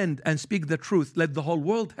stand and speak the truth. Let the whole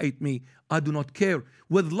world hate me. I do not care.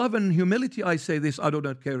 With love and humility, I say this, I do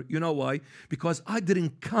not care. You know why? Because I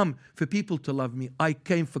didn't come for people to love me. I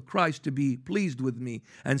came for Christ to be pleased with me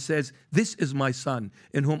and says, this is my Son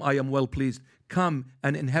in whom I am well pleased. Come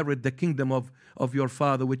and inherit the kingdom of your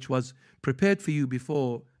Father, which was prepared for you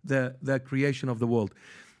before the creation of the world.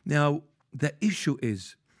 Now, the issue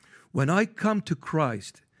is, when I come to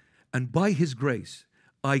Christ and by his grace,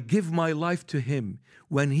 I give my life to Him,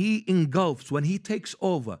 when He engulfs, when He takes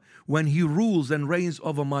over, when He rules and reigns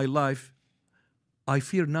over my life, I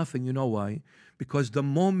fear nothing. You know why? Because the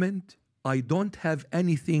moment I don't have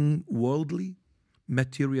anything worldly,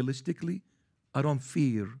 materialistically, I don't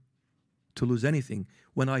fear to lose anything.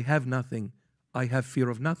 When I have nothing, I have fear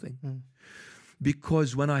of nothing.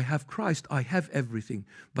 Because when I have Christ, I have everything.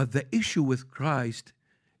 But the issue with Christ,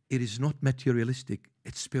 it is not materialistic,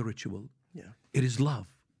 it's spiritual. Yeah. It is love.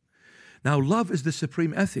 Now, love is the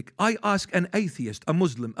supreme ethic. I ask an atheist, a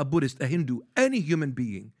Muslim, a Buddhist, a Hindu, any human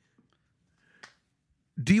being,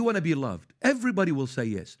 do you want to be loved? Everybody will say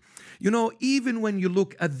yes. You know, even when you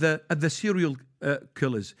look at the serial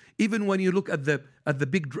killers, even when you look at the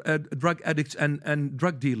big drug addicts and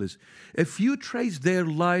drug dealers, if you trace their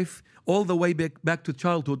life all the way back to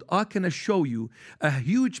childhood, I can assure you a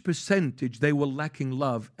huge percentage they were lacking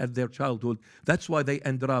love at their childhood. That's why they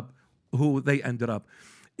ended up who they ended up.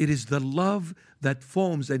 It is the love that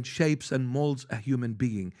forms and shapes and molds a human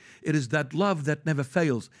being. It is that love that never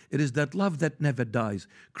fails. It is that love that never dies.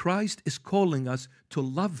 Christ is calling us to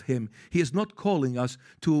love Him. He is not calling us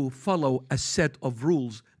to follow a set of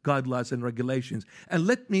rules, guidelines, and regulations. And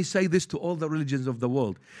let me say this to all the religions of the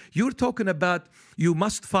world. You're talking about you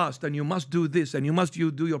must fast and you must do this and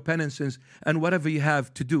you do your penances and whatever you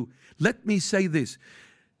have to do. Let me say this.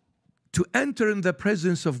 To enter in the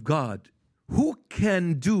presence of God, who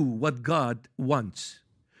can do what God wants?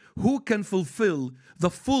 Who can fulfill the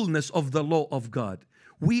fullness of the law of God?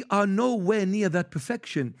 We are nowhere near that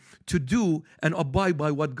perfection to do and abide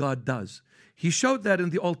by what God does. He showed that in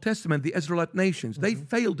the Old Testament, the Israelite nations. They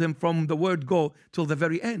failed Him from the word go till the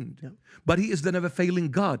very end. Yep. But He is the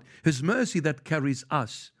never-failing God. His mercy that carries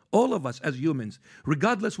us, all of us as humans,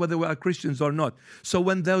 regardless whether we are Christians or not. So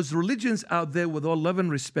when those religions out there, with all love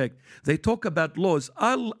and respect, they talk about laws,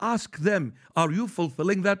 I'll ask them, are you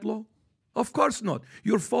fulfilling that law? Of course not.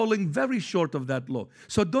 You're falling very short of that law.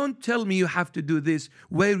 So don't tell me you have to do this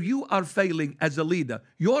where you are failing as a leader.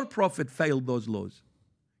 Your prophet failed those laws.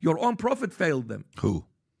 Your own prophet failed them. Who?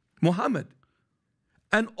 Muhammad.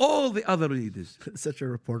 And all the other leaders. Such a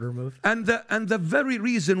reporter move. And the very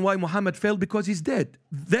reason why Muhammad failed, because he's dead.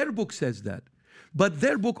 Their book says that. But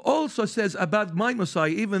their book also says about my Messiah,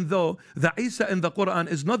 even though the Isa in the Quran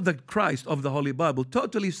is not the Christ of the Holy Bible,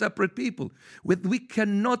 totally separate people. We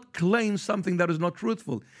cannot claim something that is not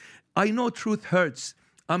truthful. I know truth hurts.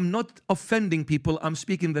 I'm not offending people. I'm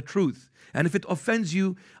speaking the truth. And if it offends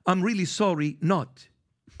you, I'm really sorry not.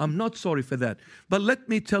 I'm not sorry for that. But let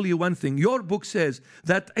me tell you one thing. Your book says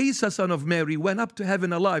that Isa, son of Mary, went up to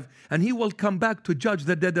heaven alive, and He will come back to judge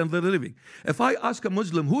the dead and the living. If I ask a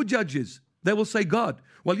Muslim, who judges? They will say God.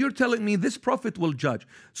 Well, you're telling me this prophet will judge.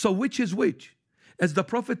 So which is which? Has the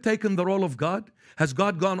prophet taken the role of God? Has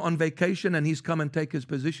God gone on vacation and He's come and take His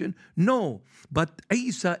position? No. But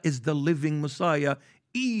Isa is the living Messiah.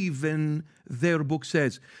 Even their book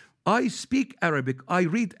says. I speak Arabic. I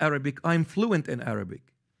read Arabic. I'm fluent in Arabic.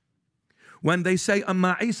 When they say,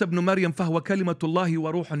 أما عيسى ابن مريم فهو كلمة الله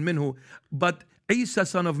وروح منه, but Isa,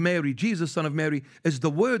 son of Mary, Jesus, son of Mary, is the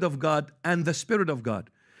word of God and the Spirit of God.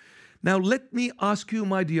 Now let me ask you,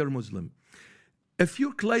 my dear Muslim, if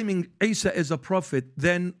you're claiming Isa is a prophet,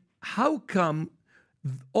 then how come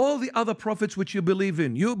all the other prophets which you believe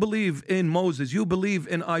in Moses, you believe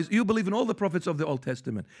in Isaac, you believe in all the prophets of the Old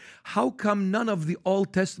Testament, how come none of the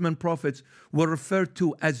Old Testament prophets were referred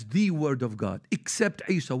to as the word of God, except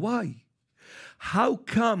Isa? Why? How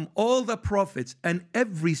come all the prophets and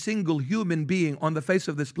every single human being on the face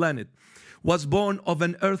of this planet was born of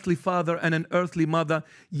an earthly father and an earthly mother,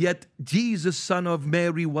 yet Jesus, son of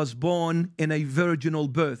Mary, was born in a virginal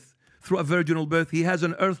birth? Through a virginal birth, He has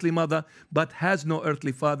an earthly mother, but has no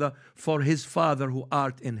earthly father, for His Father who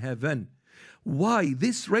art in heaven. Why?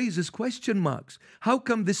 This raises question marks. How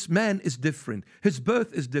come this man is different? His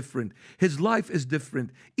birth is different. His life is different.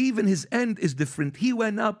 Even His end is different. He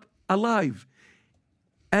went up alive.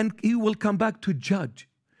 And He will come back to judge.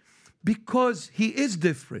 Because He is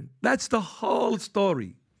different. That's the whole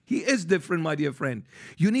story. He is different, my dear friend.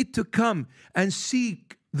 You need to come and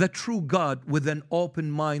seek the true God with an open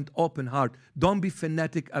mind, open heart. Don't be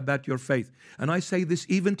fanatic about your faith. And I say this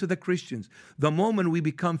even to the Christians. The moment we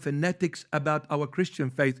become fanatics about our Christian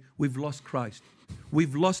faith, we've lost Christ.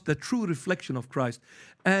 We've lost the true reflection of Christ.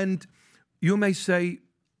 And you may say,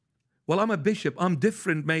 well, I'm a bishop. I'm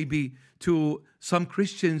different maybe to some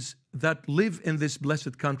Christians that live in this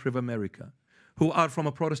blessed country of America. who are from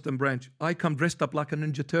a Protestant branch. I come dressed up like a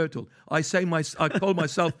Ninja Turtle. I call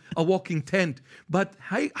myself a walking tent. But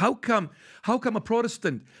hey, how come a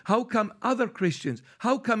Protestant? How come other Christians?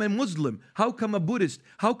 How come a Muslim? How come a Buddhist?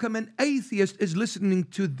 How come an atheist is listening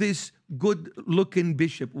to this good-looking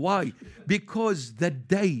bishop? Why? Because the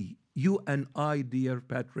day you and I, dear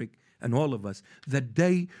Patrick, and all of us, the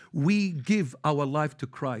day we give our life to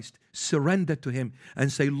Christ, surrender to Him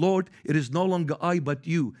and say, Lord, it is no longer I but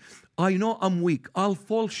you. I know I'm weak. I'll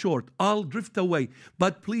fall short. I'll drift away.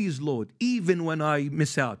 But please, Lord, even when I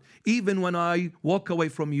miss out, even when I walk away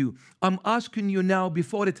from you, I'm asking you now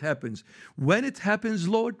before it happens. When it happens,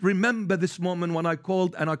 Lord, remember this moment when I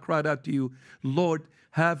called and I cried out to you, Lord,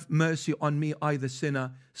 have mercy on me, I the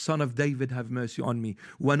sinner, son of David, have mercy on me.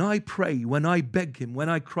 When I pray, when I beg Him, when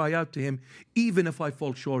I cry out to Him, even if I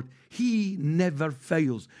fall short, He never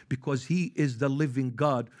fails because He is the living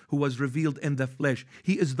God who was revealed in the flesh.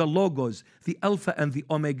 He is the Logos, the Alpha and the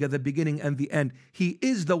Omega, the beginning and the end. He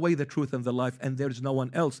is the way, the truth, and the life, and there is no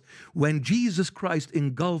one else. When Jesus Christ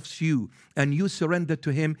engulfs you and you surrender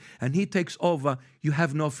to Him and He takes over, you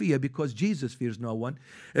have no fear because Jesus fears no one.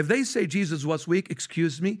 If they say Jesus was weak,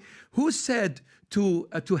 excuse me, who said to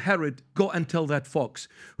Herod, go and tell that fox?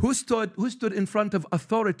 Who stood in front of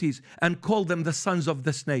authorities and called them the sons of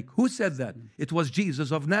the snake? Who said that? It was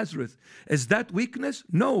Jesus of Nazareth. Is that weakness?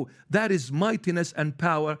 No, that is mightiness and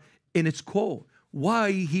power in its core.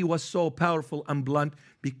 Why He was so powerful and blunt?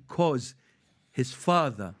 Because His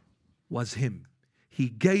Father was Him. He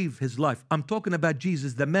gave His life. I'm talking about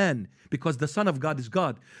Jesus, the man, because the Son of God is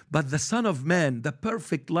God. But the Son of Man, the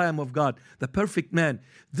perfect Lamb of God, the perfect man,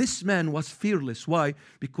 this man was fearless. Why?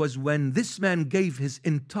 Because when this man gave his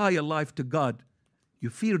entire life to God, you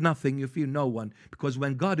fear nothing, you fear no one. Because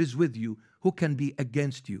when God is with you, who can be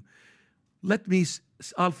against you?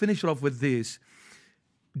 I'll finish off with this.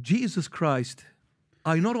 Jesus Christ,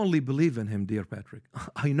 I not only believe in Him, dear Patrick,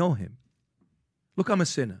 I know Him. Look, I'm a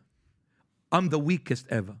sinner. I'm the weakest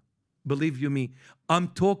ever. Believe you me, I'm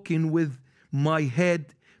talking with my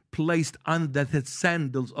head placed under the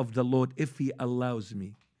sandals of the Lord if He allows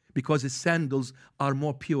me, because His sandals are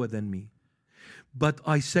more pure than me. But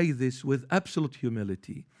I say this with absolute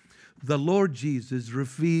humility. The Lord Jesus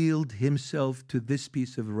revealed Himself to this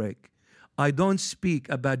piece of wreck. I don't speak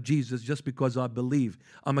about Jesus just because I believe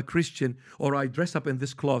I'm a Christian, or I dress up in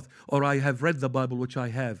this cloth, or I have read the Bible, which I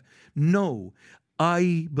have. No,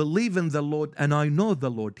 I believe in the Lord and I know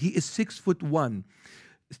the Lord. He is 6'1",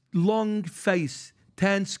 long face,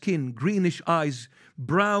 tan skin, greenish eyes,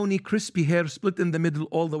 browny, crispy hair split in the middle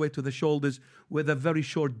all the way to the shoulders with a very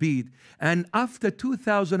short beard. And after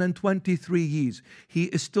 2023 years, He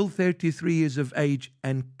is still 33 years of age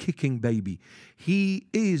and kicking baby. He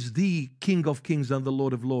is the King of Kings and the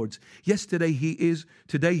Lord of Lords. Yesterday He is,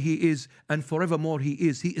 today He is, and forevermore He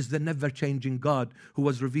is. He is the never-changing God who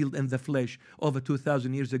was revealed in the flesh over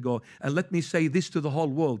 2,000 years ago. And let me say this to the whole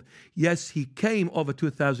world. Yes, He came over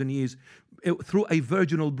 2,000 years through a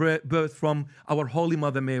virginal birth from our Holy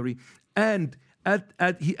Mother Mary, and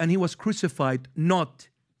He was crucified, not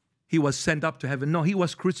He was sent up to heaven. No, He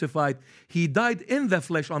was crucified. He died in the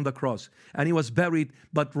flesh on the cross, and He was buried,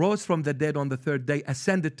 but rose from the dead on the third day,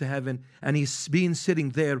 ascended to heaven, and He's been sitting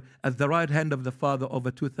there at the right hand of the Father over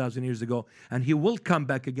 2,000 years ago, and He will come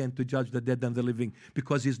back again to judge the dead and the living,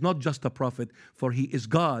 because He's not just a prophet, for He is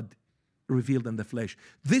God revealed in the flesh.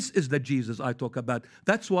 This is the Jesus I talk about.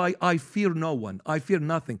 That's why I fear no one. I fear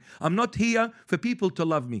nothing. I'm not here for people to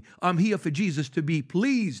love me. I'm here for Jesus to be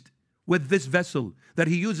pleased with this vessel that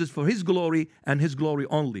He uses for His glory and His glory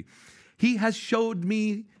only. He has showed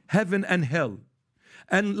me heaven and hell.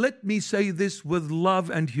 And let me say this with love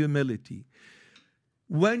and humility.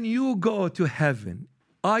 When you go to heaven,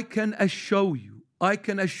 I can assure you,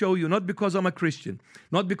 not because I'm a Christian,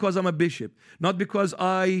 not because I'm a bishop, not because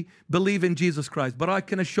I believe in Jesus Christ, but I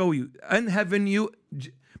can assure you, in heaven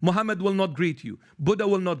Muhammad will not greet you, Buddha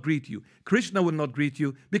will not greet you, Krishna will not greet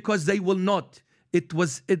you, because they will not. It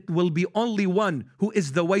will be only one who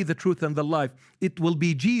is the way, the truth, and the life. It will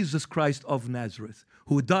be Jesus Christ of Nazareth,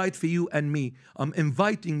 who died for you and me. I'm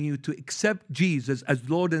inviting you to accept Jesus as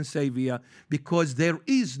Lord and Savior, because there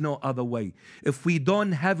is no other way. If we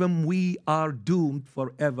don't have Him, we are doomed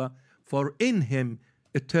forever, for in Him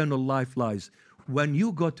eternal life lies. When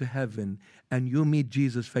you go to heaven and you meet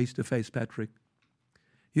Jesus face to face, Patrick,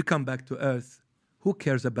 you come back to earth. Who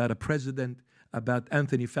cares about a president, about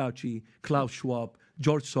Anthony Fauci, Klaus Schwab,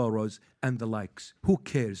 George Soros, and the likes? Who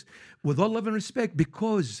cares? With all love and respect,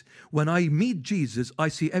 because when I meet Jesus, I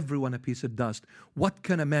see everyone a piece of dust. What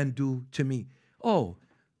can a man do to me? Oh,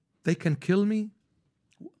 they can kill me?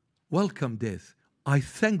 Welcome death. I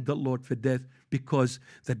thank the Lord for death, because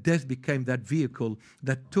the death became that vehicle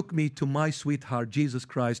that took me to my sweetheart, Jesus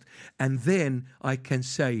Christ. And then I can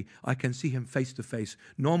say, I can see him face to face.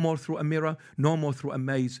 No more through a mirror, no more through a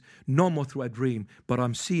maze, no more through a dream, but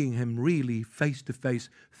I'm seeing him really face to face.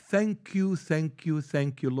 Thank you,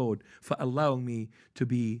 Lord, for allowing me to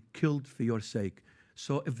be killed for your sake.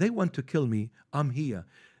 So if they want to kill me, I'm here.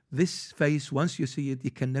 This face, once you see it,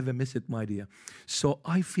 you can never miss it, my dear. So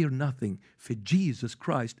I fear nothing, for Jesus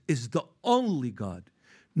Christ is the only God.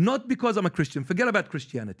 Not because I'm a Christian. Forget about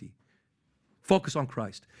Christianity. Focus on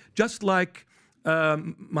Christ. Just like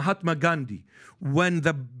Mahatma Gandhi, when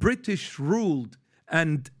the British ruled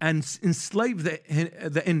and enslaved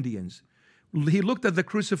the Indians, he looked at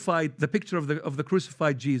the picture of the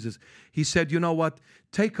crucified Jesus. He said, you know what?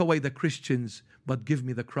 Take away the Christians, but give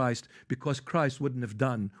me the Christ, because Christ wouldn't have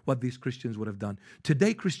done what these Christians would have done.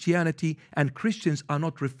 Today, Christianity and Christians are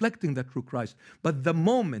not reflecting the true Christ. But the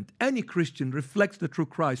moment any Christian reflects the true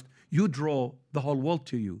Christ, you draw the whole world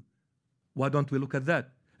to you. Why don't we look at that?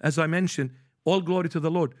 As I mentioned, all glory to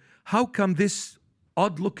the Lord. How come this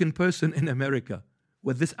odd-looking person in America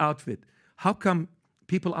with this outfit, how come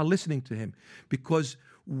people are listening to him? Because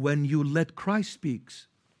when you let Christ speak,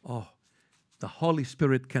 the Holy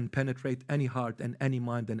Spirit can penetrate any heart and any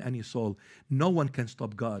mind and any soul. No one can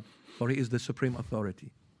stop God, for he is the supreme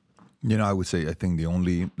authority. You know, I would say, I think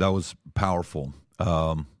that was powerful.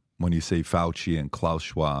 When you say Fauci and Klaus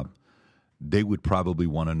Schwab, they would probably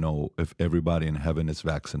want to know if everybody in heaven is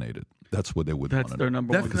vaccinated. That's what they would want to know. That's their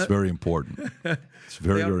number one. It's very important. It's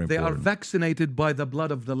very important. They are vaccinated by the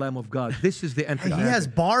blood of the Lamb of God. This is the entry. He has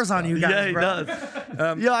bars on you guys, Yeah, he bro.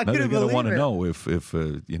 does. Yo, I Now couldn't they're going believe to want it. to know if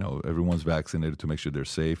everyone's vaccinated to make sure they're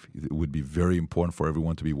safe. It would be very important for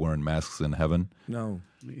everyone to be wearing masks in heaven. No.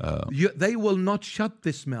 They will not shut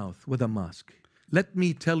this mouth with a mask. Let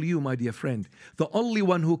me tell you, my dear friend, the only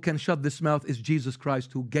one who can shut this mouth is Jesus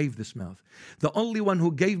Christ, who gave this mouth. The only one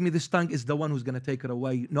who gave me this tongue is the one who's going to take it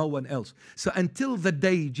away, no one else. So until the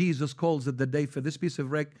day Jesus calls it the day for this piece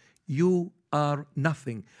of wreck, you are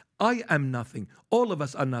nothing. I am nothing. All of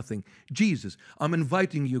us are nothing. Jesus, I'm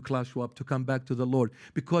inviting you, Klaus Schwab, to come back to the Lord.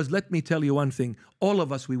 Because let me tell you one thing. All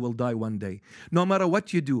of us, we will die one day. No matter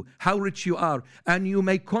what you do, how rich you are, and you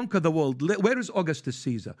may conquer the world. Where is Augustus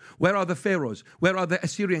Caesar? Where are the pharaohs? Where are the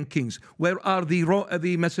Assyrian kings? Where are the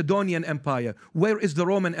Macedonian Empire? Where is the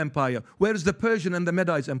Roman Empire? Where is the Persian and the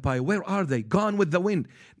Medici Empire? Where are they? Gone with the wind.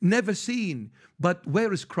 Never seen. But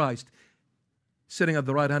where is Christ? Sitting at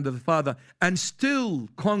the right hand of the Father, and still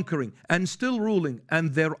conquering, and still ruling.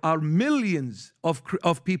 And there are millions of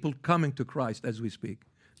people coming to Christ as we speak.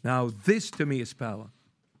 Now, this to me is power.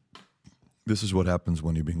 This is what happens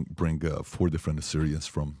when you bring 4 different Assyrians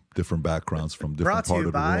from different backgrounds, from different Brought to part you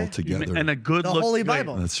of the by- world together. And a good The look. Holy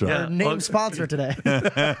Bible. That's right. Our name sponsor today. And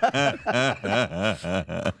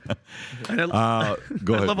Go I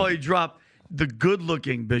ahead. love how you dropped the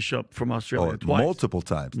good-looking bishop from Australia twice. Multiple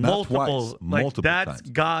times. Not twice. Multiple that's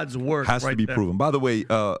times. God's work. Has right to be there. proven. By the way,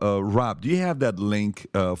 Rob, do you have that link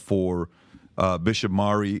for Bishop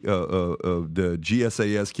Mari, the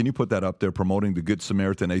GSAS? Can you put that up there, promoting the Good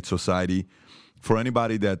Samaritan Aid Society? For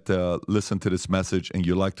anybody that listened to this message and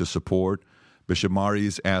you'd like to support, Bishop Mari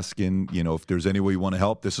is asking, if there's any way you want to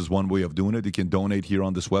help, this is one way of doing it. You can donate here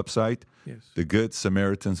on this website, Yes. the Good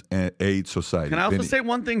Samaritans Aid Society. Can I also Vinny, say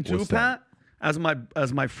one thing too, what's that? Pat? As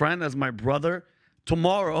my friend, as my brother,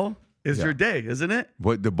 tomorrow is your day, isn't it?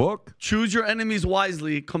 What, the book? Choose Your Enemies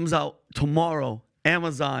Wisely comes out tomorrow.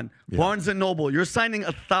 Amazon, Barnes and Noble. You're signing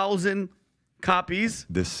 1,000 copies,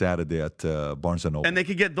 This Saturday at Barnes & Noble. and they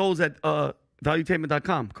can get those at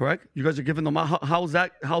valuetainment.com. Correct? You guys are giving them out. How's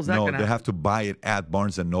that? No, gonna they happen? have to buy it at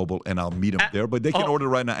Barnes & Noble, and I'll meet them there. But they can order it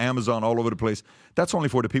right now, Amazon, all over the place. That's only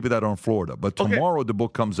for the people that are in Florida. But Okay. tomorrow the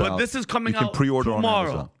book comes But out. this is coming you can out pre-order tomorrow. on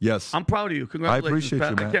Amazon. Yes. I'm proud of you. Congratulations, appreciate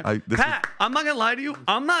Pat. you, man. can't- This Pat, I'm not gonna lie to you.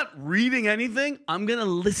 I'm not reading anything. I'm gonna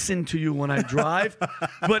listen to you when I drive,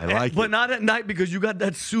 but I like but it. not at night because you got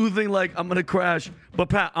that soothing like I'm gonna crash. But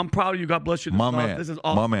Pat, I'm proud of you. God bless you. My man. This is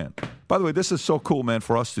awesome. My man. By the way, this is so cool, man,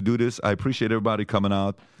 for us to do this. I appreciate everybody coming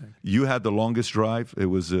out. You had the longest drive. It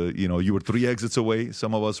was, you were 3 exits away.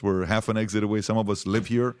 Some of us were half an exit away. Some of us live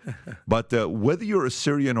here. But whether you're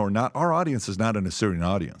Assyrian or not, our audience is not an Assyrian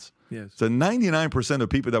audience. Yes. So 99% of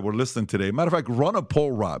people that were listening today, matter of fact, run a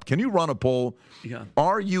poll, Rob. Can you run a poll? Yeah.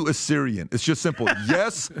 Are you Assyrian? It's just simple.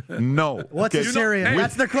 Yes, no. What's Okay. Assyrian? hey,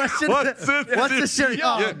 That's the question. what's What's Assyrian?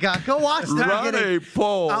 Yeah. Oh, God. Go watch that. Run beginning. a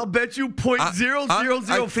poll. I'll bet you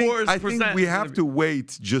 .0004%. I think we have to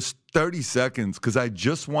wait just 30 seconds because I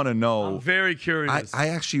just want to know. I'm very curious. I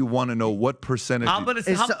actually want to know what percentage. I'm gonna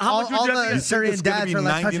say, It's how much would all you have to the guess? Syrian it's gonna dads be are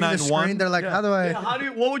like touching the 99-1? screen. They're like, how do I? Yeah,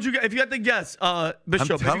 what would you get if you had to guess, I'm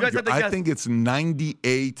Bishop? If you telling guys you, had to I guess, think it's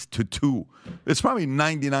 98-2. It's probably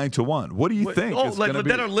 99-1. What do you think? oh, it's like gonna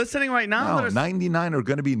that be? are listening right now. No, 99 are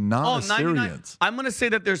going to be 99. non-Assyrians. I'm gonna say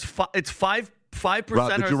that there's it's 5%.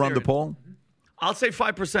 Rob, did you run the poll? I'll say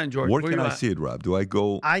 5%, George. Where Where can you I at? see it, Rob? Do I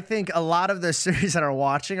go? I think a lot of the series that are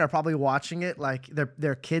watching are probably watching it like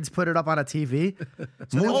their kids put it up on a TV.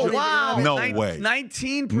 Oh wow! No way.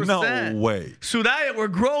 19%. No way. Sudaya, we're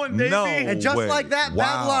growing, baby. No And just way. like that, Wow.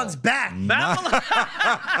 Babylon's back. Babylon.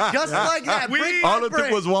 Just like that. We- Bring All back it took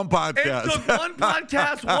break. was one It podcast. took one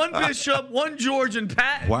podcast, one Bishop, one George, and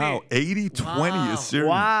Pat. And Wow, me. 80-20 Wow. Assyrian.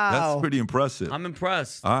 Wow. That's pretty impressive. I'm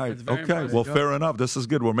impressed. All right, It's very okay. impressive. Well, fair enough. This is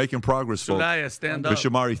good. We're making progress, folks. Sudaya, stand up.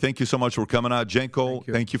 Bishop Mari, thank you so much for coming out. Janko,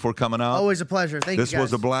 thank you for coming out. Always a pleasure. Thank This you guys.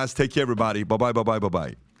 was a blast. Take care, everybody. Bye-bye, bye-bye,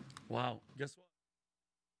 bye-bye. Wow. Guess what?